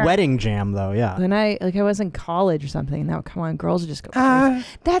 that is remember, a wedding jam, though. Yeah. When I was in college or something. Now, come on, girls just go crazy.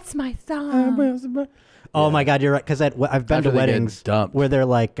 That's my song. Oh my God, you're right. Because I've been After to they get weddings dumped. where they're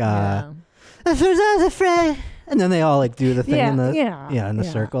like, and then they all like do the thing in the in the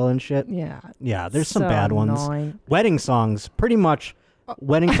circle and shit. Yeah. There's some So bad ones. annoying. Wedding songs, pretty much.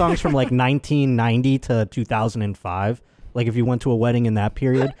 Wedding songs from like 1990 to 2005. Like, if you went to a wedding in that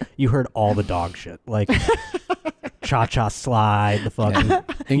period, you heard all the dog shit. Like, Cha-Cha Slide, the fucking...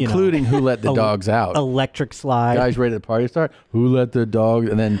 Including Who Let the Dogs Out. Electric Slide. Guys ready to party start? Who Let the Dogs...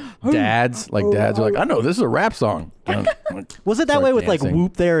 And then dads are like, I know, this is a rap song. Was it that way with, like,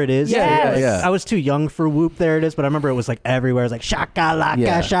 Whoop There It Is? Yeah. I was too young for Whoop There It Is, but I remember it was, like, everywhere. It was like,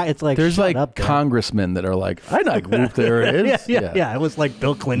 shaka-laka, shaka. It's like, there's shut like up, congressmen that are like, I like Whoop There It Is. Yeah. It was like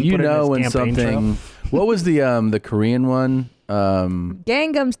Bill Clinton You put it in know his when campaign something... trail. What was the Korean one?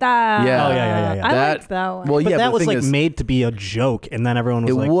 Gangnam Style. Yeah. Oh, yeah. I liked that one. Well, But yeah, that but was the thing like is, made to be a joke, and then everyone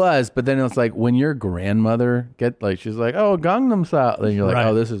was it like, was, but then it's like when your grandmother she's like, oh, Gangnam Style, then you're like, Right.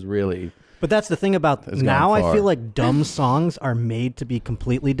 oh, this is really. But that's the thing about It's now. gone I far. feel like dumb songs are made to be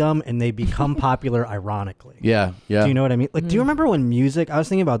completely dumb, and they become popular ironically. Yeah. Do you know what I mean? Like, do you remember when music? I was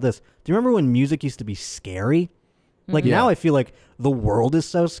thinking about this. Do you remember when music used to be scary? Like now, I feel like the world is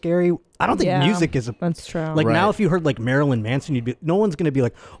so scary. I don't think Yeah, music is. That's true. Like now, Right. if you heard like Marilyn Manson, no one's gonna be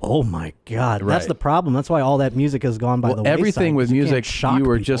like, "Oh my God!" That's Right. the problem. That's why all that music has gone by the wayside. Everything with 'cause you can't music, shock you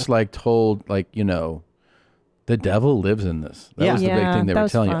were people. just like told, like, the devil lives in this. That was the big Yeah, thing they that were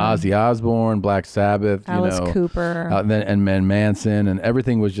was telling fun. you. Ozzy Osbourne, Black Sabbath, Alice Cooper. and Manson, and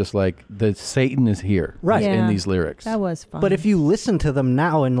everything was just like the Satan is here, Right. in Yeah. these lyrics. That was fun. But if you listen to them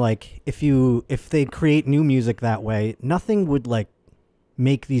now, and like if they create new music that way, nothing would like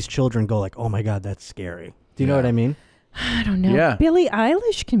make these children go like, "Oh my God, that's scary." Do you know what I mean? I don't know. Yeah. Billie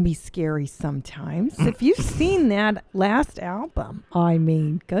Eilish can be scary sometimes. If you've seen that last album, I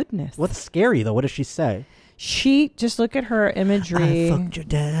mean, goodness. What's scary though? What does she say? She just look at her imagery. I fucked your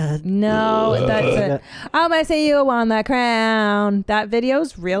dad. No, that's it. I'm gonna see you on the crown. That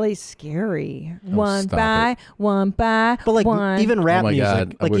video's really scary. One stop by one by But like one. even rap oh my music,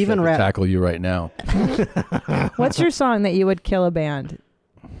 God, I like wish even I could rap. tackle you right now. What's your song that you would kill a band?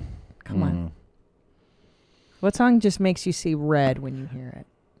 Come on. What song just makes you see red when you hear it?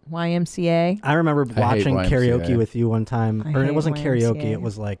 YMCA? I remember I hate watching karaoke YMCA. with you one time, I or it hate wasn't karaoke. YMCA. It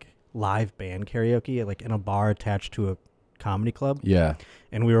was like live band karaoke, like in a bar attached to a comedy club. Yeah.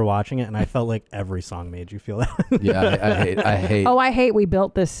 And we were watching it, and I felt like every song made you feel that. Yeah, I hate. Oh, I hate We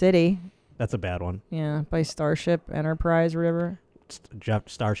Built This City. That's a bad one. Yeah, by Starship Enterprise or whatever.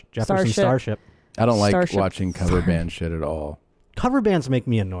 Jefferson Starship. I don't like Starship. watching cover band shit at all. Cover bands make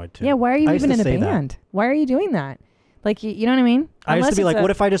me annoyed too. Yeah, why are you I used even to in a say that. band? Why are you doing that? Like, you know what I mean? I used to be like, what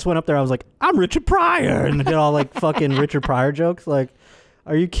if I just went up there? I was like, I'm Richard Pryor, and did all like fucking Richard Pryor jokes. Like,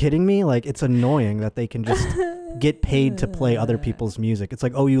 are you kidding me? Like, it's annoying that they can just get paid to play other people's music. It's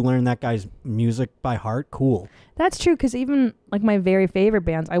like, oh, you learned that guy's music by heart? Cool. That's true, because even like my very favorite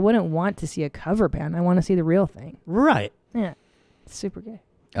bands, I wouldn't want to see a cover band. I want to see the real thing. Right. Yeah. It's super gay.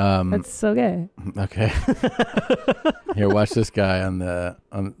 That's so gay. Okay. Here, watch this guy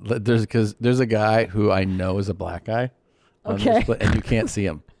there's a guy who I know is a black guy. Okay. And you can't see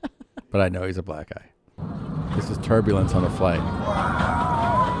him, but I know he's a black guy. This is turbulence on a flight.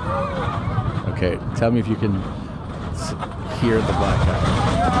 Okay, tell me if you can hear the black guy.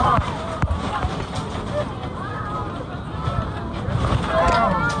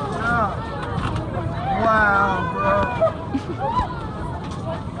 Wow, bro.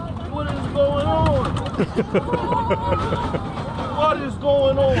 What is going on? What is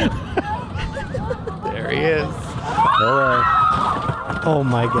going on? There he is. Hello. Oh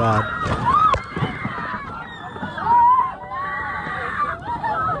my God.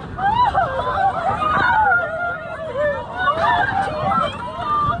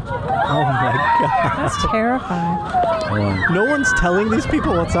 Oh my God. That's terrifying. Hold on. No one's telling these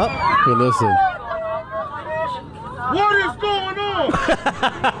people what's up. Here, listen. What is going on?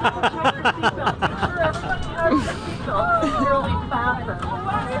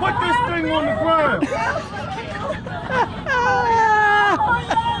 Put this thing on the ground.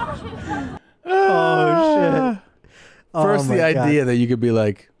 Oh shit. First, Oh, the my idea God. that you could be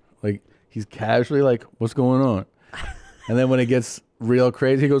like he's casually like, what's going on? And then when it gets real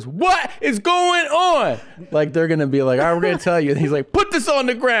crazy, he goes, what is going on? Like, they're going to be like, all right, we're going to tell you. And he's like, put this on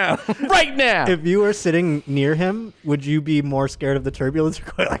the ground right now. If you were sitting near him, would you be more scared of the turbulence or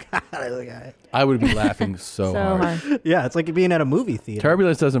going like, I would be laughing so hard. Yeah, it's like being at a movie theater.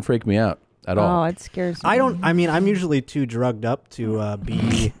 Turbulence doesn't freak me out at all. Oh, it scares me. I'm usually too drugged up to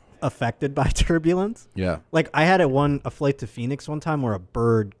be affected by turbulence. Yeah. Like, I had a flight to Phoenix one time where a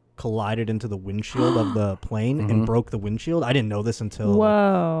bird collided into the windshield of the plane and broke the windshield. I didn't know this until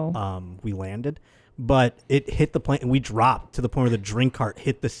we landed, but it hit the plane and we dropped to the point where the drink cart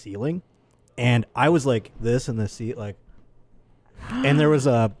hit the ceiling, and I was like this in the seat, like, and there was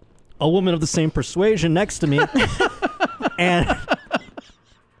a woman of the same persuasion next to me, and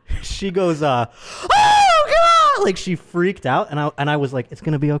she goes, "Oh God!" Like, she freaked out, and I was like, "It's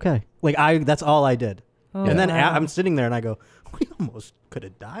gonna be okay." Like, that's all I did. Oh, and then wow. I'm sitting there and I go, we almost could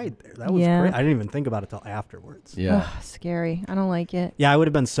have died there. That was great. I didn't even think about it till afterwards. Yeah. Ugh, scary. I don't like it. Yeah, I would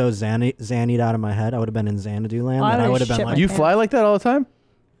have been so Xannied out of my head. I would have been in Xanadu land. I And I would've would have been shit like, my You fly like that all the time?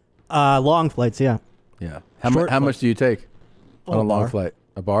 long flights, yeah. Yeah. How much do you take on a long flight?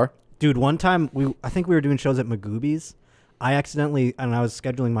 A bar? Dude, one time I think we were doing shows at Magoobies. I accidentally, and I was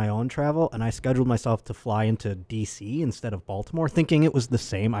scheduling my own travel, and I scheduled myself to fly into DC instead of Baltimore, thinking it was the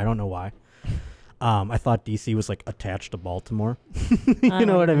same. I don't know why. I thought DC was like attached to Baltimore. You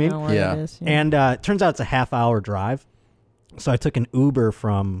know what I mean? Yeah. And it turns out it's a half-hour drive. So I took an Uber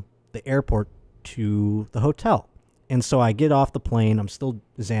from the airport to the hotel. And so I get off the plane. I'm still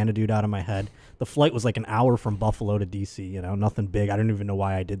Xanadu'd out of my head. The flight was like an hour from Buffalo to DC, nothing big. I don't even know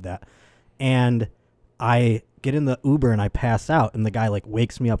why I did that. And I get in the Uber and I pass out, and the guy like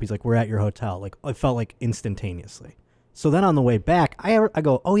wakes me up. He's like, we're at your hotel. Like, it felt like instantaneously. So then on the way back, I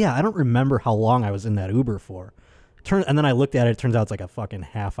go, oh yeah, I don't remember how long I was in that Uber for. And then I looked at it. It turns out it's like a fucking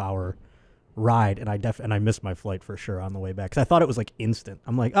half-hour ride, and I missed my flight for sure on the way back because I thought it was like instant.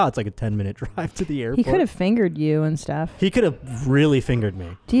 I'm like, oh, it's like a 10-minute drive to the airport. He could have fingered you and stuff. He could have really fingered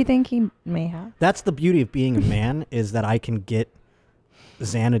me. Do you think he may have? That's the beauty of being a man is that I can get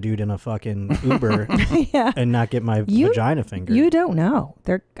Xanadu'd in a fucking Uber and not get my vagina fingered. You don't know.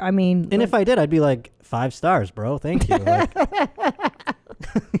 And if I did, I'd be like, 5 stars, bro. Thank you. Like, I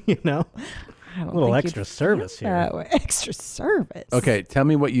don't a little think extra you'd service feel here. that way. Extra service. Okay, tell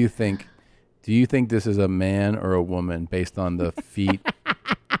me what you think. Do you think this is a man or a woman based on the feet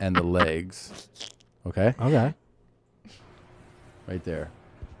and the legs? Okay? Okay. Right there.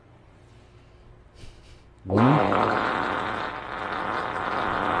 Woman?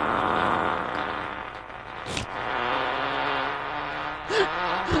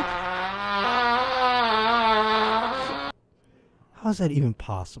 How is that even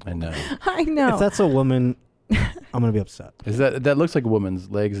possible? I know. I know. If that's a woman, I'm gonna be upset. Is that looks like a woman's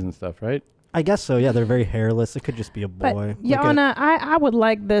legs and stuff, right? I guess so. Yeah, they're very hairless. It could just be a But boy. Yana, I would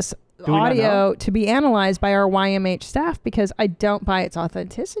like this Do we not know? audio to be analyzed by our YMH staff because I don't buy its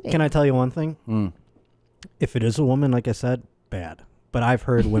authenticity. Can I tell you one thing? If it is a woman, like I said, bad. But I've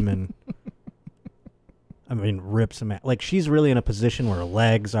heard women, I mean, rip some ass. Like, she's really in a position where her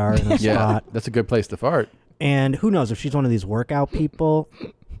legs are in a spot. That's a good place to fart. And who knows if she's one of these workout people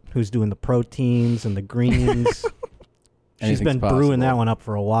who's doing the proteins and the greens. She's Anything's been brewing possible. that one up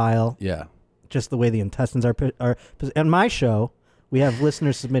for a while. Yeah. Just the way the intestines are. On my show, we have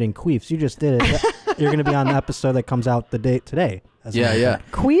listeners submitting queefs. You just did it. You're going to be on the episode that comes out the day today. Yeah.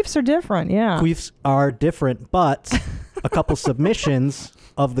 Queefs are different, yeah. Queefs are different, but a couple submissions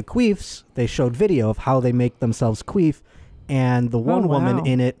of the queefs, they showed video of how they make themselves queef, and the one woman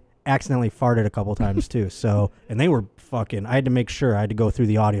in it accidentally farted a couple times too. So, and they were fucking, I had to make sure, I had to go through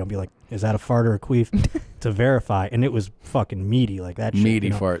the audio and be like, is that a fart or a queef to verify? And it was fucking meaty like that shit.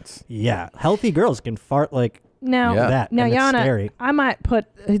 Meaty farts. Yeah. Healthy girls can fart like Now, that. now, and it's Yana, scary. I might put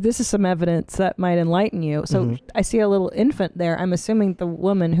this is some evidence that might enlighten you. So I see a little infant there. I'm assuming the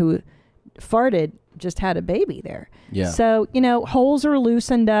woman who farted just had a baby there. Yeah. So holes are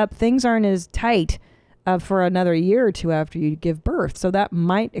loosened up. Things aren't as tight for another year or two after you give birth. So that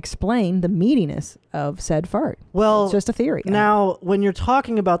might explain the meatiness of said fart. Well, it's just a theory. Now, when you're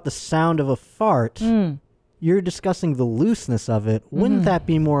talking about the sound of a fart, you're discussing the looseness of it. Wouldn't that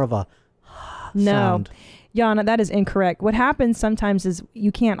be more of a sound? Yana, that is incorrect. What happens sometimes is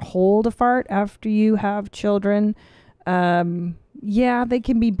you can't hold a fart after you have children. Yeah, they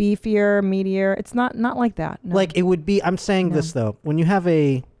can be beefier, meatier. It's not like that. No. Like it would be. I'm saying this though. When you have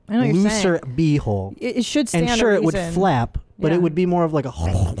a I know what you're looser saying. beehole, It should stand and a sure it would reason. flap, but Yeah. it would be more of like a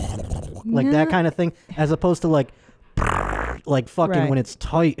like that kind of thing, as opposed to like fucking Right. when it's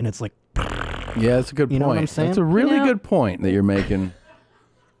tight and it's like. Yeah, that's a good point. You know what I'm saying? That's a really good point that you're making.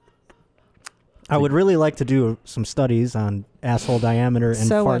 I would really like to do some studies on asshole diameter and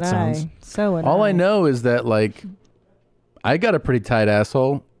So fart would sounds. So would All I know is that like I got a pretty tight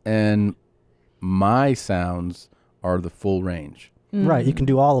asshole and my sounds are the full range. Right, you can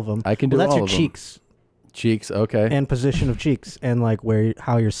do all of them. I can do well, that's all your of them. cheeks. Cheeks, okay. And position of cheeks and like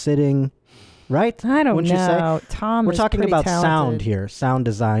how you're sitting, right? I don't Wouldn't know. You say? Tom We're is talking pretty about sound talented. here, sound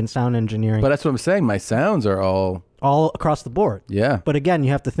design, sound engineering. But that's what I'm saying. My sounds are all across the board. Yeah. But again,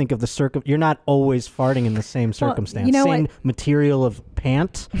 you have to think of the you're not always farting in the same circumstance. you know same what? material of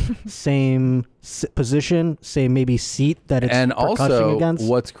pant, same position, same maybe seat that it's and percussing also against.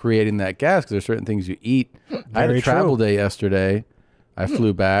 what's creating that gas, because there's certain things you eat. I had Very a travel true. day yesterday. I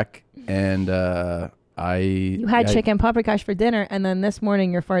flew back and You had chicken paprikash for dinner, and then this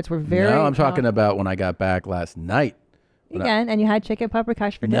morning your farts were very. No, I'm talking about when I got back last night. Again, and you had chicken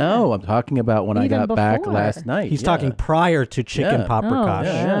paprikash for dinner. No, I'm talking about when Even I got back before. last night. He's Yeah. talking prior to chicken Yeah.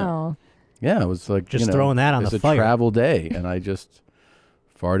 paprikash. Wow. Yeah, it was like Just throwing that on it's the a fire. travel day, and I just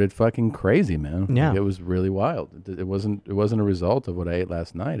farted fucking crazy, man. Yeah. Like, it was really wild. It wasn't a result of what I ate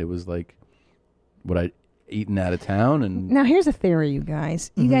last night. It was like what I eaten out of town, and Now here's a theory, you guys.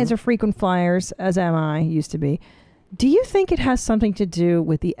 You guys are frequent flyers, as am I, used to be. Do you think it has something to do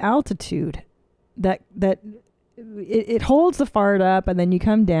with the altitude that it holds the fart up and then you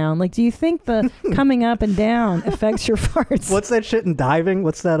come down? Like, do you think the coming up and down affects your farts? What's that shit in diving?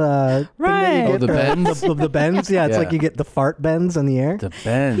 What's that Right. thing that you Oh, the get? bends? The bends? Yeah, it's Yeah. like you get the fart bends in the air. the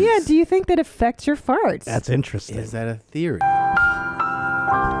bends. Yeah, do you think that affects your farts? That's interesting. Is that a theory?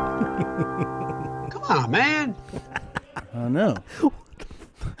 Come on, man. I don't know.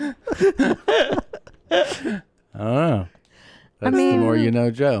 I don't know. That's the more you know,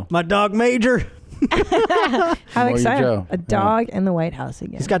 Joe. My dog Major. How More you exciting. Joe. A dog in the White House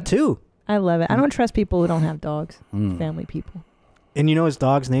again. He's got two. I love it. I don't trust people who don't have dogs. Family people. And you know his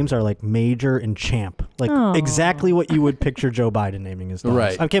dogs' names are like Major and Champ. Like Aw. exactly what you would picture Joe Biden naming his dogs.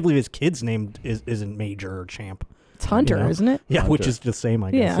 Right. I can't believe his kid's name isn't Major or Champ. It's Hunter, You know? isn't it? Yeah, which Hunter. is the same,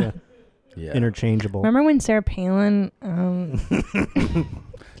 I guess. Yeah. Yeah. Interchangeable. Remember when Sarah Palin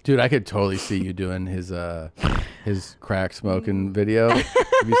Dude, I could totally see you doing his crack smoking video.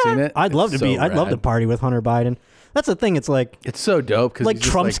 Have you seen it? I'd love It's to be. so I'd love to rad. party with Hunter Biden. That's the thing. It's like It's so dope because like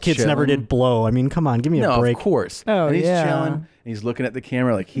Trump's kids never did blow. I mean, come on, give me No, a break. of course. Oh, and he's yeah. chilling. And he's looking at the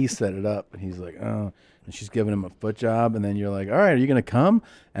camera like he set it up, and he's like, oh. And she's giving him a foot job, and then you're like, all right, are you gonna come?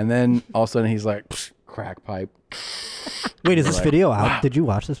 And then all of a sudden he's like, psh, crack pipe. Wait, is You're this like, video out? wow. Did you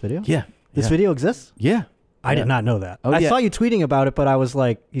watch this video? Yeah. This yeah. video exists? Yeah. I did not know that. Oh, I yeah. saw you tweeting about it, but I was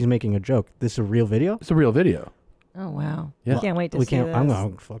like, he's making a joke. This is a real video? It's a real video. Oh wow! Yeah. Can't wait to we see can't. this. I'm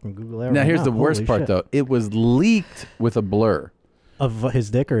gonna fucking Google that. Now right here's now. the worst Holy part shit. though. It was leaked with a blur. Of his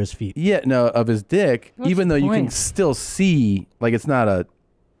dick or his feet? Yeah, no, of his dick. What's even the though you can point? still see, like it's not a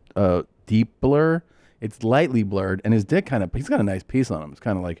deep blur. It's lightly blurred, and his dick he's got a nice piece on him. It's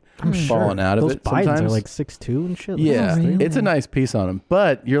kind of like falling out of Those it Bidens sometimes. are like 6'2" and shit. Yeah, it's a nice piece on him.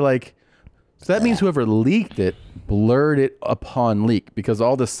 But you're like, so that means whoever leaked it blurred it upon leak because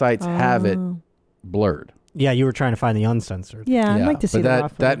all the sites have it blurred. Yeah, you were trying to find the uncensored. Yeah, I'd like to see but the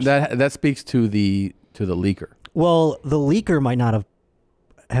rough that speaks to the leaker. Well, the leaker might not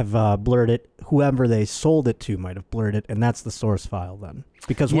have blurred it. Whoever they sold it to might have blurred it, and that's the source file then.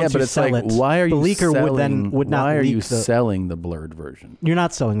 Because once but you it's sell like, it, why are the you leaker selling, would not why are leak you the, selling the blurred version? You're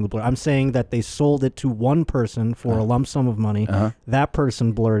not selling the blur. I'm saying that they sold it to one person for a lump sum of money. That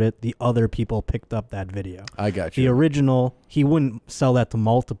person blurred it. The other people picked up that video. I got you. The original, he wouldn't sell that to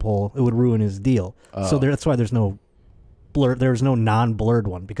multiple. It would ruin his deal. So that's why there's no blur. There's no non-blurred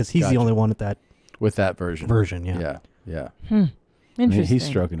one because he's the only one with that version. Yeah. Yeah. Interesting. He's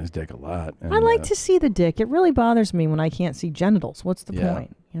stroking his dick a lot. I like to see the dick. It really bothers me when I can't see genitals. What's the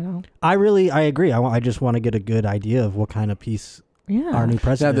point? You know. I agree. I just want to get a good idea of what kind of piece our new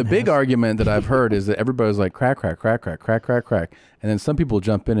president. Now the big has. argument that I've heard is that everybody's like crack, crack, crack, crack, crack, crack, crack, and then some people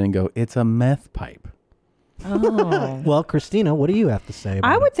jump in and go, "It's a meth pipe." Oh. Well, Christina, what do you have to say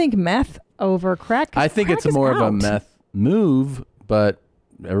about I would think meth over crack. 'cause I think crack it's is more of a out. meth move, but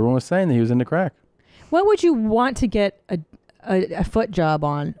everyone was saying that he was into crack. What would you want to get a foot job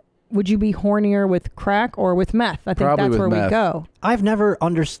on? Would you be hornier with crack or with meth? I think Probably that's with where we meth. go. I've never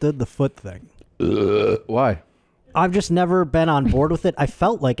understood the foot thing. Why? I've just never been on board with it. I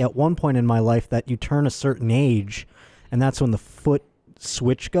felt like at one point in my life that you turn a certain age, and that's when the foot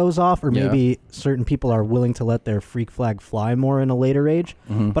switch goes off, or maybe certain people are willing to let their freak flag fly more in a later age.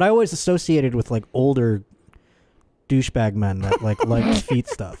 But I always associated with like older douchebag men that like feet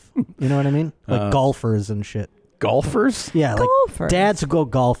stuff. You know what I mean? Like golfers and shit. Golfers? Yeah, like Golfers. dads who go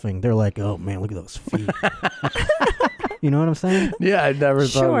golfing. They're like, oh man, look at those feet. You know what I'm saying? Yeah, I never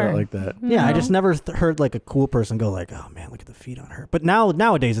thought of it like that. Yeah, I just never heard like a cool person go like, oh man, look at the feet on her. But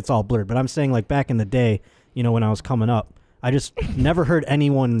nowadays it's all blurred. But I'm saying like back in the day, you know, when I was coming up, I just never heard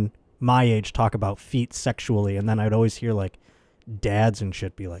anyone my age talk about feet sexually. And then I'd always hear like dads and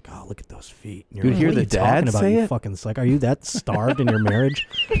shit be like, oh, look at those feet. And You'd like, hear what are the you talking dads about, say you it? fucking psych. Are you that starved in your marriage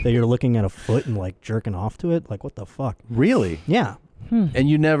that you're looking at a foot and like jerking off to it? Like, what the fuck? Really? Yeah. And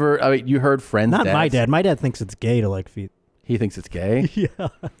you never, I mean, you heard friends. Not dads? my dad. My dad thinks it's gay to like feet. He thinks it's gay? Yeah.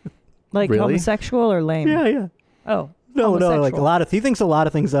 Like Really? homosexual or lame? Yeah. Oh. No, like homosexual. he thinks a lot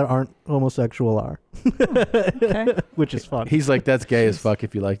of things that aren't homosexual are. Okay. Which is fun. He's like, that's gay as fuck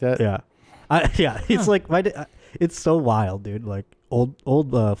if you like that. Yeah. It's like it's so wild, dude. Like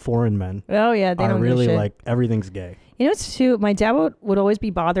old foreign men. Oh yeah, they are don't give a really shit. like everything's gay. You know, it's too. My dad would always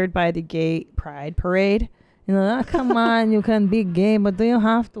be bothered by the gay pride parade. You know, come on, you can be gay, but do you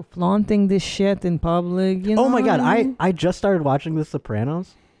have to flaunting this shit in public? You know Oh my god, what I mean? I just started watching The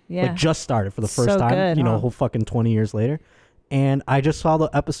Sopranos. Yeah. Like just started for the first So time. good, you know, huh? a whole fucking 20 years later. And I just saw the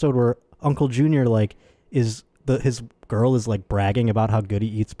episode where Uncle Junior like his girl is like bragging about how good he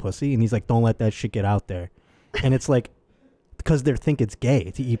eats pussy, and he's like, don't let that shit get out there. And it's like because they think it's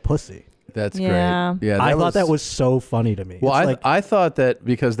gay to eat pussy. That's Yeah. great. Yeah, I thought that was so funny to me. Well, It's I like, I thought that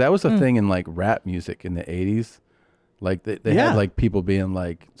because that was a thing in like rap music in the 80s. Like they Yeah. had like people being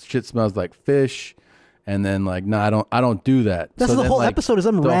like, shit smells like fish. And then like, no, I don't do that. That's the then, whole like, episode is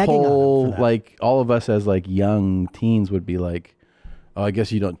them the ragging on him for whole, that. like all of us as like young teens would be like, oh, I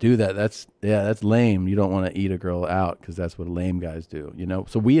guess you don't do that. That's lame. You don't want to eat a girl out because that's what lame guys do, you know?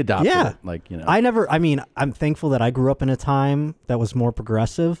 So we adopted it. Like, you know. I'm thankful that I grew up in a time that was more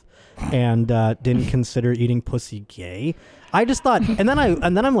progressive and didn't consider eating pussy gay. I just thought, and then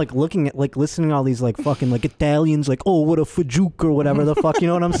I'm like looking at like listening to all these like fucking like Italians like, oh, what a fajuk or whatever the fuck, you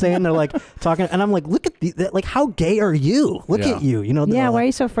know what I'm saying? They're like talking, and I'm like, look at like how gay are you? Look at you, you know? Yeah, they're why are like,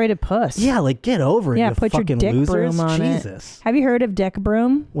 you so afraid of puss? Yeah, like get over it. Yeah, you put your fucking dick losers. broom on Jesus. it. Have you heard of dick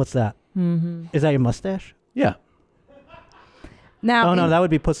broom? What's that? Mm-hmm. Is that your mustache? Yeah. Now, Oh no, that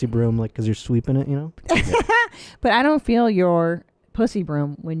would be pussy broom, like because you're sweeping it, you know. but I don't feel your pussy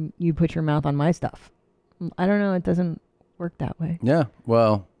broom when you put your mouth on my stuff. I don't know. It doesn't work that way. Yeah.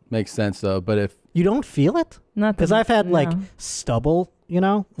 Well, makes sense though. But if You don't feel it? Not Because I've had like stubble, you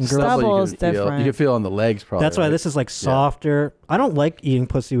know. and girls- Stubble is you can feel, different. you can feel on the legs probably. That's why right? this is like softer. I don't like eating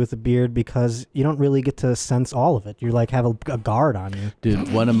pussy with a beard because you don't really get to sense all of it. You like have a guard on you.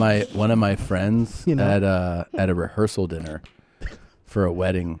 Dude, one of my friends You at a rehearsal dinner for a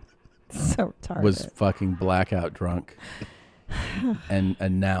wedding So retarded. was fucking blackout drunk and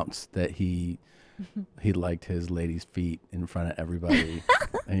announced that he liked his lady's feet in front of everybody.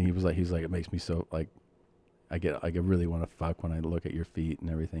 And he was like it makes me so like I really want to fuck when I look at your feet and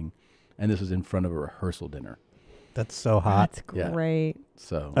everything. And this was in front of a rehearsal dinner. That's so hot. That's great.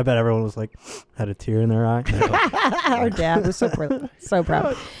 So I bet everyone was like, had a tear in their eye. Our dad was so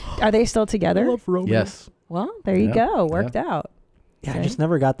proud. Are they still together? Yes. Well, there you go. Worked out. Yeah, I Okay. just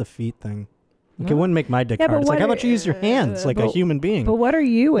never got the feet thing. Like, it Well, wouldn't make my dick yeah, hard. but It's like, what how about you use your hands like a but- human being? But what are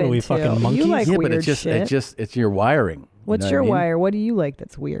you What are into? we fucking monkeys? You like Yeah, weird but shit. it's your wiring. What's your wire? What do you like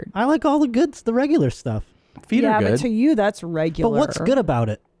that's weird? I like all the goods, the regular stuff. Feet yeah, are but good. to you that's regular. But what's good about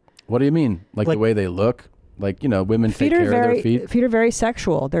it? What do you mean? Like the way they look? Like, women Feet take are care of their very feet. feet are very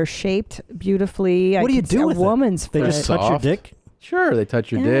sexual. They're shaped beautifully. What do you do with a woman's it? They foot? just touch your Soft. dick? Sure, they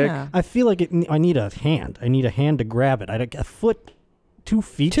touch your dick. Yeah. I feel like I need a hand. I need a hand to grab it. A foot, 2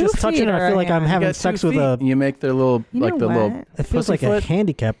 feet 2 just touching feet it. I or feel a like I'm hand. You having got sex 2 with a. feet, you make their little You like know the little. what? It feels like a pussyfoot.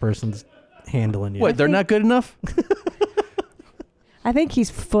 handicapped person's handling you. What? They're not good enough? I think he's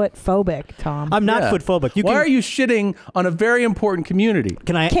foot phobic, Tom. I'm not Yeah. foot phobic. Why are you shitting on a very important community?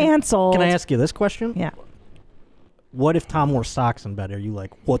 Can I Canceled. Can I ask you this question? Yeah. What if Tom wore socks in bed? Are you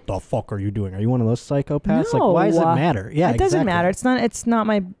like, what the fuck are you doing? Are you one of those psychopaths? No. Like, why does it matter? Yeah, it doesn't exactly. matter. It's not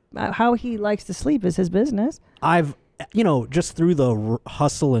my how he likes to sleep is his business. I've, just through the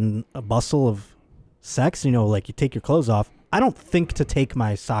hustle and bustle of sex, like you take your clothes off. I don't think to take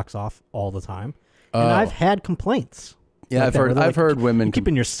my socks off all the time, and Oh. I've had complaints. Yeah, like that, where they're I've heard women "You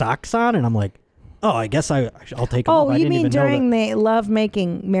keeping your socks on," and I'm like, oh, I guess I'll take them Oh, off. I you didn't mean even know that. during the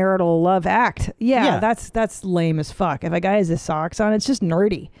love-making marital love act? Yeah, Yeah. that's lame as fuck. If a guy has his socks on, it's just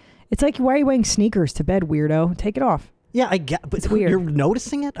nerdy. It's like, why are you wearing sneakers to bed, weirdo? Take it off. Yeah, I get, but It's weird. You're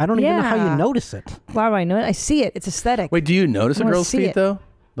noticing it? I don't even know how Yeah. you notice it. Why do I know it? I see it. It's aesthetic. Wait, do you notice a I wanna girl's see feet it. though?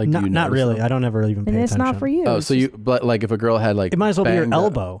 Like, do you Not notice really. them? I don't ever even pay And it's attention. not for you. Oh, It's so but like if a girl had like It might as well be your banged up-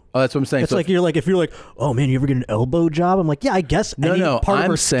 elbow. Oh, that's what I'm saying. It's So like if you're like, oh man, you ever get an elbow job? I'm like, yeah, I guess No, any no, part of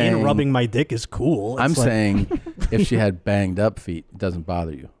I'm her skin saying- rubbing my dick is cool. I'm It's like- saying if she had banged up feet, it doesn't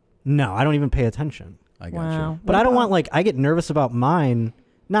bother you. No, I don't even pay attention. I got Wow. you. But I don't want I get nervous about mine.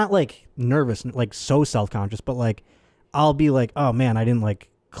 Not like nervous, like so self-conscious, but like I'll be like, oh man, I didn't like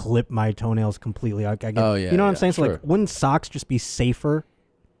clip my toenails completely. I get, Oh, yeah, you know what I'm yeah, saying? So sure. like, wouldn't socks just be safer?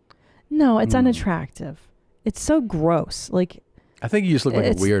 No, it's unattractive. It's so gross. Like I think you just look like a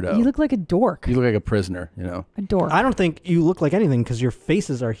it's- weirdo. You look like a dork. You look like a prisoner. A dork. I don't think you look like anything because your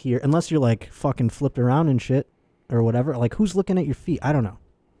faces are here, unless you're like fucking flipped around and shit or whatever. Like, who's looking at your feet? I don't know.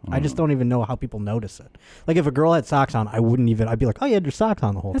 I just don't even know how people notice it. Like, if a girl had socks on, I'd be like, oh, you had your socks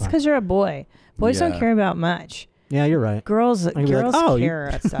on the whole That's time. because you're a boy. Boys don't Yeah. care about much. Yeah, you're right. Girls I'd be like, girls oh, care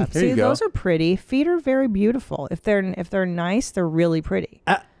about stuff. There you See, go. those are pretty. Feet are very beautiful. If they're nice, they're really pretty.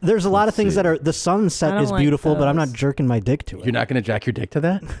 There's a lot of things see. that are, the I sunset don't is like beautiful, but I'm not those. jerking my dick to it. You're not going to jack your dick to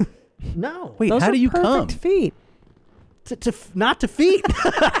that? No. Wait, Those how are do you perfect come? feet. Not to feet.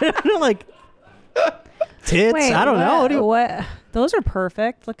 Like tits. Wait, I don't know. What? Those are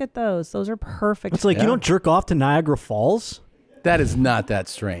perfect. Look at those. Those are perfect. It's like you don't jerk off to Niagara Falls. That is not that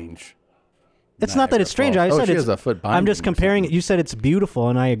strange. It's not that Niagara it's strange. Falls. I Oh, said she it's. has a foot I'm just binding or comparing it. You said it's beautiful,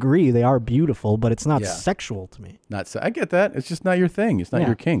 and I agree. They are beautiful, but it's not Yeah. sexual to me. I get that. It's just not your thing. It's not Yeah.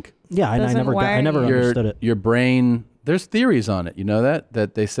 your kink. Yeah, and I never understood it. Your brain. There's theories on it. You know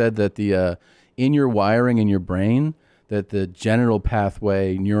that they said that the in your wiring in your brain that the genital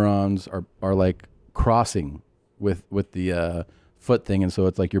pathway neurons are like crossing with the foot thing, and so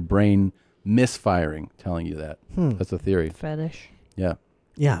it's like your brain misfiring, telling you that. That's a theory. Fetish. Yeah.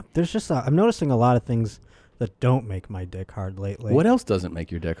 Yeah, there's just I'm noticing a lot of things that don't make my dick hard lately. What else doesn't make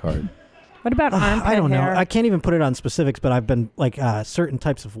your dick hard? What about armpit I don't know. hair? I can't even put it on specifics, but I've been like certain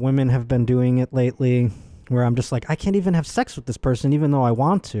types of women have been doing it lately, where I'm just like I can't even have sex with this person even though I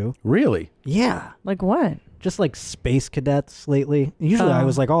want to. Really? Yeah. Like what? Just like space cadets lately. Usually I Oh.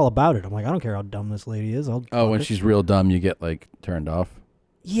 was like all about it. I'm like I don't care how dumb this lady is. Oh, fuck when it. she's real dumb, you get like turned off.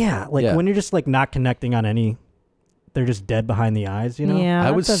 Yeah, like Yeah. when you're just like not connecting on any, they're just dead behind the eyes, you know? Yeah,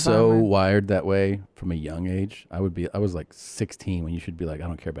 I was that's a so bummer. wired that way from a young age. I was like 16 when you should be like, I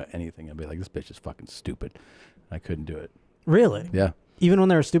don't care about anything. I'd be like, this bitch is fucking stupid. I couldn't do it. Really? Yeah. Even when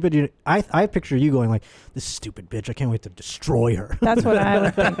they were stupid, I picture you going like, this stupid bitch, I can't wait to destroy her. That's what I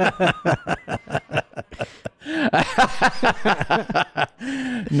would think.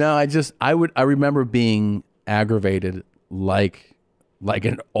 No, I remember being aggravated like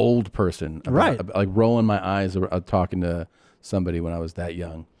an old person. Right. Like rolling my eyes talking to somebody when I was that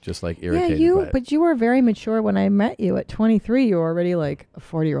young, just like irritated by it. But you were very mature when I met you. At 23, you were already like a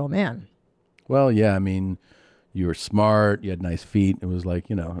 40-year-old man. Well, yeah, I mean, you were smart, you had nice feet. It was like,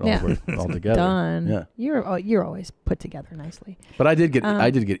 it all worked all together. Done. Yeah. You're always put together nicely. But I did get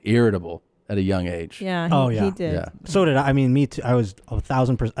irritable at a young age. Yeah. He did. Yeah. So did I. I mean, me too. I was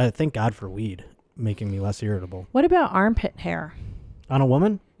 1,000%. Thank God for weed making me less irritable. What about armpit hair? On a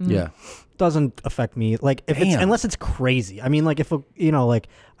woman? Yeah. Doesn't affect me. Like if it's unless it's crazy. I mean, like if like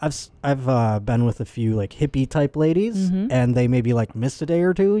I've been with a few like hippie type ladies, and they maybe like missed a day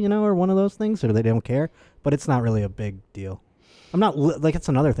or two, or one of those things, or they don't care. But it's not really a big deal. I'm not like it's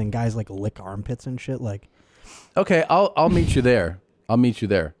another thing. Guys like lick armpits and shit. Like, okay, I'll meet you there. I'll meet you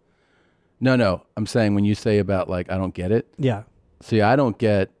there. No, I'm saying when you say about like I don't get it. Yeah. See, I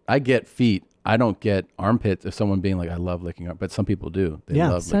get feet. I don't get armpits if someone being like, I love licking armpits. But some people do. They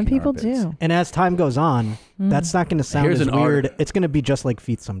love some licking people armpits. do. And as time goes on, that's not going to sound Here's as an weird. It's going to be just like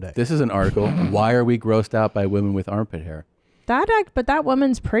feet someday. This is an article. Why are we grossed out by women with armpit hair? But that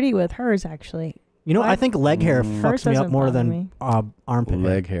woman's pretty with hers, actually. I think leg hair fucks me up more bother than me. armpit hair.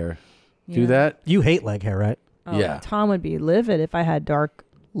 Leg hair. Do that? You hate leg hair, right? Oh, yeah. Tom would be livid if I had dark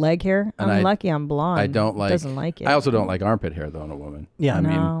leg hair. I'm lucky I'm blonde. I don't like. Doesn't like it. I also don't like armpit hair though in a woman. Yeah, I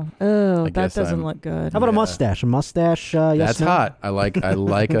mean, oh, I that guess doesn't I'm- look good. How about a mustache? A mustache? Yes, That's no? hot. I like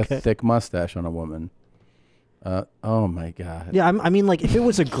Okay. a thick mustache on a woman. Oh my god. Yeah, I mean, like if it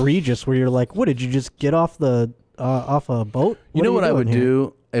was egregious, where you're like, "What did you just get off off a boat?" You know what I doing would here?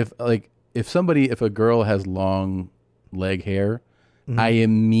 do if a girl has long leg hair, I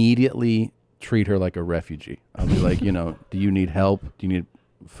immediately treat her like a refugee. I'll be like, do you need help? Do you need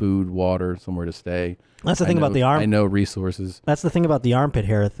food, water, somewhere to stay? That's the thing about the arm. I know resources. That's the thing about the armpit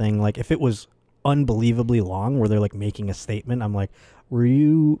hair thing. Like, if it was unbelievably long, where they're like making a statement, I'm like, were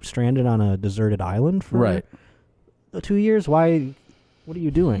you stranded on a deserted island for 2 years? Why? What are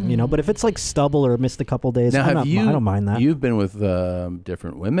you doing? But if it's like stubble or missed a couple days, Now, I don't mind that. You've been with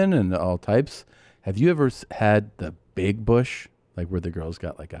different women and all types. Have you ever had the big bush, like where the girls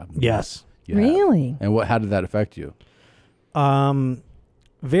got like a Yes. You have. Really? And how did that affect you?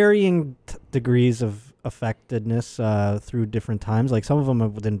 Varying degrees of affectedness through different times. Like some of them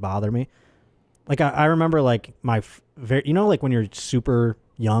didn't bother me. Like I remember like my like when you're super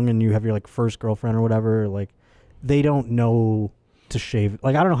young and you have your like first girlfriend or whatever, like they don't know to shave.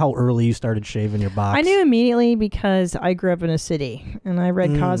 Like I don't know how early you started shaving your box. I knew immediately because I grew up in a city and I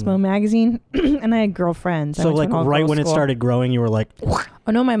read Cosmo magazine and I had girlfriends. I So went to like an all right girls when it school. started growing, you were like,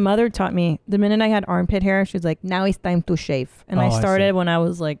 Oh no, my mother taught me the minute I had armpit hair, she was like, now it's time to shave. And Oh, I I started see. when I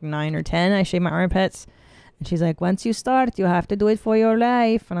was like 9 or 10. I shaved my armpits. And she's like, once you start, you have to do it for your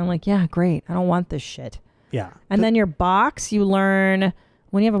life. And I'm like, yeah, great. I don't want this shit. yeah. And then your box, you learn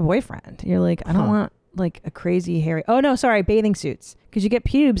when you have a boyfriend. You're like, I don't want like a crazy hairy. Oh no, sorry, bathing suits. Because you get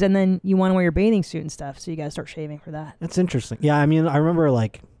pubes and then you want to wear your bathing suit and stuff. So you got to start shaving for that. That's interesting. Yeah, I mean, I remember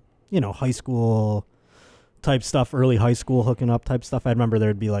like, high school type stuff, early high school hooking up type stuff. I remember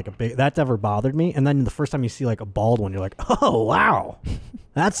there'd be like a big, that never bothered me. And then the first time you see like a bald one, you're like, oh, wow,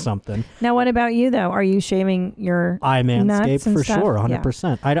 that's something. Now, what about you though? Are you shaving your I nuts manscape and for stuff? sure, Yeah.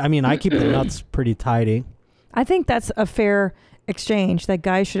 100%. I mean, I keep the nuts pretty tidy. I think that's a fair exchange. That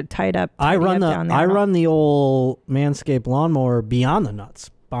guy should tidy up down there. I run the old Manscaped lawnmower beyond the nuts,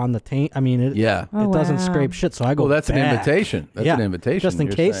 on the taint. I mean, it doesn't scrape shit. So I go. Well, that's an back. invitation. That's an invitation. Just in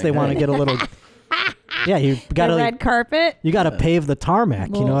You're case saying, they want to hey. get a little. Yeah, you got the to red carpet. You got to pave the tarmac.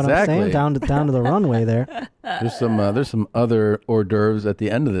 You know what I'm saying? Exactly. Down to the runway there. There's some other hors d'oeuvres at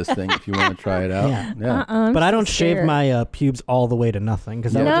the end of this thing if you want to try it out. Yeah. But I don't shave my pubes all the way to nothing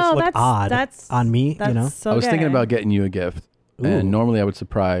because that would just look odd on me. I was thinking about getting you a gift, and normally I would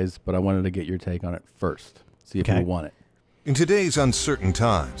surprise, but I wanted to get your take on it first. See if you want it. In today's uncertain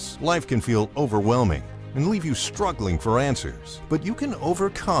times, life can feel overwhelming and leave you struggling for answers. But you can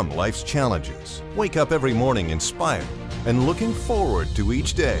overcome life's challenges. Wake up every morning inspired and looking forward to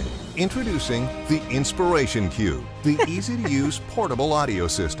each day. Introducing the Inspiration Cube, the easy-to-use portable audio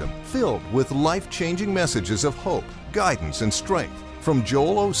system filled with life-changing messages of hope, guidance, and strength from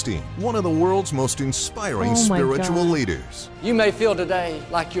Joel Osteen, one of the world's most inspiring spiritual leaders. You may feel today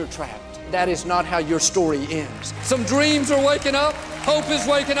like you're trapped. That is not how your story ends. Some dreams are waking up, hope is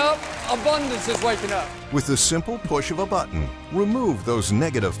waking up, abundance is waking up. With the simple push of a button, remove those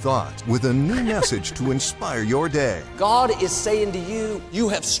negative thoughts with a new message to inspire your day. God is saying to you, you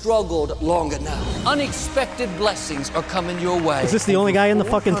have struggled long enough. Unexpected blessings are coming your way. Is this the only guy in the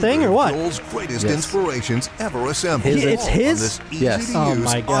fucking thing or what? Joel's greatest inspirations ever assembled. It's his? On this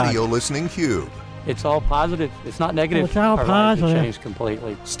easy-to-use audio listening cube. It's all positive. It's not negative. It's all Our lives have positive. changed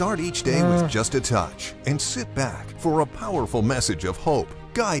completely. Start each day with just a touch and sit back for a powerful message of hope,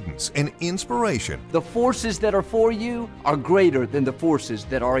 guidance, and inspiration. The forces that are for you are greater than the forces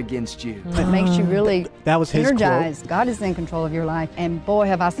that are against you. It makes you really that was his energized. God is in control of your life, and boy,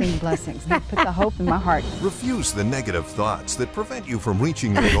 have I seen blessings. He put the hope in my heart. Refuse the negative thoughts that prevent you from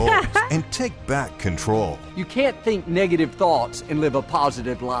reaching your goals and take back control. You can't think negative thoughts and live a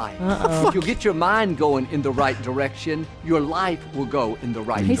positive life. If you get your mind going in the right direction, your life will go in the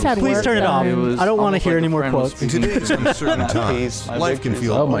right direction. Please turn it off. I don't want to hear any more quotes. In today's uncertain times, life can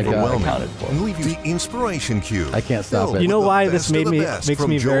feel overwhelming and leave you the inspiration cube. I can't stop it. You know why this makes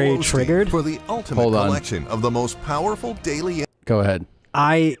me very triggered? For the ultimate collection of the most powerful daily. Go ahead.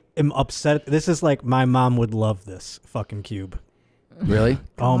 I am upset. This is like my mom would love this fucking cube. Really?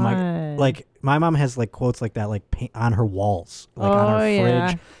 Oh my! Like my mom has like quotes like that, like paint on her walls, like on her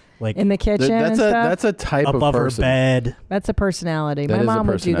fridge, like in the kitchen. That's a type of above person. her bed. That's a personality. That My is a mom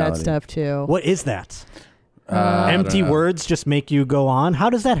would do that personality. stuff too. What is that? I Empty don't know. words just make you go on. How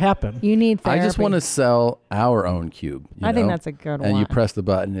does that happen? You need I therapy. just want to sell our own cube. I think know? that's a good And you one. press the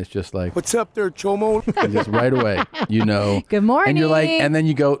button, it's just like, What's up there, Chomo? and just right away, you know. Good morning. And you're like, and then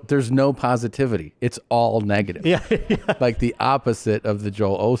you go, there's no positivity. It's all negative. Yeah. Like the opposite of the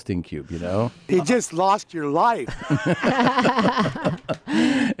Joel Osteen cube, you know? You just lost your life.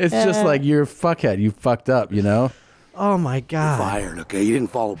 It's just like, you're a fuckhead. You fucked up, you know? Oh my god! Fired, okay? You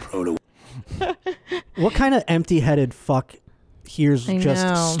didn't follow protocol. What kind of empty-headed fuck hears I just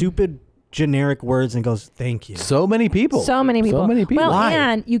know. stupid generic words and goes, "Thank you"? So many people. So many people. So many people. Well, Why?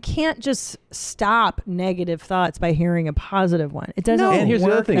 and you can't just stop negative thoughts by hearing a positive one. It doesn't. And here's the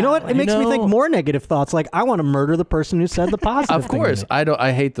other work thing. You know that what? It way. makes me think more negative thoughts. Like I want to murder the person who said the positive. Of course.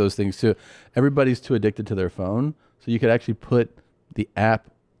 I hate those things too. Everybody's too addicted to their phone. So you could actually put the app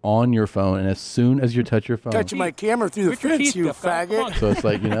on your phone, and as soon as you touch your phone, Touching my camera through the fence, you faggot. so it's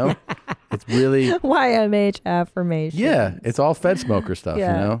like, you know, it's really, YMH affirmation. yeah, it's all Fed smoker stuff,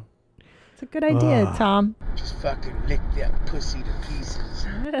 Yeah. you know? It's a good idea, Tom. Just fucking lick that pussy to pieces.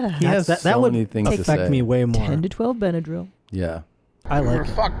 He has that so would many things to affect say. me way more. 10 to 12 Benadryl. Yeah. I We're like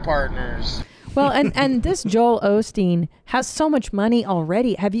it. fuck partners. Well, and this Joel Osteen has so much money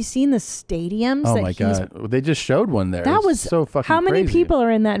already. Have you seen the stadiums? Oh that my he's God. They just showed one there. That It's was so fucking how many crazy. people are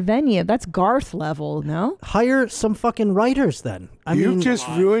in that venue? That's Garth level, no? Hire some fucking writers then. I You've mean, just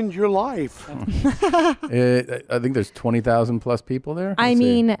ruined your life. I think there's 20,000 plus people there. I Let's see.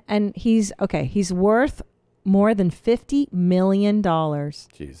 mean, and he's worth more than $50 million.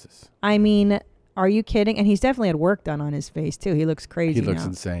 Jesus. I mean, are you kidding? And he's definitely had work done on his face too. He looks crazy. He looks now.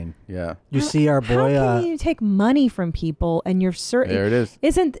 insane. Yeah. you see our boy. How can you take money from people and you're certain? There it is.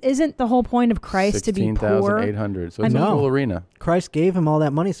 Isn't the whole point of Christ to be poor? 16,800. So I it's mean- a cool arena. Christ gave him all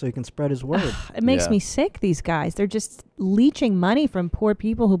that money so he can spread his word. It makes Yeah. me sick. These guys, they're just leeching money from poor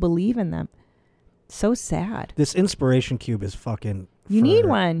people who believe in them. So sad. This inspiration cube is fucking. You need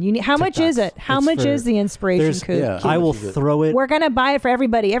one. You need. How much is TikToks. it? How It's much for- is the inspiration there's- cube? Yeah. I will much is it? throw it. We're gonna buy it for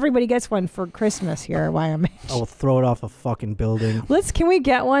everybody. Everybody gets one for Christmas here at YMH. I will throw it off a fucking building. Can we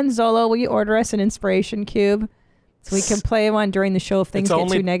get one, Zolo? Will you order us an inspiration cube so we can play one during the show if things get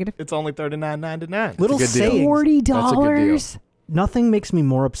too negative? It's only $39.99. Little That's a good deal. sayings. $40. Nothing makes me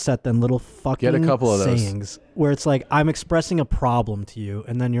more upset than little fucking Get a couple of those. sayings where it's like I'm expressing a problem to you,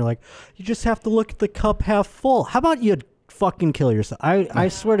 and then you're like, you just have to look at the cup half full. How about you fucking kill yourself? I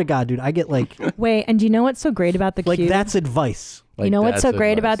swear to God, dude, I get like Wait, and do you know what's so great about the like cube? that's advice. You know what's so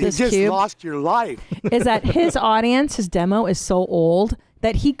great about You this just cube lost your life. is that his audience, his demo is so old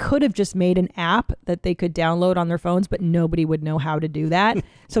that he could have just made an app that they could download on their phones, but nobody would know how to do that.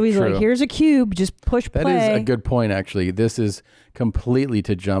 So he's True. like, here's a cube, just push That play. is a good point, actually. This is completely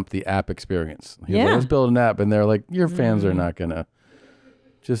to jump the app experience. He's like, Yeah. let's build an app, and they're like, your fans are not gonna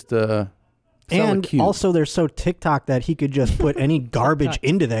just sell a And cube. also, they're so TikTok that he could just put any garbage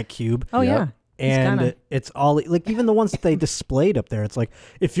into that cube. Oh, yeah. He's And gonna. it's all like even the ones that they displayed up there. It's like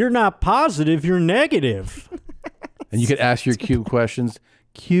if you're not positive, you're negative. And you could ask your cube questions.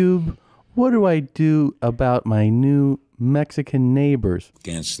 Cube, what do I do about my new Mexican neighbors?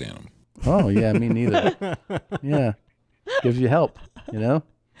 Can't stand them. Oh yeah, me neither. Yeah, gives you help. You know,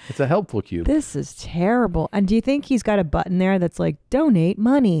 it's a helpful cube. This is terrible. And do you think he's got a button there that's like, donate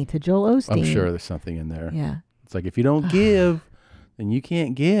money to Joel Osteen? I'm sure there's something in there. Yeah. It's like if you don't give, then you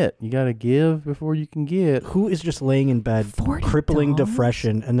can't get. You got to give before you can get. Who is just laying in bed, crippling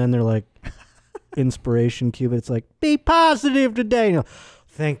depression, and then they're like, inspiration cube. It's like, be positive today. You know,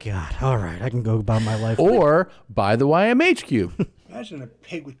 thank God. All right, I can go about my life. Or buy the YMH cube. Imagine a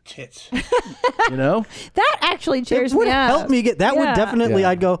pig with tits. You know, that actually cheers It would me up. help me get that. Yeah. Would definitely. Yeah.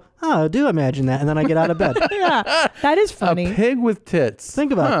 I'd go. Oh, I do imagine that, and then I get out of bed. Yeah, that is funny. A pig with tits.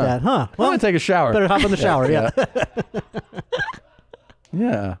 Think about that, huh? Well, I'm gonna take a shower. Better hop in the shower. Yeah.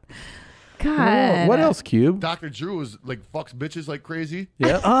 Yeah. God. What else, Cube? Dr. Drew is like fucks bitches like crazy.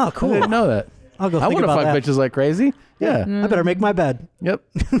 Yeah. Oh, cool. I didn't know that. I'll go I think want to about fuck that. bitches like crazy. Yeah. I better make my bed. Yep.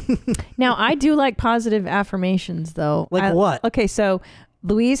 Now, I do like positive affirmations, though. Like what? Okay, so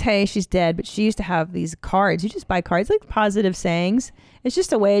Louise Hay, she's dead, but she used to have these cards. You just buy cards, like positive sayings. It's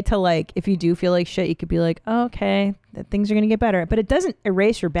just a way to, like, if you do feel like shit, you could be like, oh, okay, that things are going to get better. But it doesn't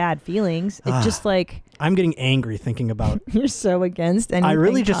erase your bad feelings. It just like... I'm getting angry thinking about... You're so against anything I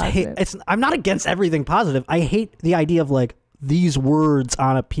really just positive. hate... I'm not against everything positive. I hate the idea of, like, these words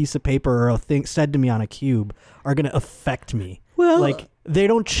on a piece of paper or a thing said to me on a cube are going to affect me. Well, like, they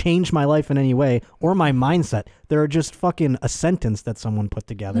don't change my life in any way or my mindset. They're just fucking a sentence that someone put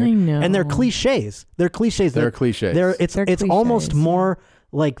together. I know. And they're cliches. They're cliches. They're cliches. It's They're almost cliches, more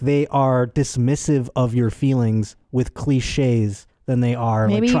like they are dismissive of your feelings with cliches than they are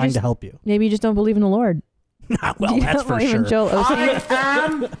Maybe like you trying just- to help you. Maybe you just don't believe in the Lord. Well, You that's don't for believe in sure. Joel Osteen? I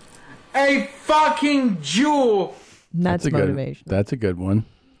am a fucking Jew. That's a motivation. That's a good one.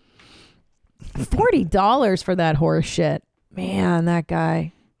 $40 for that horse shit. Man, that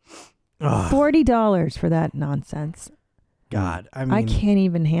guy. $40 for that nonsense. God, I I mean, can't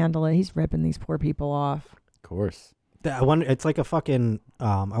even handle it. He's ripping these poor people off. Of course. I wonder, it's like a fucking.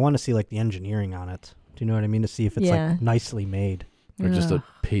 I want to see like the engineering on it. Do you know what I mean? To see if it's Yeah. like nicely made. Or just a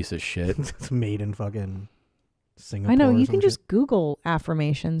piece of shit. It's made in fucking Singapore. I know. or You some can shit. just Google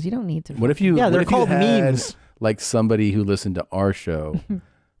affirmations. You don't need to. What if you? Yeah, what they're if you called had, memes. Like somebody who listened to our show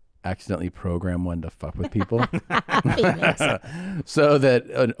accidentally program one to fuck with people, so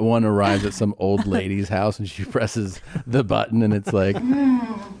that one arrives at some old lady's house and she presses the button and it's like.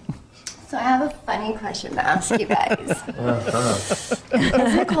 So I have a funny question to ask you guys.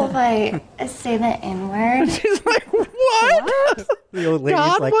 Is it cool if I say the N-word? She's like, what? The old lady's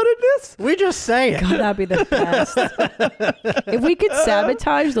God like, wanted this? We just say it. God, that'd be the best. If we could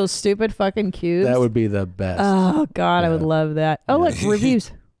sabotage those stupid fucking cubes. That would be the best. Oh God, I would love that. Oh look,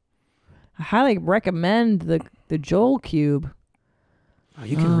 reviews. I highly recommend the Joel cube. Oh,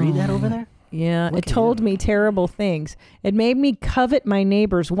 you can read that over there? Yeah, Look it at told me terrible things. It made me covet my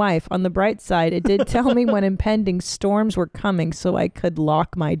neighbor's wife. On the bright side, it did tell me when impending storms were coming so I could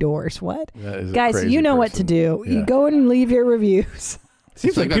lock my doors. What? That is a Guys, crazy you know what to person. do. Yeah. You go and leave your reviews.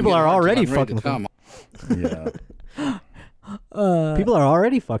 Seems like people are already fucking with it. Yeah. People are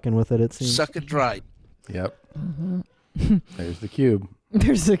already fucking with it, it seems. Suck it dry. Yep. There's the cube.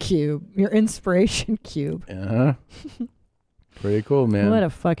 There's the cube. Your inspiration cube. Uh huh. Pretty cool, man. What a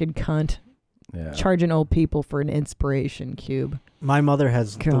fucking cunt. Yeah. Charging old people for an inspiration cube. My mother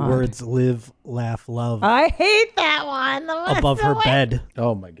has the God. words live, laugh, love I hate that one. above her bed.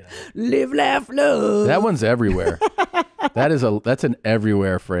 Oh my god. Live, laugh, love. That one's everywhere. That's an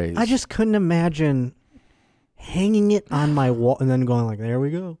everywhere phrase. I just couldn't imagine hanging it on my wall and then going like, there we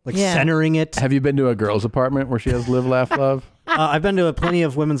go. Like Yeah. centering it. Have you been to a girl's apartment where she has live, laugh, love? I've been to plenty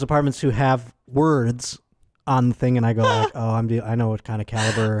of women's apartments who have words on the thing, and I go like, oh, I know what kind of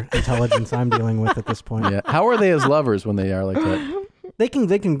caliber intelligence I'm dealing with at this point. Yeah. How are they as lovers when they are like that? They can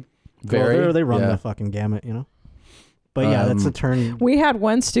Vary? go there, they run Yeah. the fucking gamut, you know. But yeah, that's a turn. We had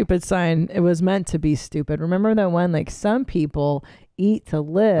one stupid sign. It was meant to be stupid. Remember that one? Like, some people eat to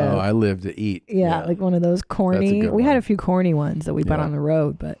live. Oh, I live to eat. Yeah, like one of those corny. good We had one. a few corny ones that we put Yeah. on the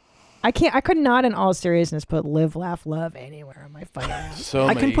road, but I could not in all seriousness put live, laugh, love anywhere on my fucking ass. So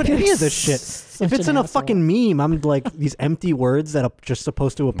I can put any of this shit. If it's in a fucking meme, I'm like these empty words that are just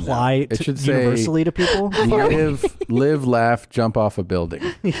supposed to apply It to should say universally to people. live, laugh, jump off a building.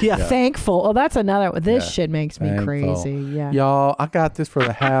 Yeah. Thankful. Oh, that's another one. This Yeah. shit makes me Thankful. crazy. Yeah. Y'all, I got this for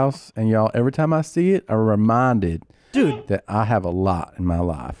the house, and y'all, every time I see it, I'm reminded, dude, that I have a lot in my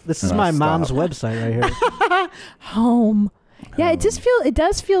life. This is and I my mom's stop. website right here. Home. Yeah, it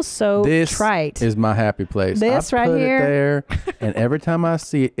does feel so This trite. is my happy place. This I right put here. it there, and every time I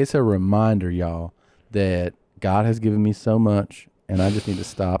see it, it's a reminder, y'all, that God has given me so much, and I just need to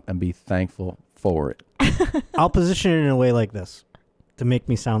stop and be thankful for it. I'll position it in a way like this to make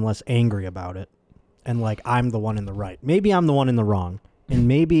me sound less angry about it, and like I'm the one in the right. Maybe I'm the one in the wrong, and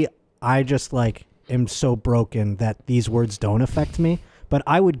maybe I just like am so broken that these words don't affect me. But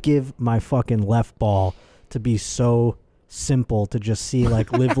I would give my fucking left ball to be so simple to just see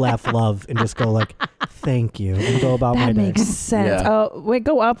like live, laugh, love, and just go like thank you and go about my That day. makes sense. Oh, wait,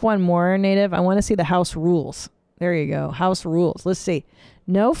 go up one more, Native. I want to see the house rules. There you go. House rules. Let's see.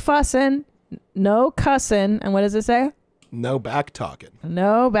 No fussing, no cussing, and what does it say? No back talking.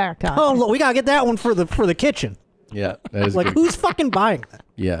 No back talking. Oh, look, we gotta get that one for the kitchen. Yeah, that is Like, good. who's fucking buying that?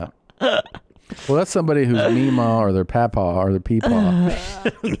 Yeah. Well, that's somebody whose Mima or their Papa or their Peepaw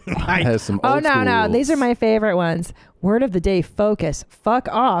has some old school no. rules. These are my favorite ones. Word of the day, focus. Fuck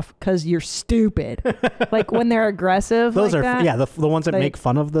off because you're stupid. Like when they're aggressive. Those like are, that. yeah, the ones that Like- make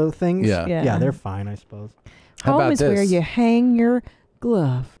fun of the things. Yeah. Yeah. They're fine, I suppose. How Home about is this? where you hang your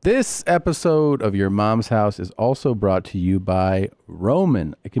glove. This episode of Your Mom's House is also brought to you by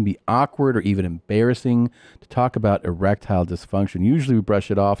Roman. It can be awkward or even embarrassing to talk about erectile dysfunction. Usually we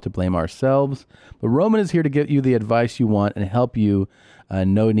brush it off to blame ourselves, but Roman is here to give you the advice you want and help you.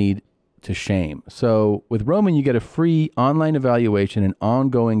 No need to shame. So with Roman, you get a free online evaluation and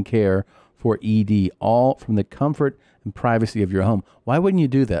ongoing care for ED, all from the comfort and privacy of your home. Why wouldn't you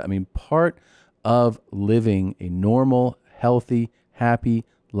do that? I mean, part of living a normal, healthy, happy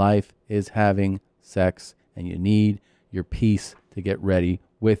life is having sex, and you need your peace to get ready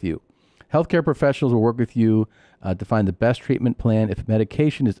with you. Healthcare professionals will work with you to find the best treatment plan. If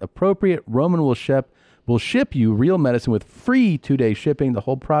medication is appropriate, Roman will ship you real medicine with free 2-day shipping. The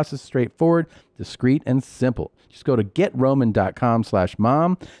whole process is straightforward, discreet, and simple. Just go to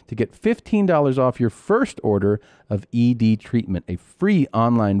getroman.com/mom to get $15 off your first order of ED treatment, a free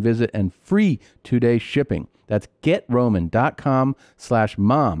online visit, and free 2-day shipping. That's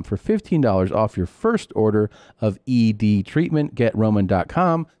getroman.com/mom for $15 off your first order of ED treatment.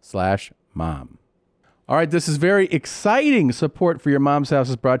 Getroman.com/mom. All right, this is very exciting. Support for Your Mom's House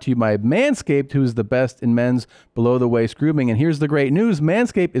is brought to you by Manscaped, who is the best in men's below-the-waist grooming. And here's the great news.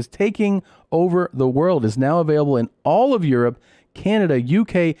 Manscaped is taking over the world. It's now available in all of Europe, Canada,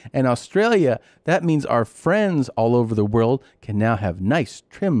 UK, and Australia. That means our friends all over the world can now have nice,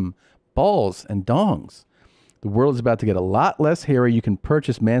 trim balls and dongs. The world is about to get a lot less hairy. You can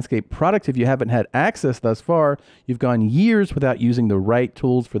purchase Manscaped products if you haven't had access thus far. You've gone years without using the right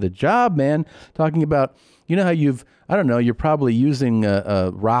tools for the job, man. Talking about, you know how you're probably using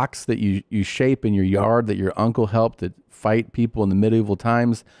rocks that you shape in your yard that your uncle helped to fight people in the medieval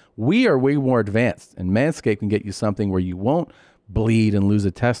times. We are way more advanced, and Manscaped can get you something where you won't bleed and lose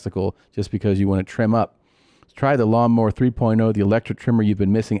a testicle just because you want to trim up. Try the Lawnmower 3.0, the electric trimmer you've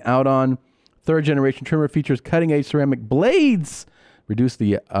been missing out on. Third generation trimmer features cutting edge ceramic blades. Reduce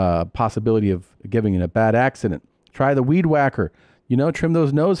the possibility of getting in a bad accident. Try the Weed Whacker. Trim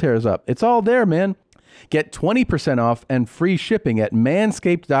those nose hairs up. It's all there, man. Get 20% off and free shipping at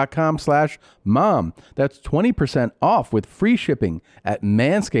manscaped.com/mom. That's 20% off with free shipping at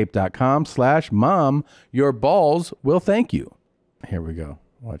manscaped.com/mom. Your balls will thank you. Here we go.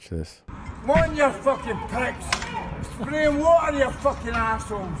 Watch this. Mon, you fucking pricks! Spraying water, you fucking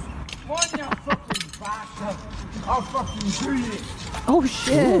assholes! Mon, you fucking bastard! I'll fucking do you! Oh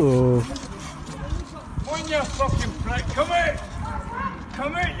shit! Ooh. Mon, you fucking prick! Come here!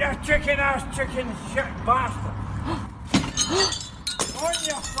 Come here, you chicken shit bastard! Mon,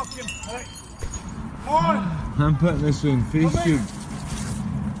 you fucking prick! Mon! I'm putting this in Facebook.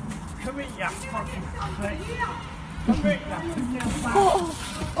 Come here, you fucking prick! Come here, you fucking bastard!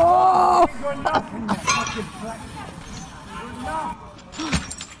 Oh! You got nothing, you fucking prick!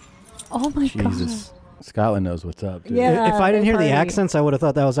 Oh my god. Jesus. Scotland knows what's up, dude. Yeah, If I didn't hear the party. accents, I would have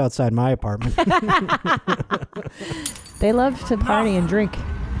thought that was outside my apartment. They love to party and drink.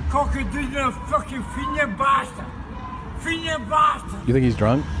 Cockadoo, fucking fiend bastard! Fiend bastard! You think he's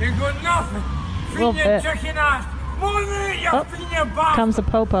drunk? You got nothing! Little Fiend bit. chicken ass! Money, you Oh, fiend bastard! comes the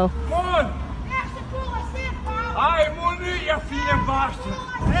popo. Mon! Aye, money, you fiend bastard!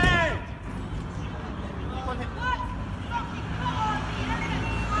 Hey!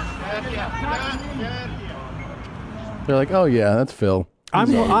 They're like, oh yeah, that's Phil.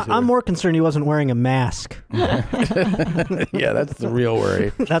 He's always I'm more concerned he wasn't wearing a mask. Yeah, that's the real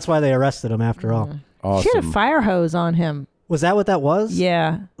worry. That's why they arrested him after all. Awesome. She had a fire hose on him. Was that what that was?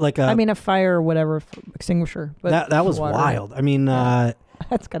 Yeah. Like I mean, a fire or whatever extinguisher. But that was water. wild. I mean,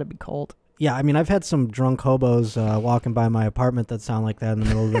 that's got to be cold. Yeah, I mean, I've had some drunk hobos walking by my apartment that sound like that in the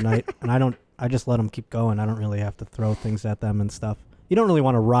middle of the night, and I just let them keep going. I don't really have to throw things at them and stuff. You don't really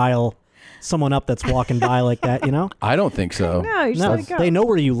want to rile someone up that's walking by like that, you know? I don't think so. No, you just let it go. They know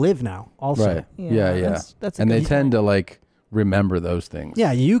where you live now, also. Right. Yeah. That's a and they good tend to like remember those things.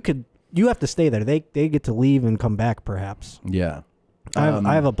 Yeah, you have to stay there. They get to leave and come back, perhaps. Yeah.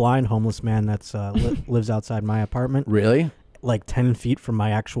 I have a blind homeless man that's lives outside my apartment. Really? Like 10 feet from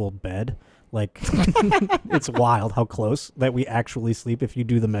my actual bed. Like, it's wild how close that we actually sleep if you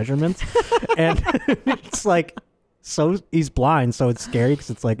do the measurements. And it's like, so he's blind, so it's scary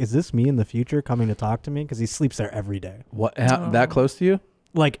because it's like, is this me in the future coming to talk to me? Because he sleeps there every day. What? That close to you?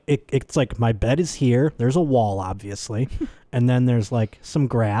 Like, it's like my bed is here. There's a wall, obviously. And then there's like some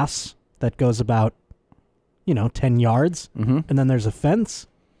grass that goes about, 10 yards. Mm-hmm. And then there's a fence.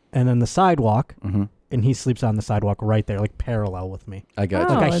 and then the sidewalk, Mhm. and he sleeps on the sidewalk right there, like parallel with me. I got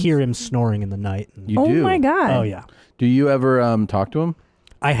Like you. I hear him snoring in the night. And You do? my God. Oh yeah. Do you ever talk to him?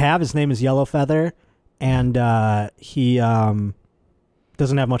 I have. His name is Yellow Feather, and he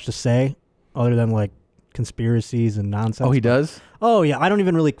doesn't have much to say other than like conspiracies and nonsense. Oh, he does? Oh yeah. I don't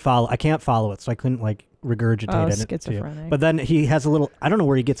even really follow. I can't follow it, so I couldn't like regurgitate it to you. schizophrenic. But then he has a little. I don't know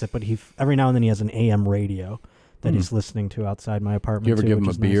where he gets it, but he every now and then he has an AM radio that he's listening to outside my apartment. You ever too, give him which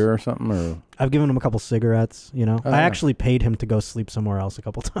a is nice. beer or something? Or I've given him a couple cigarettes. You know, Oh, I yeah. actually paid him to go sleep somewhere else a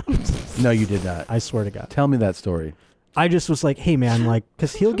couple times. no, you did not. I swear to God. Tell me that story. I just was like, hey man, like,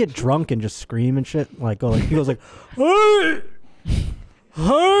 cause he'll get drunk and just scream and shit. Like, he goes like, hey,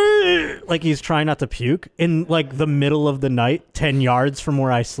 hey, like he's trying not to puke in like the middle of the night, 10 yards from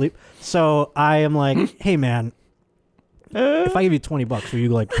where I sleep. So I am like, hey man, if I give you $20, will you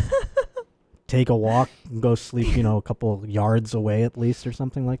like take a walk and go sleep, you know, a couple yards away at least or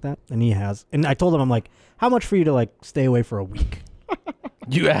something like that? And he has. And I told him, I'm like, how much for you to like stay away for a week?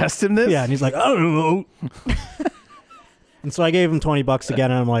 You asked him this? Yeah, and he's like, oh. And so I gave him $20 again,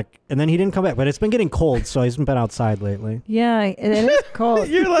 and I'm like, and then he didn't come back. But it's been getting cold, so he's been outside lately. Yeah, it is cold.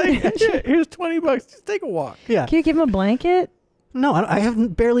 You're like, here's $20. Just take a walk. Yeah. Can you give him a blanket? No, I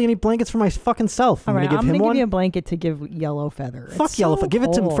have barely any blankets for my fucking self. All right, I'm I'm gonna give you a blanket to give Yellow Feather. Fuck It's Yellow so Feather. Give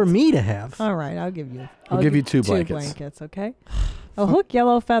it to cold. for me to have. All right, I'll give you. We'll I'll give you two blankets. blankets, okay? I'll hook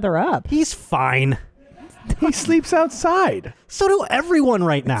Yellow Feather up. He's fine. He sleeps outside. So do everyone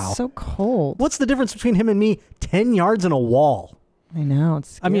right now. It's so cold. What's the difference between him and me? 10 yards and a wall. I know.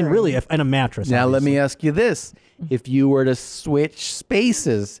 It's I mean, scary. really, and a mattress. Now, let obviously. me ask you this. If you were to switch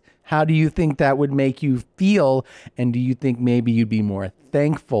spaces, how do you think that would make you feel? And do you think maybe you'd be more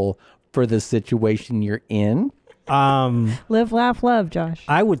thankful for the situation you're in? Live, laugh, love, Josh.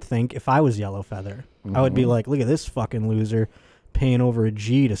 I would think if I was Yellow Feather, I would be like, look at this fucking loser paying over a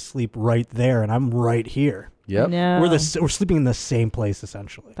G to sleep right there, and I'm right here. Yep. No. We're sleeping in the same place,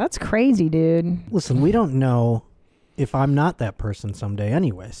 essentially. That's crazy, dude. Listen, we don't know if I'm not that person someday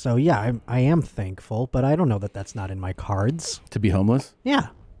anyway. So, yeah, I am thankful, but I don't know that that's not in my cards. To be homeless? Yeah.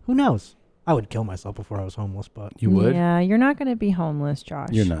 Who knows? I would kill myself before I was homeless, but... You would? Yeah, you're not going to be homeless, Josh.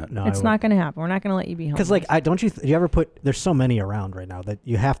 You're not. No, It's not going to happen. We're not going to let you be homeless. Because, like, don't you ever put... There's so many around right now that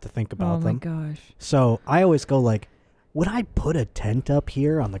you have to think about them. Oh, my gosh. So, I always go, like, would I put a tent up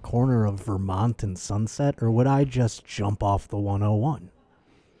here on the corner of Vermont and Sunset, or would I just jump off the 101?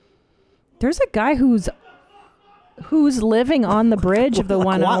 There's a guy who's living on the bridge of the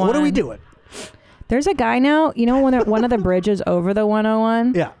 101. What are we doing? There's a guy now, you know, one of the bridges over the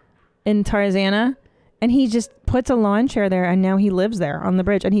 101? Yeah. In Tarzana, and he just puts a lawn chair there, and now he lives there on the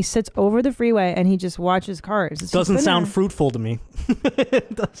bridge, and he sits over the freeway, and he just watches cars. It's Doesn't just sound been fruitful to me.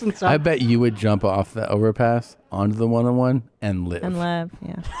 It doesn't sound... I bet you would jump off the overpass onto the 101 and live. and live,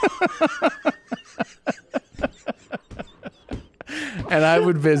 yeah. And I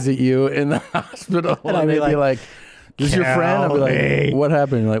would visit you in the hospital, And and, I'd be they'd be like, "This is your friend?" I'd be Kelly. like, "What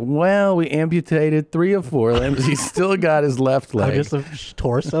happened?" You're like, "Well, we amputated 3 or 4 limbs. He's still got his left leg." I just a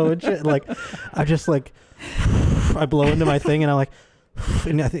torso and shit. Like, I just like, I blow into my thing, and I'm like,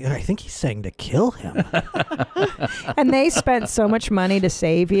 and I think he's saying to kill him. And they spent so much money to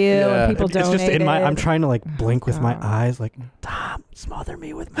save you, Yeah. and people It's donated. just in my. I'm trying to like blink with my eyes, like, Tom, smother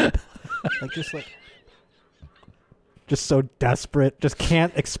me with my, like just so desperate, just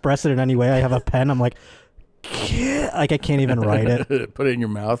can't express it in any way. I have a pen. I'm like, like I can't even write it. Put it in your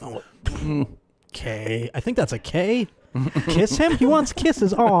mouth. K. I think that's a K. Kiss him? He wants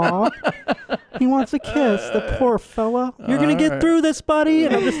kisses. Aw. He wants a kiss. The poor fella. You're going to get through this, buddy.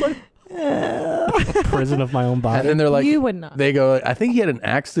 And I'm just like, prison of my own body. And then they're like, You would not. They go, "I think he had an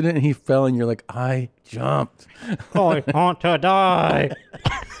accident and he fell," and you're like, "I jumped." I want to die.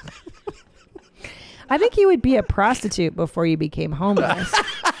 I think you would be a prostitute before you became homeless.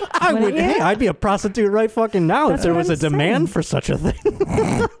 I would. Yeah. Hey, I'd be a prostitute right fucking now That's if there what was a I'm saying. demand for such a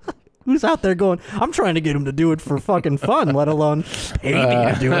thing. Who's out there going, I'm trying to get him to do it for fucking fun, let alone pay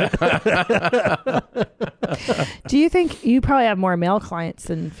me to do it. Do you think you probably have more male clients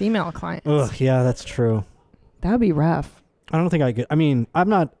than female clients? Ugh, yeah, that's true. That would be rough. I don't think I could. I mean, I'm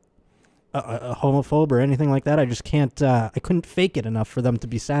not a homophobe or anything like that. I just can't. I couldn't fake it enough for them to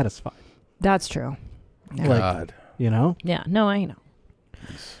be satisfied. That's true. Yeah. God. You know? Yeah, no, I know.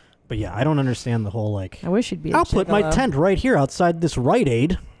 But yeah, I don't understand the whole like. I wish you'd be. I'll put my tent right here outside this Rite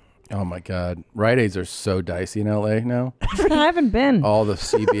Aid. Oh my God, Rite Aids are so dicey in LA now. I haven't been. All the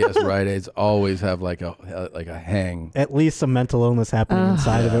CVS Rite Aids always have like a hang. At least some mental illness happening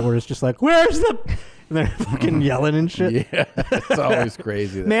inside of it, where it's just like, where's the And they're fucking yelling and shit. Yeah, it's always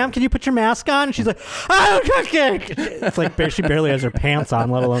crazy. Ma'am, can you put your mask on? And she's like, I don't cook. It's like she barely has her pants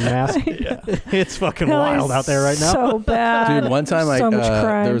on, let alone mask. It's fucking wild out there right now. So bad. Dude, one time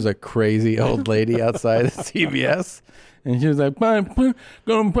there was a crazy old lady outside of CVS, and she was like, I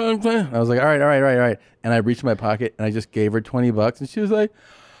was like, all right. And I reached in my pocket, and I just gave her $20, and she was like,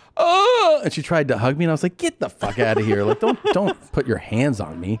 oh, and she tried to hug me, and I was like, get the fuck out of here. Like, don't put your hands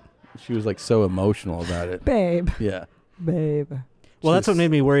on me. She was like so emotional about it. Babe. Yeah. Babe. Well, that's what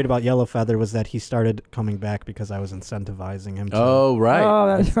made me worried about Yellow Feather was that he started coming back because I was incentivizing him to. Oh, right.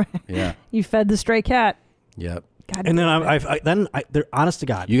 Oh, that's right. Yeah. You fed the stray cat. Yep. God And then they're honest to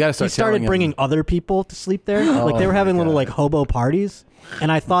God. You gotta start He started telling him- bringing other people to sleep there. Like they were having little like hobo parties, and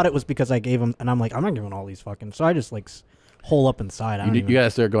I thought it was because I gave him. And I'm like, I'm not giving all these fucking. So I just like hole up inside. I don't You gotta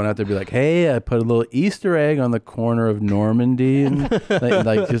start going out there and be like, hey, I put a little Easter egg on the corner of Normandy, and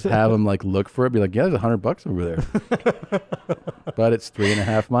like just have them like look for it. Be like, yeah, there's $100 over there, but it's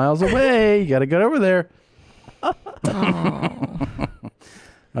 3.5 miles away. You gotta get over there.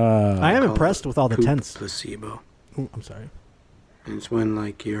 I am impressed with all the Poop tents. Placebo. Ooh, I'm sorry. And it's when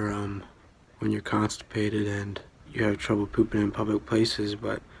like you're when you're constipated and you have trouble pooping in public places,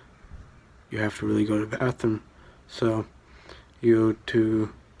 but you have to really go to the bathroom. So you go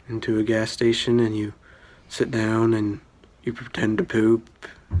into a gas station and you sit down and you pretend to poop,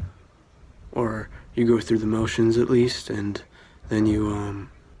 or you go through the motions at least, and then you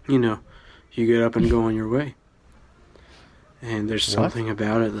you get up and go on your way. And there's something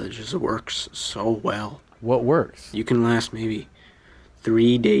about it that just works so well. What works? You can last maybe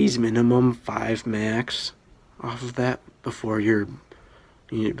 3 days minimum, 5 max, off of that before you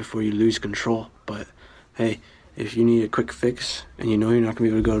lose control. But hey, if you need a quick fix and you know you're not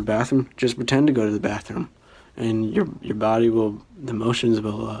gonna be able to go to the bathroom, just pretend to go to the bathroom, and your body will, the motions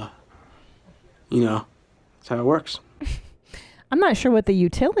will, that's how it works. I'm not sure what the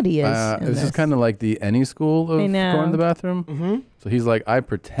utility is. This is kind of like the any school of going to the bathroom. Mm-hmm. So he's like, I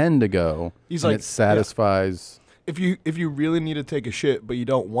pretend to go. He's and like, it satisfies. If you really need to take a shit but you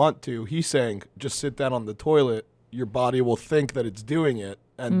don't want to, he's saying just sit down on the toilet. Your body will think that it's doing it,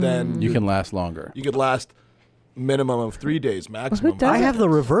 and then You can last longer. You could last minimum of 3 days, maximum. I have the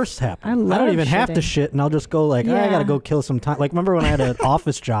reverse happen. I don't even have to shit, and I'll just go like, I gotta go kill some time. Like, remember when I had an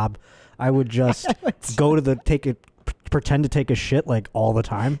office job? I would just go to pretend to take a shit like all the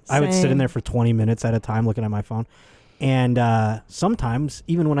time. I would sit in there for 20 minutes at a time looking at my phone. And sometimes,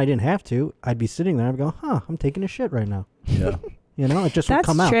 even when I didn't have to, I'd be sitting there and I'd go, I'm taking a shit right now. Yeah. It just would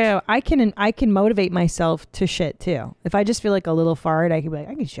come out. That's true. I can motivate myself to shit too. If I just feel like a little fart, I can be like,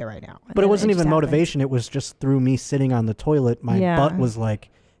 I can shit right now. But it wasn't even motivation. It was just through me sitting on the toilet. My butt was like,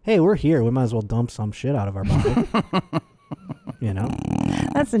 hey, we're here. We might as well dump some shit out of our body.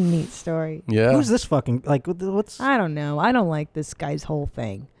 That's a neat story. Yeah. Who's this fucking, like, what's... I don't know. I don't like this guy's whole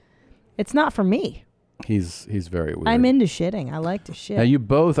thing. It's not for me. He's very weird. I'm into shitting. I like to shit. Now you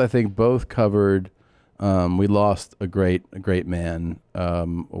both, I think, covered. We lost a great man a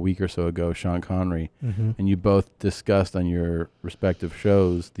week or so ago, Sean Connery, and you both discussed on your respective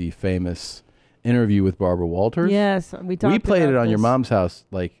shows the famous interview with Barbara Walters. Yes, we talked. We played about it on your this. mom's house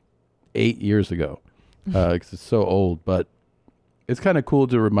like 8 years ago, because it's so old, but. It's kind of cool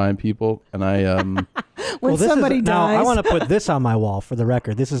to remind people, and I when somebody dies. Now, I want to put this on my wall for the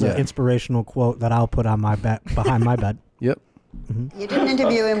record. This is an inspirational quote that I'll put on my bed behind my bed. Yep. You did an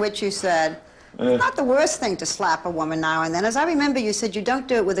interview in which you said, it's not the worst thing to slap a woman now and then. As I remember, you said you don't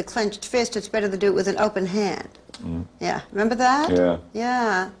do it with a clenched fist. It's better to do it with an open hand. Yeah. Remember that? Yeah.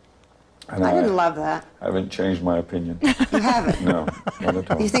 Yeah. And I didn't love that. I haven't changed my opinion. You haven't? No, not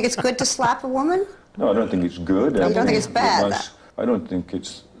at all. You think it's good to slap a woman? No, I don't think it's good. You don't think it's bad? I don't think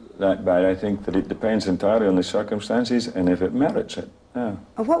it's that bad. I think that it depends entirely on the circumstances and if it merits it. Yeah.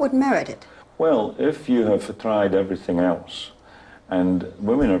 What would merit it? Well, if you have tried everything else, and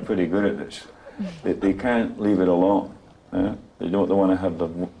women are pretty good at this, they can't leave it alone. They want to have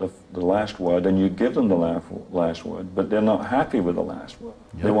the last word, and you give them the last word, but they're not happy with the last word.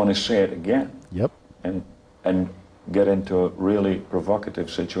 Yep. They want to say it again. Yep. And get into a really provocative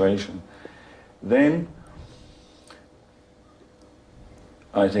situation. Then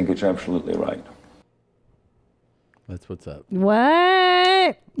I think it's absolutely right. That's what's up.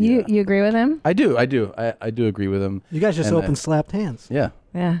 What? You agree with him? I do. I do agree with him. You guys just slapped hands. Yeah.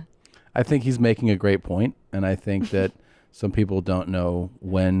 Yeah. I think he's making a great point, and I think that some people don't know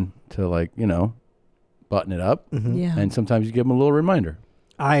when to, like, button it up. Yeah. And sometimes you give them a little reminder.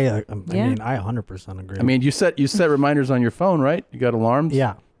 I mean, I 100% agree. I mean, you set reminders on your phone, right? You got alarms?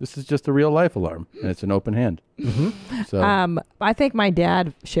 Yeah. This is just a real life alarm, and it's an open hand. So I think my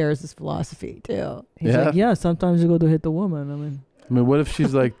dad shares this philosophy too. He's Yeah? like, yeah, sometimes you go to hit the woman. I mean, what if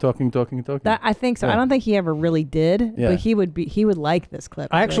she's like talking? I think so. Yeah. I don't think he ever really did, Yeah. but he would like this clip.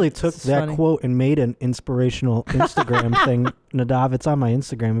 I actually Like, took this is that funny. quote and made an inspirational Instagram thing. Nadav, it's on my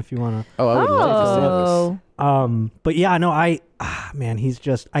Instagram if you want to. Oh, I would love to see this. But yeah, no, man, he's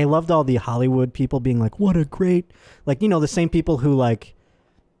just, I loved all the Hollywood people being like, what a great, like, you know, the same people who like,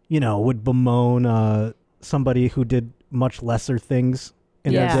 you know, would bemoan somebody who did much lesser things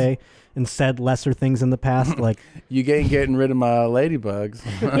in their day and said lesser things in the past. Like, you getting rid of my ladybugs.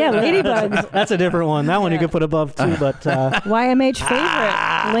 Yeah, ladybugs. That's a different one. That one you could put above too, but YMH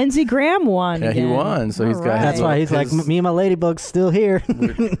favorite, Lindsey Graham won. Yeah, he again. won, so he's All got. right. that's why he's like, me and my ladybug's still here.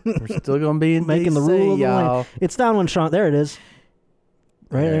 We're still gonna be in making the DC, rule of the y'all. land. It's down when Sean. There it is.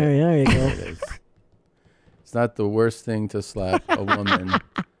 Right there you go. It's not the worst thing to slap a woman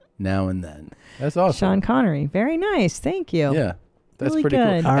now and then. That's awesome. Sean Connery, very nice. Thank you. Yeah, that's Really pretty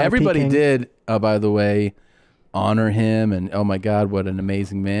good. cool. R.I.P. Everybody King. did, by the way, honor him, and oh my God, what an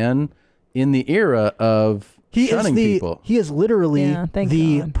amazing man in the era of shunning people. He is literally Yeah, thank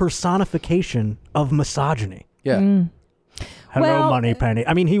the God. personification of misogyny. Yeah. Hello, Well, Money Penny.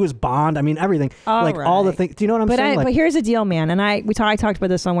 I mean, he was Bond. I mean, everything. All like all the right. things. Do you know what I'm saying? But here's the deal, man. And I talked about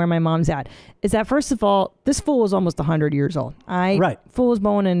this on Where My Mom's At. Is that first of all, this fool was almost 100 years old. Right. Fool was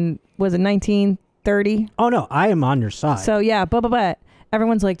born in, was it 1930? Oh no, I am on your side. So yeah, but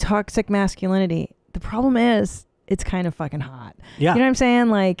everyone's like toxic masculinity. The problem is it's kind of fucking hot. Yeah. You know what I'm saying?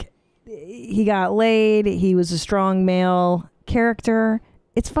 Like he got laid. He was a strong male character.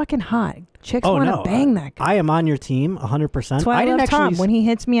 It's fucking hot. Chicks Oh want to no, bang that guy. I am on your team 100%. That's why I didn't love Tom. actually. When he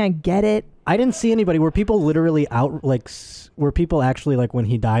hits me, I get it. I didn't see anybody. Were people literally out? Like, were people actually like when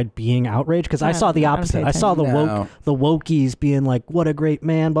he died being outraged? Because I Yeah, saw the I don't opposite. pay I saw the attention. the wokies being like, "What a great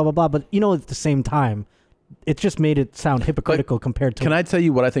man," blah blah blah. But you know, at the same time, it just made it sound hypocritical compared to. Can I tell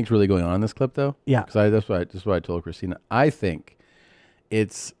you what I think is really going on in this clip, though? Yeah. Because that's what I told Christina. I think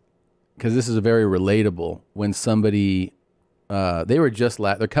it's because this is a very relatable when somebody they were just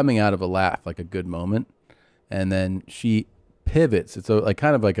they're coming out of a laugh, like a good moment, and then she pivots. It's like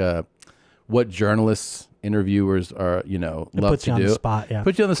kind of like a what journalists, interviewers are, you know, It love puts to you on do. the spot, yeah.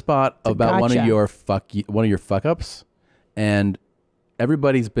 Put you on the spot about one gotcha. of your fuck ups, and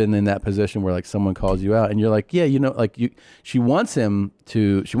everybody's been in that position where like someone calls you out and you're like, yeah, you know, like she wants to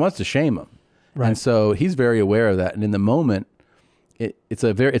shame him. Right. And so he's very aware of that. And in the moment, it's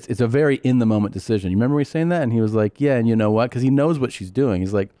a very in the moment decision. You remember me saying that? And he was like, yeah, and you know what? Because he knows what she's doing.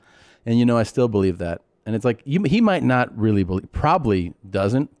 He's like, and you know, I still believe that. And it's like, he might not really believe, probably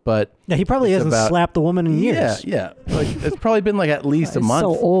doesn't, but Yeah, he probably it's hasn't slapped a woman in years. Yeah. Like it's probably been like at least a He's month.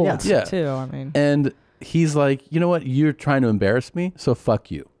 so old, Yeah. too. I mean, And he's like, you know what? You're trying to embarrass me, so fuck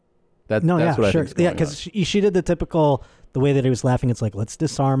you. That's what I sure. think is going Yeah, because she did the typical, the way that he was laughing. It's like, let's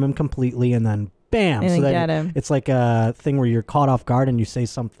disarm him completely, and then bam. And so then that get him. It's like a thing where you're caught off guard and you say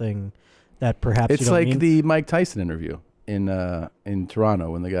something that perhaps It's you don't like mean. the Mike Tyson interview in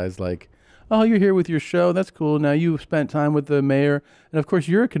Toronto when the guy's like, oh, you're here with your show. That's cool. Now you spent time with the mayor. And of course,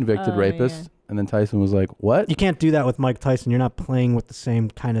 you're a convicted rapist. yeah. And then Tyson was like, what? You can't do that with Mike Tyson. You're not playing with the same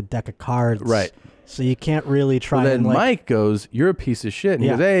kind of deck of cards. Right. So you can't really try Well, then and like. Mike goes, you're a piece of shit. And he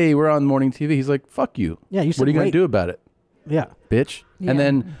Yeah. goes, hey, we're on morning TV. He's like, fuck you. Yeah, you What said are you going to rape. do about it? Yeah. Bitch. Yeah. And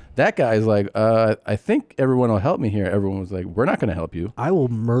then that guy's like, I think everyone will help me here. Everyone was like, we're not going to help you. I will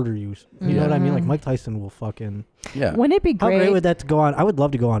murder you. You know what I mean? Like Mike Tyson will fucking. Yeah. wouldn't it be How great? great would that to go on? I would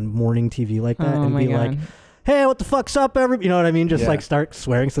love to go on morning TV like that Oh and my be God. like, hey, what the fuck's up, everybody? You know what I mean? Just Yeah. like start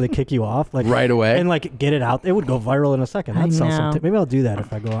swearing so they kick you off, like Right away. and like get it out. It would go viral in a second. I That'd sell some know. maybe I'll do that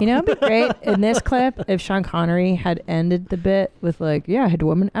if I go on. You know, it'd be great in this clip if Sean Connery had ended the bit with like, "Yeah, I hit a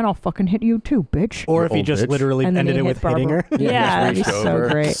woman, and I'll fucking hit you too, bitch." Or if he old just bitch. literally And then ended he it hit with hitting her. Barbara. Yeah, that'd be Reached so over,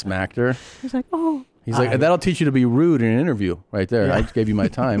 great. Smacked her. He's like, "Oh, He's like, that'll teach you to be rude in an interview right there. Yeah. I just gave you my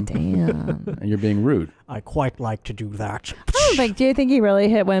time. damn." And you're being rude. I quite like to do that. I don't think. Do you think he really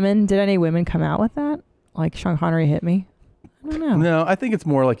hit women? Did any women come out with that? Like Sean Connery hit me? I don't know. No, I think it's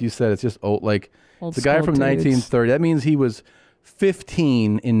more like you said. It's just old. Like Old the guy school from dudes. 1930. That means he was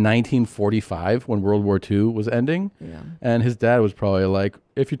 15 in 1945 when World War II was ending. Yeah. And his dad was probably like,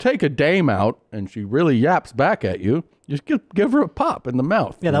 if you take a dame out and she really yaps back at you, just give her a pop in the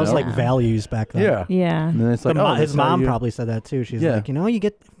mouth. Yeah, that you was know? like values back then. Yeah. Yeah. And then it's like, His that's how mom you- probably said that too. She's Yeah. like, you know, you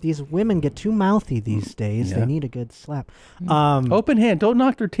get these women get too mouthy these days. Yeah. They need a good slap. Open hand. Don't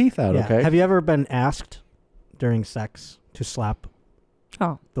knock their teeth out, Yeah. okay? Have you ever been asked during sex to slap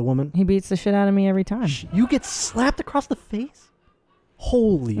Oh, the woman? he beats the shit out of me every time. You get slapped across the face?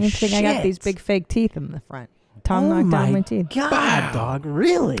 Holy I shit. think I got these big fake teeth in the front. Tom knocked down my teeth. God, dog,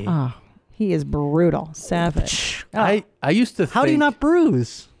 really? Oh, he is brutal, savage. I used to. How do you not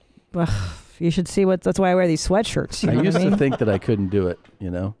bruise? Ugh, you should see what. That's why I wear these sweatshirts. You know I what used I mean? to think that I couldn't do it. You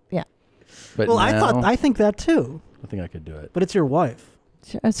know. Yeah. But Well, now, I think that too. I think I could do it. But it's your wife.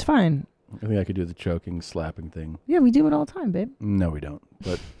 It's fine. I think I could do the choking, slapping thing. Yeah, we do it all the time, babe. No, we don't.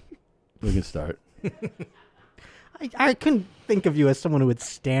 But we can start. I couldn't think of you as someone who would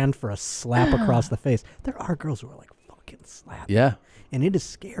stand for a slap across the face. There are girls who are like fucking slap. Yeah. And it is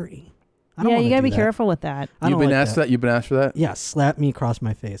scary. I Yeah, don't you gotta do be that. careful with that. I You've don't been like asked that. You've been asked for that. Yeah, slap me across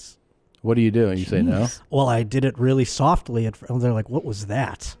my face. What do you do? And you say no. Well, I did it really softly. And they're like, "What was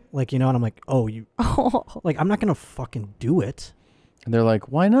that?" Like, you know, and I'm like, "Oh, you." Like, I'm not gonna fucking do it. And they're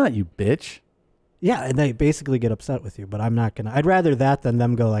like, "Why not, you bitch?" Yeah, and they basically get upset with you, but I'm not gonna. I'd rather that than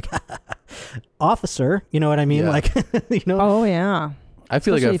them go like, "Officer," you know what I mean? Yeah. Like, you know. Oh yeah. I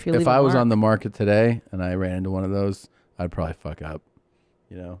feel Especially like if you if leave I a was mark. on the market today and I ran into one of those, I'd probably fuck up.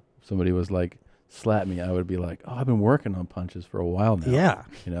 You know, if somebody was like, slap me, I would be like, oh, I've been working on punches for a while now. Yeah.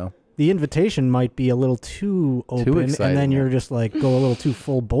 You know, The invitation might be a little too open, exciting, and then yeah. you're just like go a little too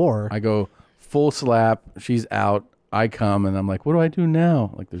full bore. I go full slap. She's out. I come and I'm like, what do I do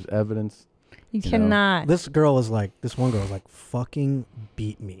now? Like, there's evidence. You know? cannot. This one girl was like, fucking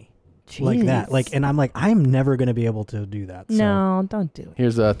beat me. Like that. Jeez. Like, and I'm like, I'm never going to be able to do that. So. No, don't do it.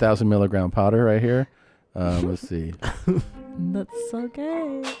 Here's a 1,000 milligram powder right here. Let's see. That's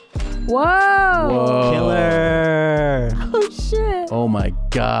okay. Whoa. Whoa. Killer. Oh shit. Oh my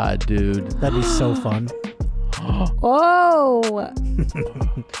God, dude. That'd be so fun. Whoa.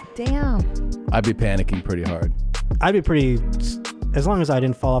 Damn. I'd be panicking pretty hard. I'd be pretty, as long as I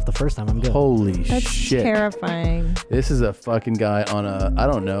didn't fall off the first time, I'm good. Holy That's shit. terrifying. This is a fucking guy on a, I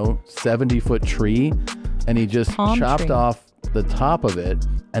don't know, 70-foot tree, and he just Palm chopped tree. off the top of it,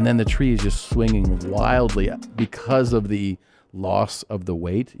 and then the tree is just swinging wildly because of the loss of the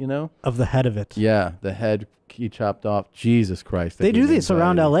weight, you know? Of the head of it. Yeah, the head he chopped off. Jesus Christ. that They do gave me this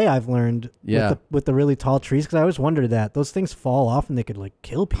around anxiety. LA, I've learned. Yeah. With the really tall trees, because I always wondered that. Those things fall off and they could like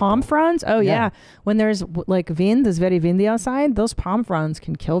kill people. Palm fronds? Oh Yeah. yeah. When there's like wind, is very windy outside, those palm fronds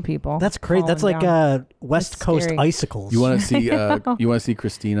can kill people. That's crazy. That's falling like down. West That's Coast scary. icicles. You want to see? I know. You want to see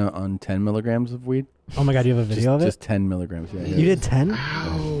Christina on 10 milligrams of weed? Oh my God, you have a video of it? Just 10 milligrams. Yeah, You did 10?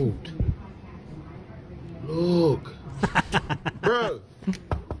 Out. Look. Bro.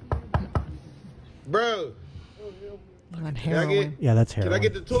 Bro. On Can I heroin. get, Yeah, that's can heroin. I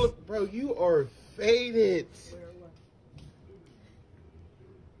get the toilet? Bro, you are faded.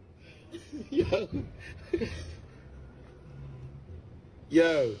 Yo.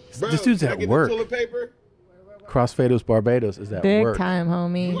 Yo. Bro, This dude's can I at get work. The toilet paper? Crossfados Barbados is at Big work. time,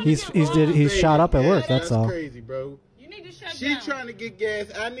 homie. He's shot up at work. That's all. Crazy, bro. She trying to get gas.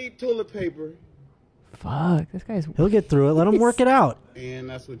 I need toilet paper. Fuck, this guy's. He'll get through it. Let him work it out. And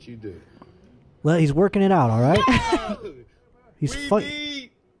that's what you do. He's working it out. All right. He's fighting.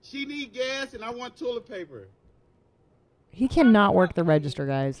 She need gas, and I want toilet paper. He cannot work the register,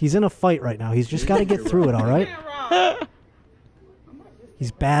 guys. He's in a fight right now. He's just got to get through it. All right.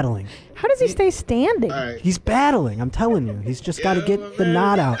 He's battling. How does he stay standing? He's battling. I'm telling you. He's just got to get the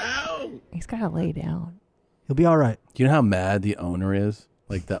knot out. He's got to lay down. He'll be all right. Do you know how mad the owner is?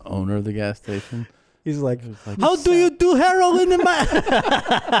 Like the owner of the gas station? He's like, how do you do heroin in my...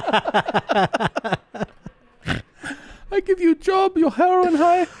 I give you a job, you're heroin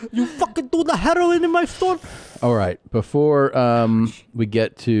high. You fucking do the heroin in my store. All right. Before we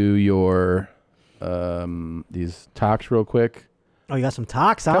get to your these talks real quick. Oh, you got some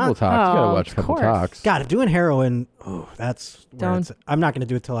talks, huh? Couple talks. You gotta watch a couple talks. God, if doing heroin, that's where Don't. it's, I'm not going to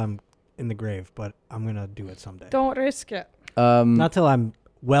do it till I'm in the grave, but I'm going to do it someday. Don't risk it. Not till I'm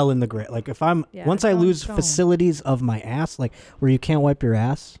well in the grave. Like if I'm, Yeah, once I don't- lose don't. facilities of my ass, like where you can't wipe your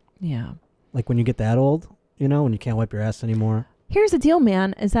ass. Yeah. Like when you get that old, you know, when you can't wipe your ass anymore. Here's the deal,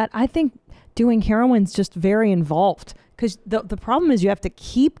 man, is that I think doing heroin's just very involved. Because the problem is you have to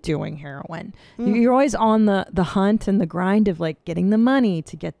keep doing heroin. You're always on the hunt and the grind of like getting the money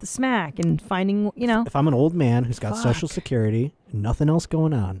to get the smack and finding, you know. If I'm an old man who's got Fuck. Social Security and nothing else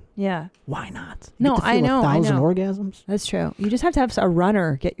going on, Yeah. why not? You No, get to I feel know. 1,000 I know. orgasms. That's true. You just have to have a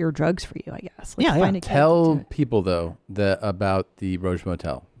runner get your drugs for you, I guess. Like Yeah, yeah. find a kid to do Tell it. people though about the Roche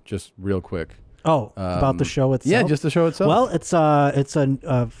Motel, just real quick. Oh, about the show itself? Yeah, just the show itself. Well,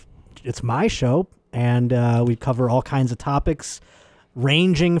 it's my show, and we cover all kinds of topics,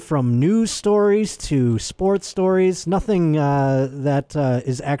 ranging from news stories to sports stories. Nothing that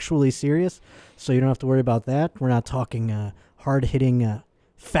is actually serious, so you don't have to worry about that. We're not talking hard-hitting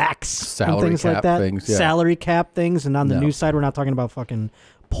facts Salary and things like cap that. things, yeah. Salary cap things, and on the No. news side, we're not talking about fucking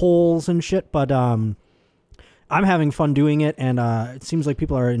polls and shit. But I'm having fun doing it, and it seems like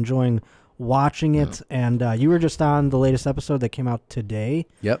people are enjoying watching it. And you were just on the latest episode that came out today.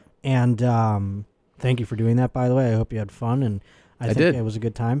 Yep. And thank you for doing that, by the way. I hope you had fun, and I think did. it was a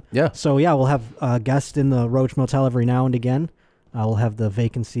good time. Yeah. So, yeah, we'll have a guest in the Roach Motel every now and again. We'll have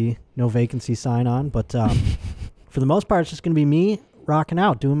the no vacancy sign on. But for the most part, it's just going to be me rocking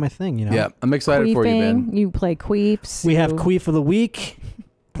out, doing my thing, you know? Yeah, I'm excited for you, Ben. You play queefs. We have Queef of the Week.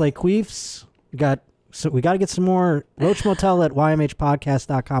 Play queefs. We got to get some more. Roach Motel at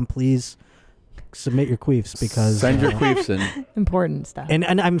ymhpodcast.com. Please submit your queefs because send your queefs in. Important stuff.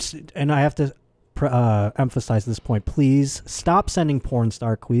 And I have to emphasize this point. Please stop sending porn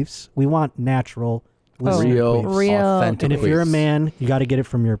star queefs. We want natural, real, authentic. And if you're a man, you got to get it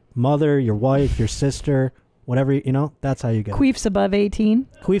from your mother, your wife, your sister. Whatever, that's how you get Queefs above 18?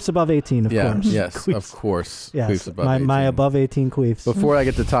 Queefs above 18, of course. Yes, Queefs. of course. Yes, Queefs above 18. my above 18 queefs. Before I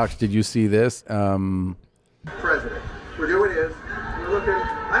get to talks, did you see this? President. We're doing is, we're looking,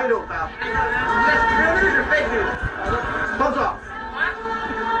 I don't bow. Yes, news or fake news? Buzz off.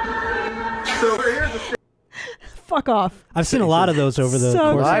 So here's the Fuck off. I've seen a lot of those over the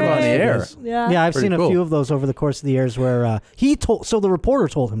course live of on the air. years. Yeah, I've seen a few of those over the course of the years where the reporter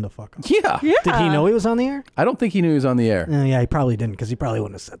told him to fuck off. Yeah. Did he know he was on the air? I don't think he knew he was on the air. Yeah, he probably didn't because he probably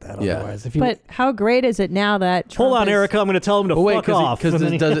wouldn't have said that otherwise. But how great is it now that Trump Hold on, Erica. I'm going to tell him to fuck off. Because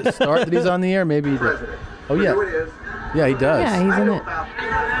does it start that he's on the air? Maybe he did. Oh, yeah. Yeah, he does. Yeah, he's in it.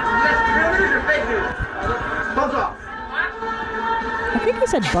 Yes, news or fake news? Buzz off. I think he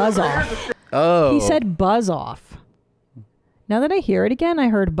said buzz off. Oh. He said buzz off. Now that I hear it again, I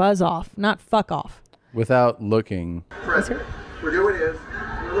heard buzz off, not fuck off. Without looking. President. We're doing is,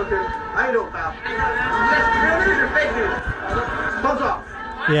 we're looking, I don't bow. Yes, news or fake news? Buzz off.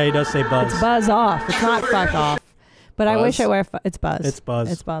 Yeah, he does say buzz. It's buzz off. It's not fuck off. But I wish I were. It's buzz. It's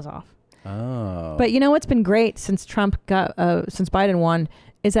buzz. It's buzz off. Oh. But you know what's been great since since Biden won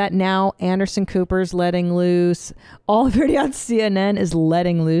is that now Anderson Cooper's letting loose. All of it on CNN is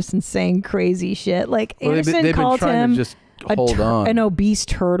letting loose and saying crazy shit. Like Anderson they've called been trying him to just hold on. an obese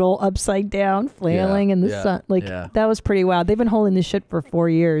turtle upside down flailing in the sun. Like that was pretty wild. They've been holding this shit for 4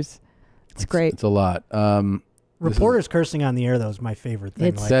 years. It's great. It's a lot. Reporters cursing on the air, though, is my favorite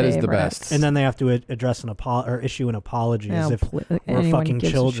thing. That is the best. And then they have to address issue an apology as if we're anyone fucking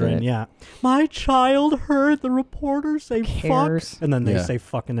gives a children. shit. Yeah. My child heard the reporter say fuck. And then they say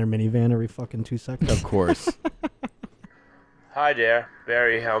fuck in their minivan every fucking 2 seconds. Of course. Hi there,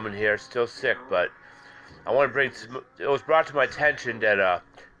 Barry Hellman here. Still sick, but I want to bring it was brought to my attention that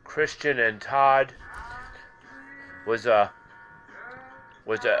Christian and Todd was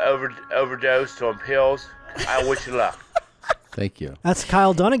overdosed on pills. I wish you luck. Thank you. That's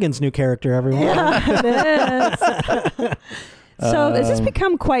Kyle Dunnigan's new character, everyone. Yeah, it is. So this has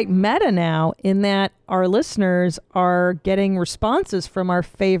become quite meta now in that our listeners are getting responses from our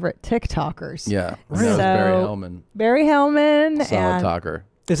favorite TikTokers. Yeah. Really? That was Barry Hellman. Barry Hellman. Solid talker.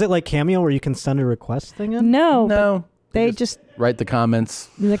 Is it like Cameo where you can send a request thing in? No. They just write the comments.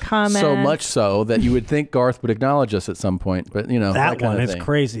 So much so that you would think Garth would acknowledge us at some point, but that one is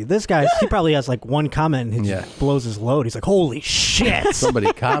crazy. This guy, he probably has like one comment and he just blows his load. He's like, "Holy shit!"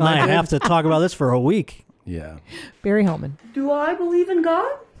 Somebody commented. I have to talk about this for a week. Yeah. Barry Hellman. Do I believe in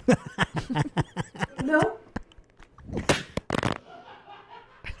God? No.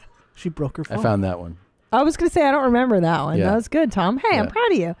 She broke her phone. I found that one. I was going to say, I don't remember that one. Yeah. That was good, Tom. Hey, I'm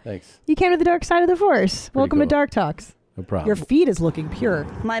proud of you. Thanks. You came to the dark side of the force. Welcome to cool. Dark Talks. No problem. Your feed is looking pure.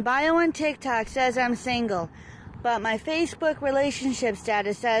 My bio on TikTok says I'm single, but my Facebook relationship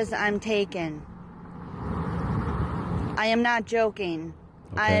status says I'm taken. I am not joking.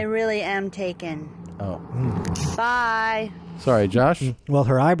 Okay. I really am taken. Oh. Bye. Sorry, Josh. Well,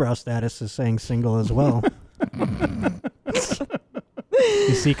 her eyebrow status is saying single as well.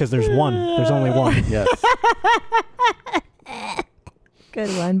 You see, because there's one. There's only one. Yes. Good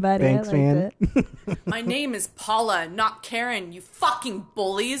one, buddy. Thanks, I liked man. it. My name is Paula, not Karen, you fucking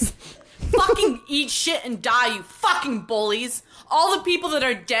bullies. Fucking eat shit and die, you fucking bullies. All the people that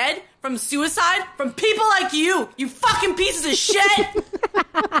are dead from suicide, from people like you fucking pieces of shit.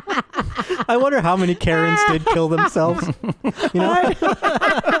 I wonder how many Karens did kill themselves. You know?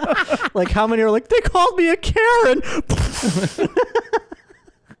 Like how many are like, they called me a Karen.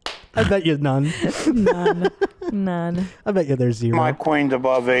 I bet you none. None. I bet you there's zero. My queen's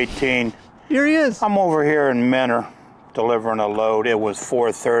above 18. Here he is. I'm over here in Menor delivering a load. It was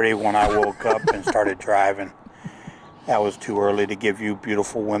 4:30 when I woke up and started driving. That was too early to give you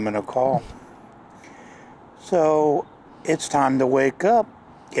beautiful women a call. So it's time to wake up.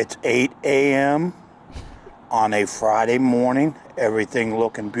 It's 8 a.m. on a Friday morning. Everything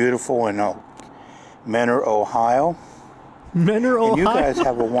looking beautiful and Menor, Ohio. Menor, Ohio. And you guys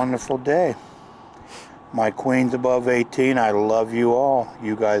have a wonderful day. My queens above 18, I love you all.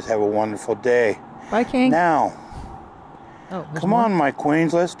 You guys have a wonderful day. Bye, King. Now, come on, my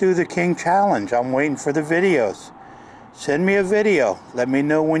queens. Let's do the King Challenge. I'm waiting for the videos. Send me a video. Let me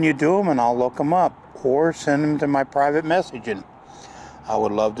know when you do them, and I'll look them up. Or send them to my private messaging. I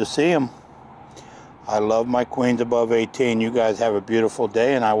would love to see them. I love my queens above 18. You guys have a beautiful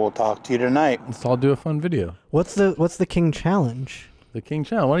day, and I will talk to you tonight. Let's all do a fun video. What's the King Challenge? The King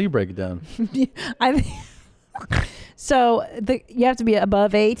Challenge. Why don't you break it down? So you have to be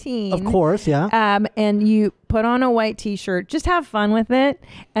above 18. Of course, yeah. And you put on a white T-shirt. Just have fun with it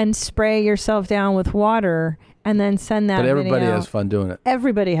and spray yourself down with water, and then send that. But everybody video. has fun doing it.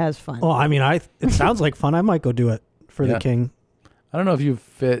 Everybody has fun. Oh, I mean, it sounds like fun. I might go do it for the King. I don't know if you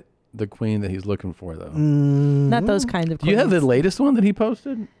fit the queen that he's looking for, though. Not those kinds of Do you have the latest one that he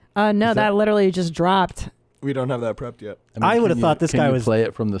posted? No, that literally just dropped. We don't have that prepped yet. I would have thought this guy was. Play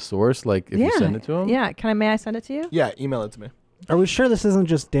it from the source, like if you send it to him. Yeah, may I send it to you? Yeah, email it to me. Are we sure this isn't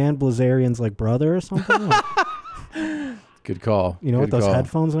just Dan Blazarian's like brother or something? Good call. You know, Good with those call.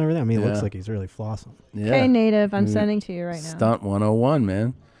 headphones and everything. I mean, it Yeah. looks like he's really flossing. Yeah. Okay, Native, I'm sending to you right now. Stunt 101,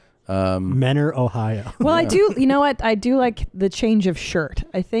 man. Menor, Ohio. Well, I do. You know what? I do like the change of shirt.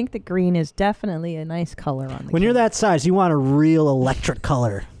 I think the green is definitely a nice color on the. When you're that size, you want a real electric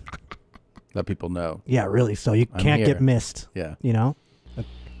color. Let people know. Yeah, really. So you I'm can't here. get missed. Yeah. You know?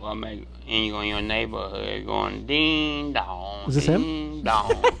 Well, make and you go in your neighborhood going ding dong. Is this him? Ding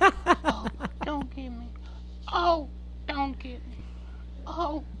dong. Oh, don't get me. Oh, don't get me.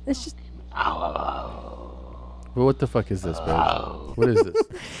 Oh, it's just. Well, what the fuck is this, babe? What is this?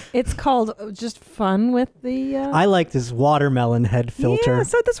 It's called just fun with the. I like this watermelon head filter. Yeah,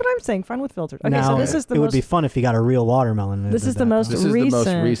 so that's what I'm saying. Fun with filters. Okay, now, so this is the it most. would be fun if you got a real watermelon. and This did is the that, most though. This is the most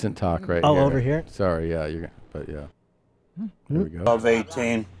recent. recent talk right Oh, here. over here? Sorry, yeah, but yeah. Here we go. Above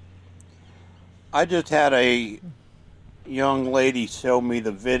 18. I just had a young lady show me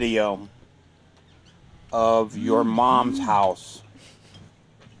the video of your mom's house.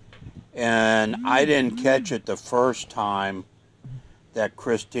 And I didn't catch it the first time that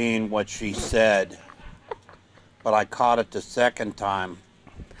Christine, what she said, but I caught it the second time.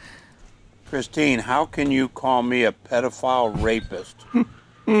 Christine, how can you call me a pedophile rapist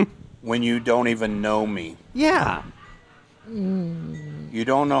when you don't even know me? Yeah. You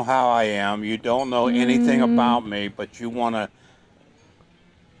don't know how I am. You don't know anything about me, but you want to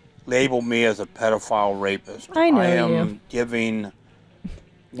label me as a pedophile rapist. I know I am you. giving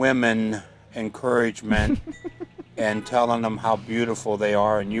women encouragement and telling them how beautiful they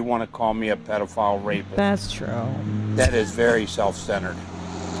are, and you want to call me a pedophile rapist. That's true. That is very self-centered.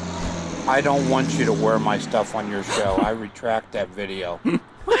 I don't want you to wear my stuff on your show. I retract that video.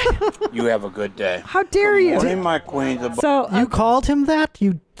 You have a good day. How dare you? Morning, my queens. So You called him that?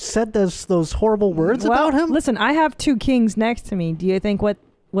 You said those horrible words about him? Listen, I have two kings next to me. Do you think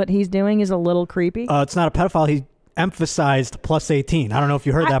what he's doing is a little creepy? It's not a pedophile. He emphasized plus 18. I don't know if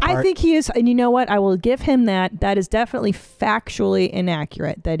you heard that part. I think he is, and you know what? I will give him that. That is definitely factually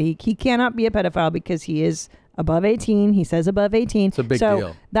inaccurate. That he cannot be a pedophile because he is above 18. He says above 18. It's a big so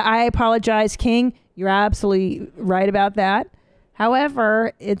deal. I apologize, King. You're absolutely right about that.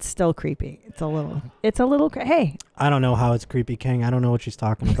 However, it's still creepy. It's a little. Hey, I don't know how it's creepy, King. I don't know what she's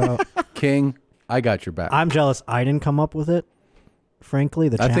talking about. King, I got your back. I'm jealous. I didn't come up with it. Frankly,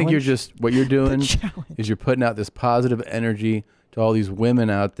 I think you're challenge. just what you're doing is you're putting out this positive energy to all these women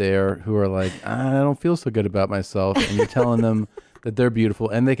out there who are like, I don't feel so good about myself, and you're telling them that they're beautiful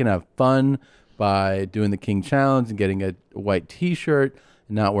and they can have fun by doing the King Challenge and getting a white T-shirt,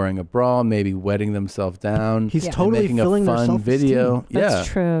 and not wearing a bra, maybe wetting themselves down. He's and totally making filling a their fun self-esteem. video. That's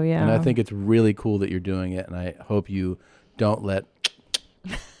true, yeah. And I think it's really cool that you're doing it, and I hope you don't let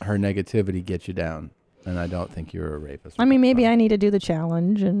her negativity get you down. And I don't think you're a rapist. I mean, maybe I need to do the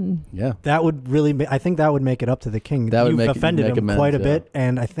challenge, and Yeah. That would really. I think that would make it up to the King. That would You've make offended him amends, quite a yeah. bit,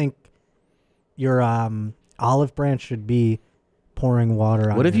 and I think your olive branch should be pouring water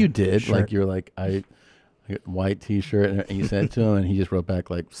on. What if your you did shirt. like you're like I get white T-shirt and you sent it to him and he just wrote back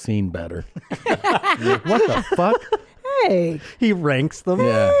like seen better. You're like, what the fuck? Hey, he ranks them.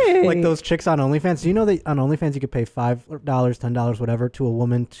 Yeah. Like those chicks on OnlyFans. Do you know that on OnlyFans you could pay $5, $10, whatever, to a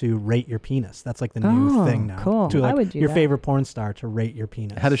woman to rate your penis? That's like the new thing now. cool. To I like would do your that. favorite porn star to rate your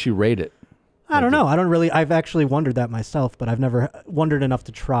penis. How does she rate it? I don't know. I've actually wondered that myself, but I've never wondered enough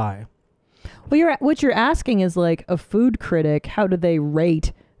to try. Well, what you're asking is like a food critic. How do they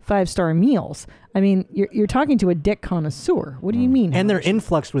rate 5-star meals? I mean, you're talking to a dick connoisseur. What do you mean? And they're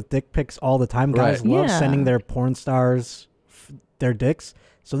influxed with dick pics all the time. Guys Right. love Yeah. sending their porn stars their dicks.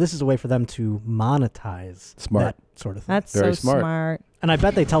 So this is a way for them to monetize Smart. that sort of thing. That's Very so smart. And I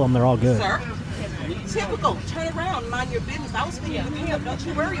bet they tell them they're all good. Sir, typical. Turn around, mind your business. I was speaking with him. Don't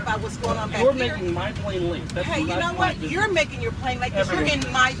you worry about what's going on back here. You're making my plane late. Hey, you know what? You're making your plane late because you're in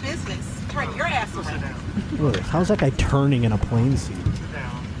my business. Turn your ass around. Whoa, how's that guy turning in a plane seat?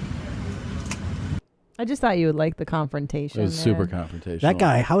 I just thought you would like the confrontation. It was super confrontational. That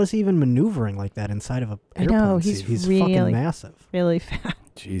guy, how is he even maneuvering like that inside of a I airplane know, seat? He's really, fucking massive. Really fat.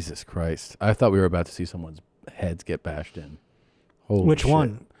 Jesus Christ. I thought we were about to see someone's heads get bashed in. Holy Which shit.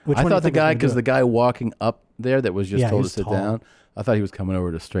 one? Which I one do you thought the think was guy, gonna do because it? the guy walking up there that was just Yeah, told to he's sit tall. down, I thought he was coming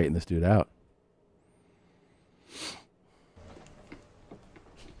over to straighten this dude out.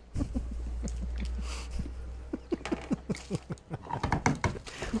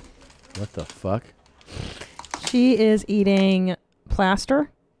 What the fuck? She is eating plaster.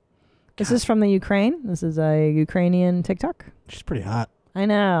 This is from the Ukraine. This is a Ukrainian TikTok. She's pretty hot. I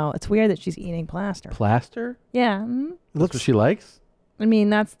know. It's weird that she's eating plaster. Plaster? Yeah. mhm. That's what she likes? I mean,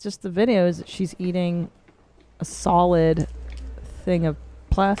 that's just the video is that she's eating a solid thing of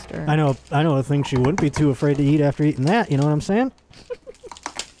plaster. I know a thing she wouldn't be too afraid to eat after eating that. You know what I'm saying?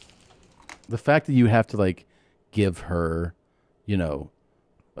 The fact that you have to like give her, you know,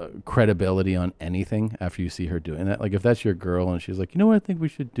 credibility on anything after you see her doing that. Like if that's your girl and she's like, you know what I think we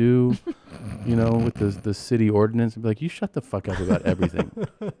should do, you know, with the city ordinance, and be like, you shut the fuck up about everything.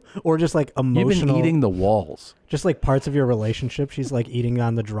 Or just like emotional. You've been eating the walls. Just like parts of your relationship, she's like eating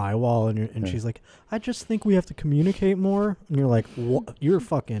on the drywall, and she's like, I just think we have to communicate more. And you're like, what? You're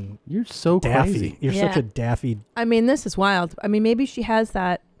so daffy. crazy. You're such a daffy. I mean, this is wild. I mean, maybe she has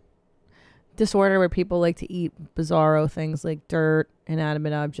that disorder where people like to eat bizarro things like dirt,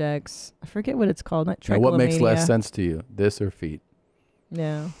 inanimate objects. I forget what it's called. Not Now, what makes less trichomania. sense to you, this or feet?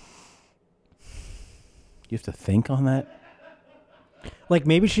 Yeah. You have to think on that. Like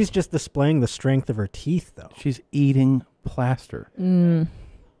maybe she's just displaying the strength of her teeth, though. She's eating plaster. Mm.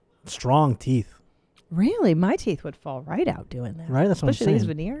 Strong teeth. Really? My teeth would fall right out doing that. Right? That's what I'm Especially these saying.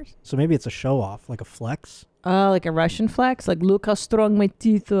 veneers. So maybe it's a show off, like a flex. Oh, like a Russian flex? Like, look how strong my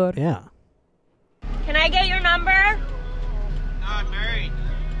teeth are. Yeah. Can I get your number? No, I'm married.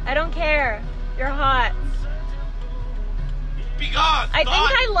 I don't care. You're hot. Be gone. I think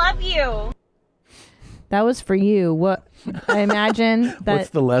I love you. That was for you. What? I imagine that What's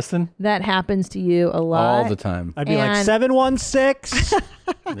the lesson? that happens to you a lot. All the time. I'd be like, And 716.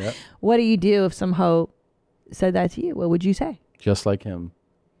 Yep. what do you do if some hoe said that to you? What would you say? Just like him.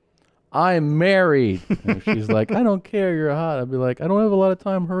 I'm married. And if she's like, I don't care, you're hot. I'd be like, I don't have a lot of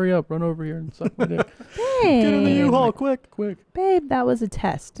time. Hurry up, run over here and suck my dick. Babe. Get in the U-Haul, quick. Babe, that was a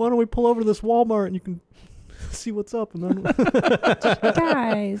test. Why don't we pull over to this Walmart and you can see what's up and then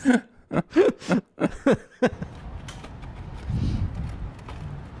Guys.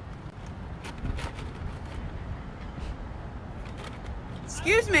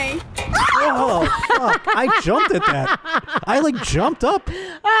 Excuse me. Oh, fuck. I jumped at that. I like jumped up.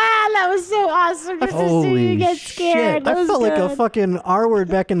 That was so awesome just to see you get scared. That I was felt like a good. fucking R-word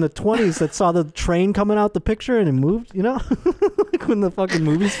back in the 20s that saw the train coming out the picture and it moved, you know? Like when the fucking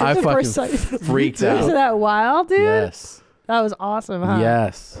movies. I The fucking first time- freaked out. Isn't that wild, dude? Yes. That was awesome, huh?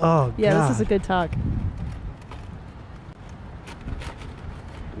 Yes. Oh, Yeah, God. this is a good talk.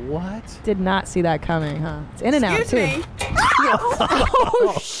 What? Did not see that coming, huh? It's in and out, Excuse too. me.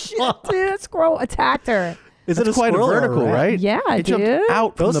 Oh, shit, dude. That squirrel attacked her. Is That's it a quite squirrel or vertical, rat? right? Yeah, It dude. jumped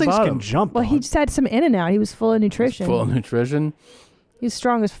out from Those the things bottom. can jump. Well, he just had some in and out. He was full of nutrition. Full of nutrition. He was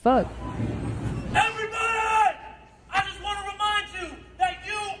strong as fuck. Everybody! I just want to remind you that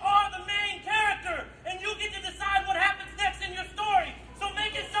you are the main character, and you get to decide what happens next in your story. So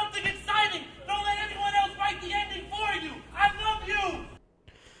make it something exciting. Don't let anyone else write the ending for you. I love you.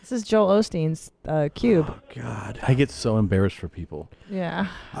 This is Joel Osteen's Cube. Oh, God. I get so embarrassed for people. Yeah.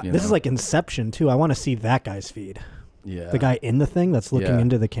 You This know? is like Inception, too. I want to see that guy's feed. Yeah. The guy in the thing that's looking Yeah.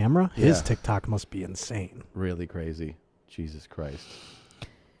 into the camera. His Yeah. TikTok must be insane. Really crazy. Jesus Christ.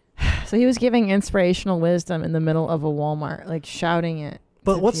 So he was giving inspirational wisdom in the middle of a Walmart, like shouting it.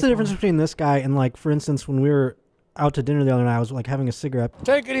 But to what's the people. difference between this guy and, like, for instance, when we were out to dinner the other night, I was like having a cigarette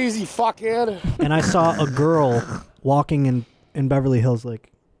Take it easy, fuckhead. and I saw a girl walking in Beverly Hills,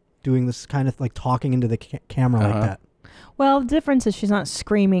 like doing this kind of like talking into the camera like that. Well, the difference is she's not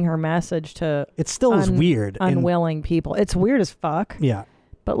screaming her message to. It still is weird. and- Unwilling people. It's weird as fuck. Yeah.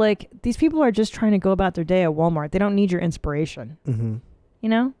 But like these people are just trying to go about their day at Walmart. They don't need your inspiration. Mm-hmm. You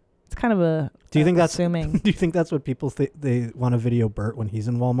know, It's kind of a. Do you think that's assuming? Do you think that's what people think? They want to video Bert when he's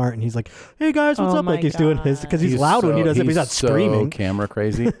in Walmart and he's like, "Hey guys, what's up?" Like he's doing his because he's loud when he does it. But he's not screaming. Camera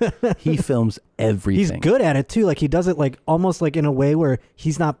crazy. He films everything. He's good at it too. Like he does it like almost like in a way where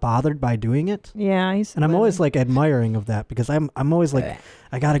he's not bothered by doing it. Yeah, and I'm always like admiring of that because I'm always like,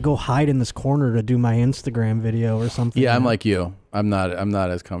 I gotta go hide in this corner to do my Instagram video or something. Yeah, I'm like you. I'm not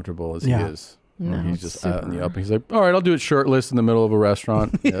as comfortable as he is. No, he's just out in the open. He's like, all right, I'll do it shirtless in the middle of a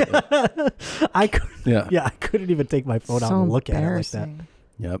restaurant. I couldn't even take my phone out and look at it like that.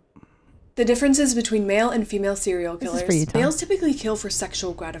 Yep. The differences between male and female serial This is killers. for you, Tom. Males typically kill for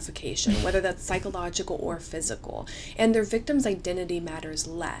sexual gratification, whether that's psychological or physical, and their victim's identity matters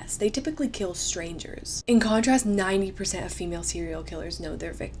less. They typically kill strangers. In contrast, 90% of female serial killers know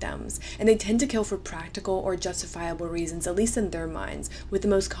their victims, and they tend to kill for practical or justifiable reasons, at least in their minds, with the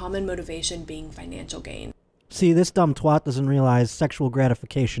most common motivation being financial gain. See, this dumb twat doesn't realize sexual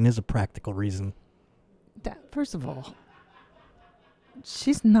gratification is a practical reason. First of all,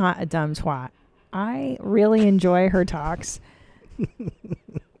 she's not a dumb twat. I really enjoy her talks.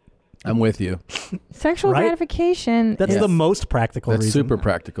 I'm with you. Sexual gratification. That's the most practical That's reason. super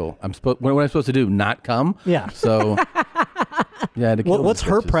practical. What am I supposed to do? Not come? Yeah. So, yeah. What's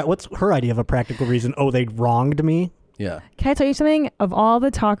her idea of a practical reason? Oh, they wronged me. Yeah. Can I tell you something? Of all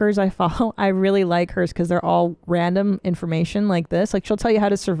the talkers I follow, I really like hers because they're all random information like this. Like she'll tell you how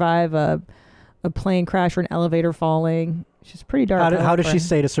to survive a plane crash or an elevator falling. She's pretty dark. How does she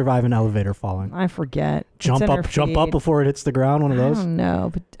say to survive an elevator falling? I forget. Jump up before it hits the ground. One of those. I don't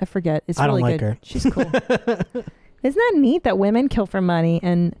know, but I forget. It's I don't really like good. her. She's cool. Isn't that neat that women kill for money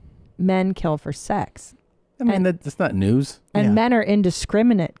and men kill for sex? I mean, that's not news. And men are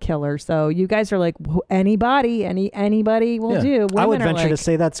indiscriminate killers. So you guys are like anybody will do. Women I would are venture to like,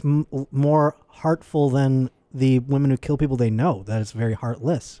 say that's more heartful than the women who kill people they know. That is very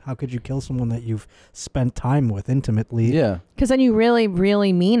heartless. How could you kill someone that you've spent time with intimately? Yeah. because then you really,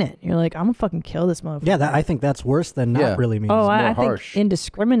 really mean it. You're like, I'm gonna fucking kill this motherfucker. Yeah, I think that's worse than not really mean. Oh, I think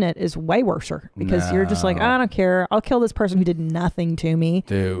indiscriminate is way worser because you're just like, I don't care. I'll kill this person who did nothing to me.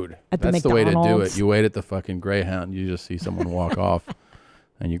 Dude, at the that's the way to do McDonald's. it. You wait at the fucking Greyhound. You just see someone walk off,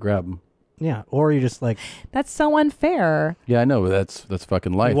 and you grab them. Yeah, or you just like. That's so unfair. Yeah, I know. That's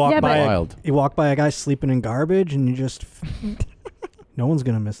fucking life. You walk by wild. You walk by a guy sleeping in garbage, and you just. No one's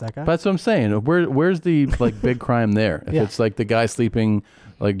gonna miss that guy. That's what I'm saying. Where's the like big crime there? If it's like the guy sleeping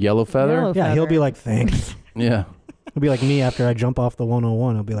like yellow feather. Yeah, he'll be like, thanks. Yeah. He'll be like me after I jump off the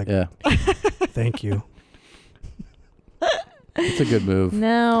 101. He'll be like, yeah, thank you. It's a good move.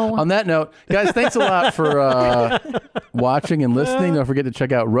 No. On that note, guys, thanks a lot for watching and listening. Don't forget to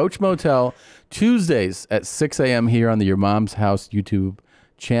check out Roach Motel Tuesdays at 6 a.m. here on the Your Mom's House YouTube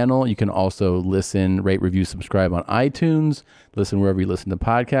channel. You can also listen, rate, review, subscribe on iTunes, listen wherever you listen to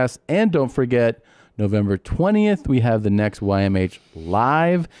podcasts. And don't forget, November 20th, we have the next YMH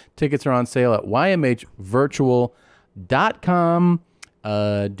Live. Tickets are on sale at ymhvirtual.com.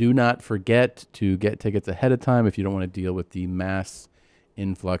 Do not forget to get tickets ahead of time if you don't want to deal with the mass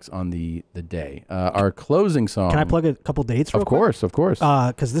influx on the day. Our closing song. Can I plug a couple dates real Of course.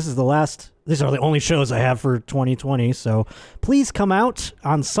 Because this is the last. These are the only shows I have for 2020. So please come out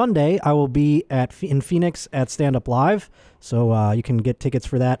on Sunday. I will be in Phoenix at Stand Up Live. So you can get tickets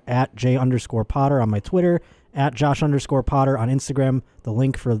for that at J_Potter on my Twitter, at Josh_Potter on Instagram. The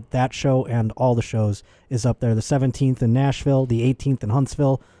link for that show and all the shows is up there. The 17th in Nashville, the 18th in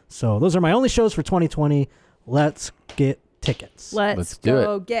Huntsville. So those are my only shows for 2020. Let's get tickets. Let's do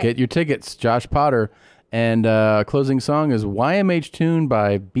it. Get your tickets. Josh Potter. And closing song is YMH Tune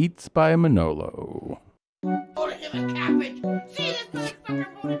by Beats by Manolo.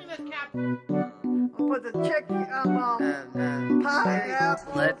 Put the chicken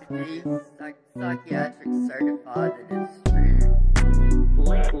pineapple. Let me psychiatric certified that it's true.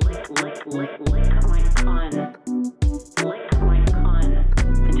 Lick my con. Lick my con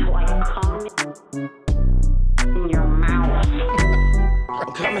until I come in your mouth.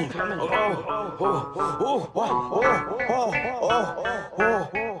 I'm coming. I'm a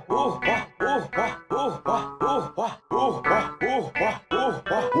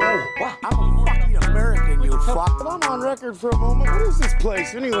fucking American, you fuck. I'm on record for a moment. What is this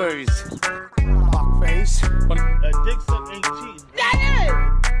place, anyways? Fuckface. Dixon ain't cheating.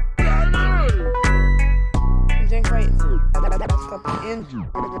 Drink right.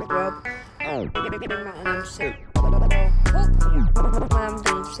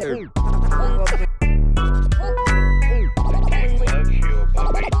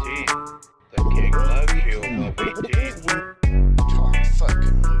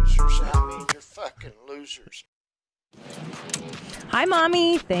 Fucking losers. I mean, you're fucking losers. Hi,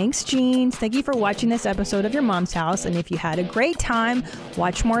 Mommy. Thanks, Jeans. Thank you for watching this episode of Your Mom's House. And if you had a great time,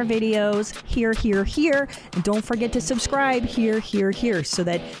 watch more videos here, here, here. And don't forget to subscribe here, here, here, so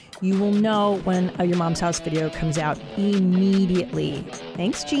that you will know when a Your Mom's House video comes out immediately.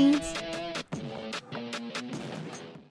 Thanks, Jeans.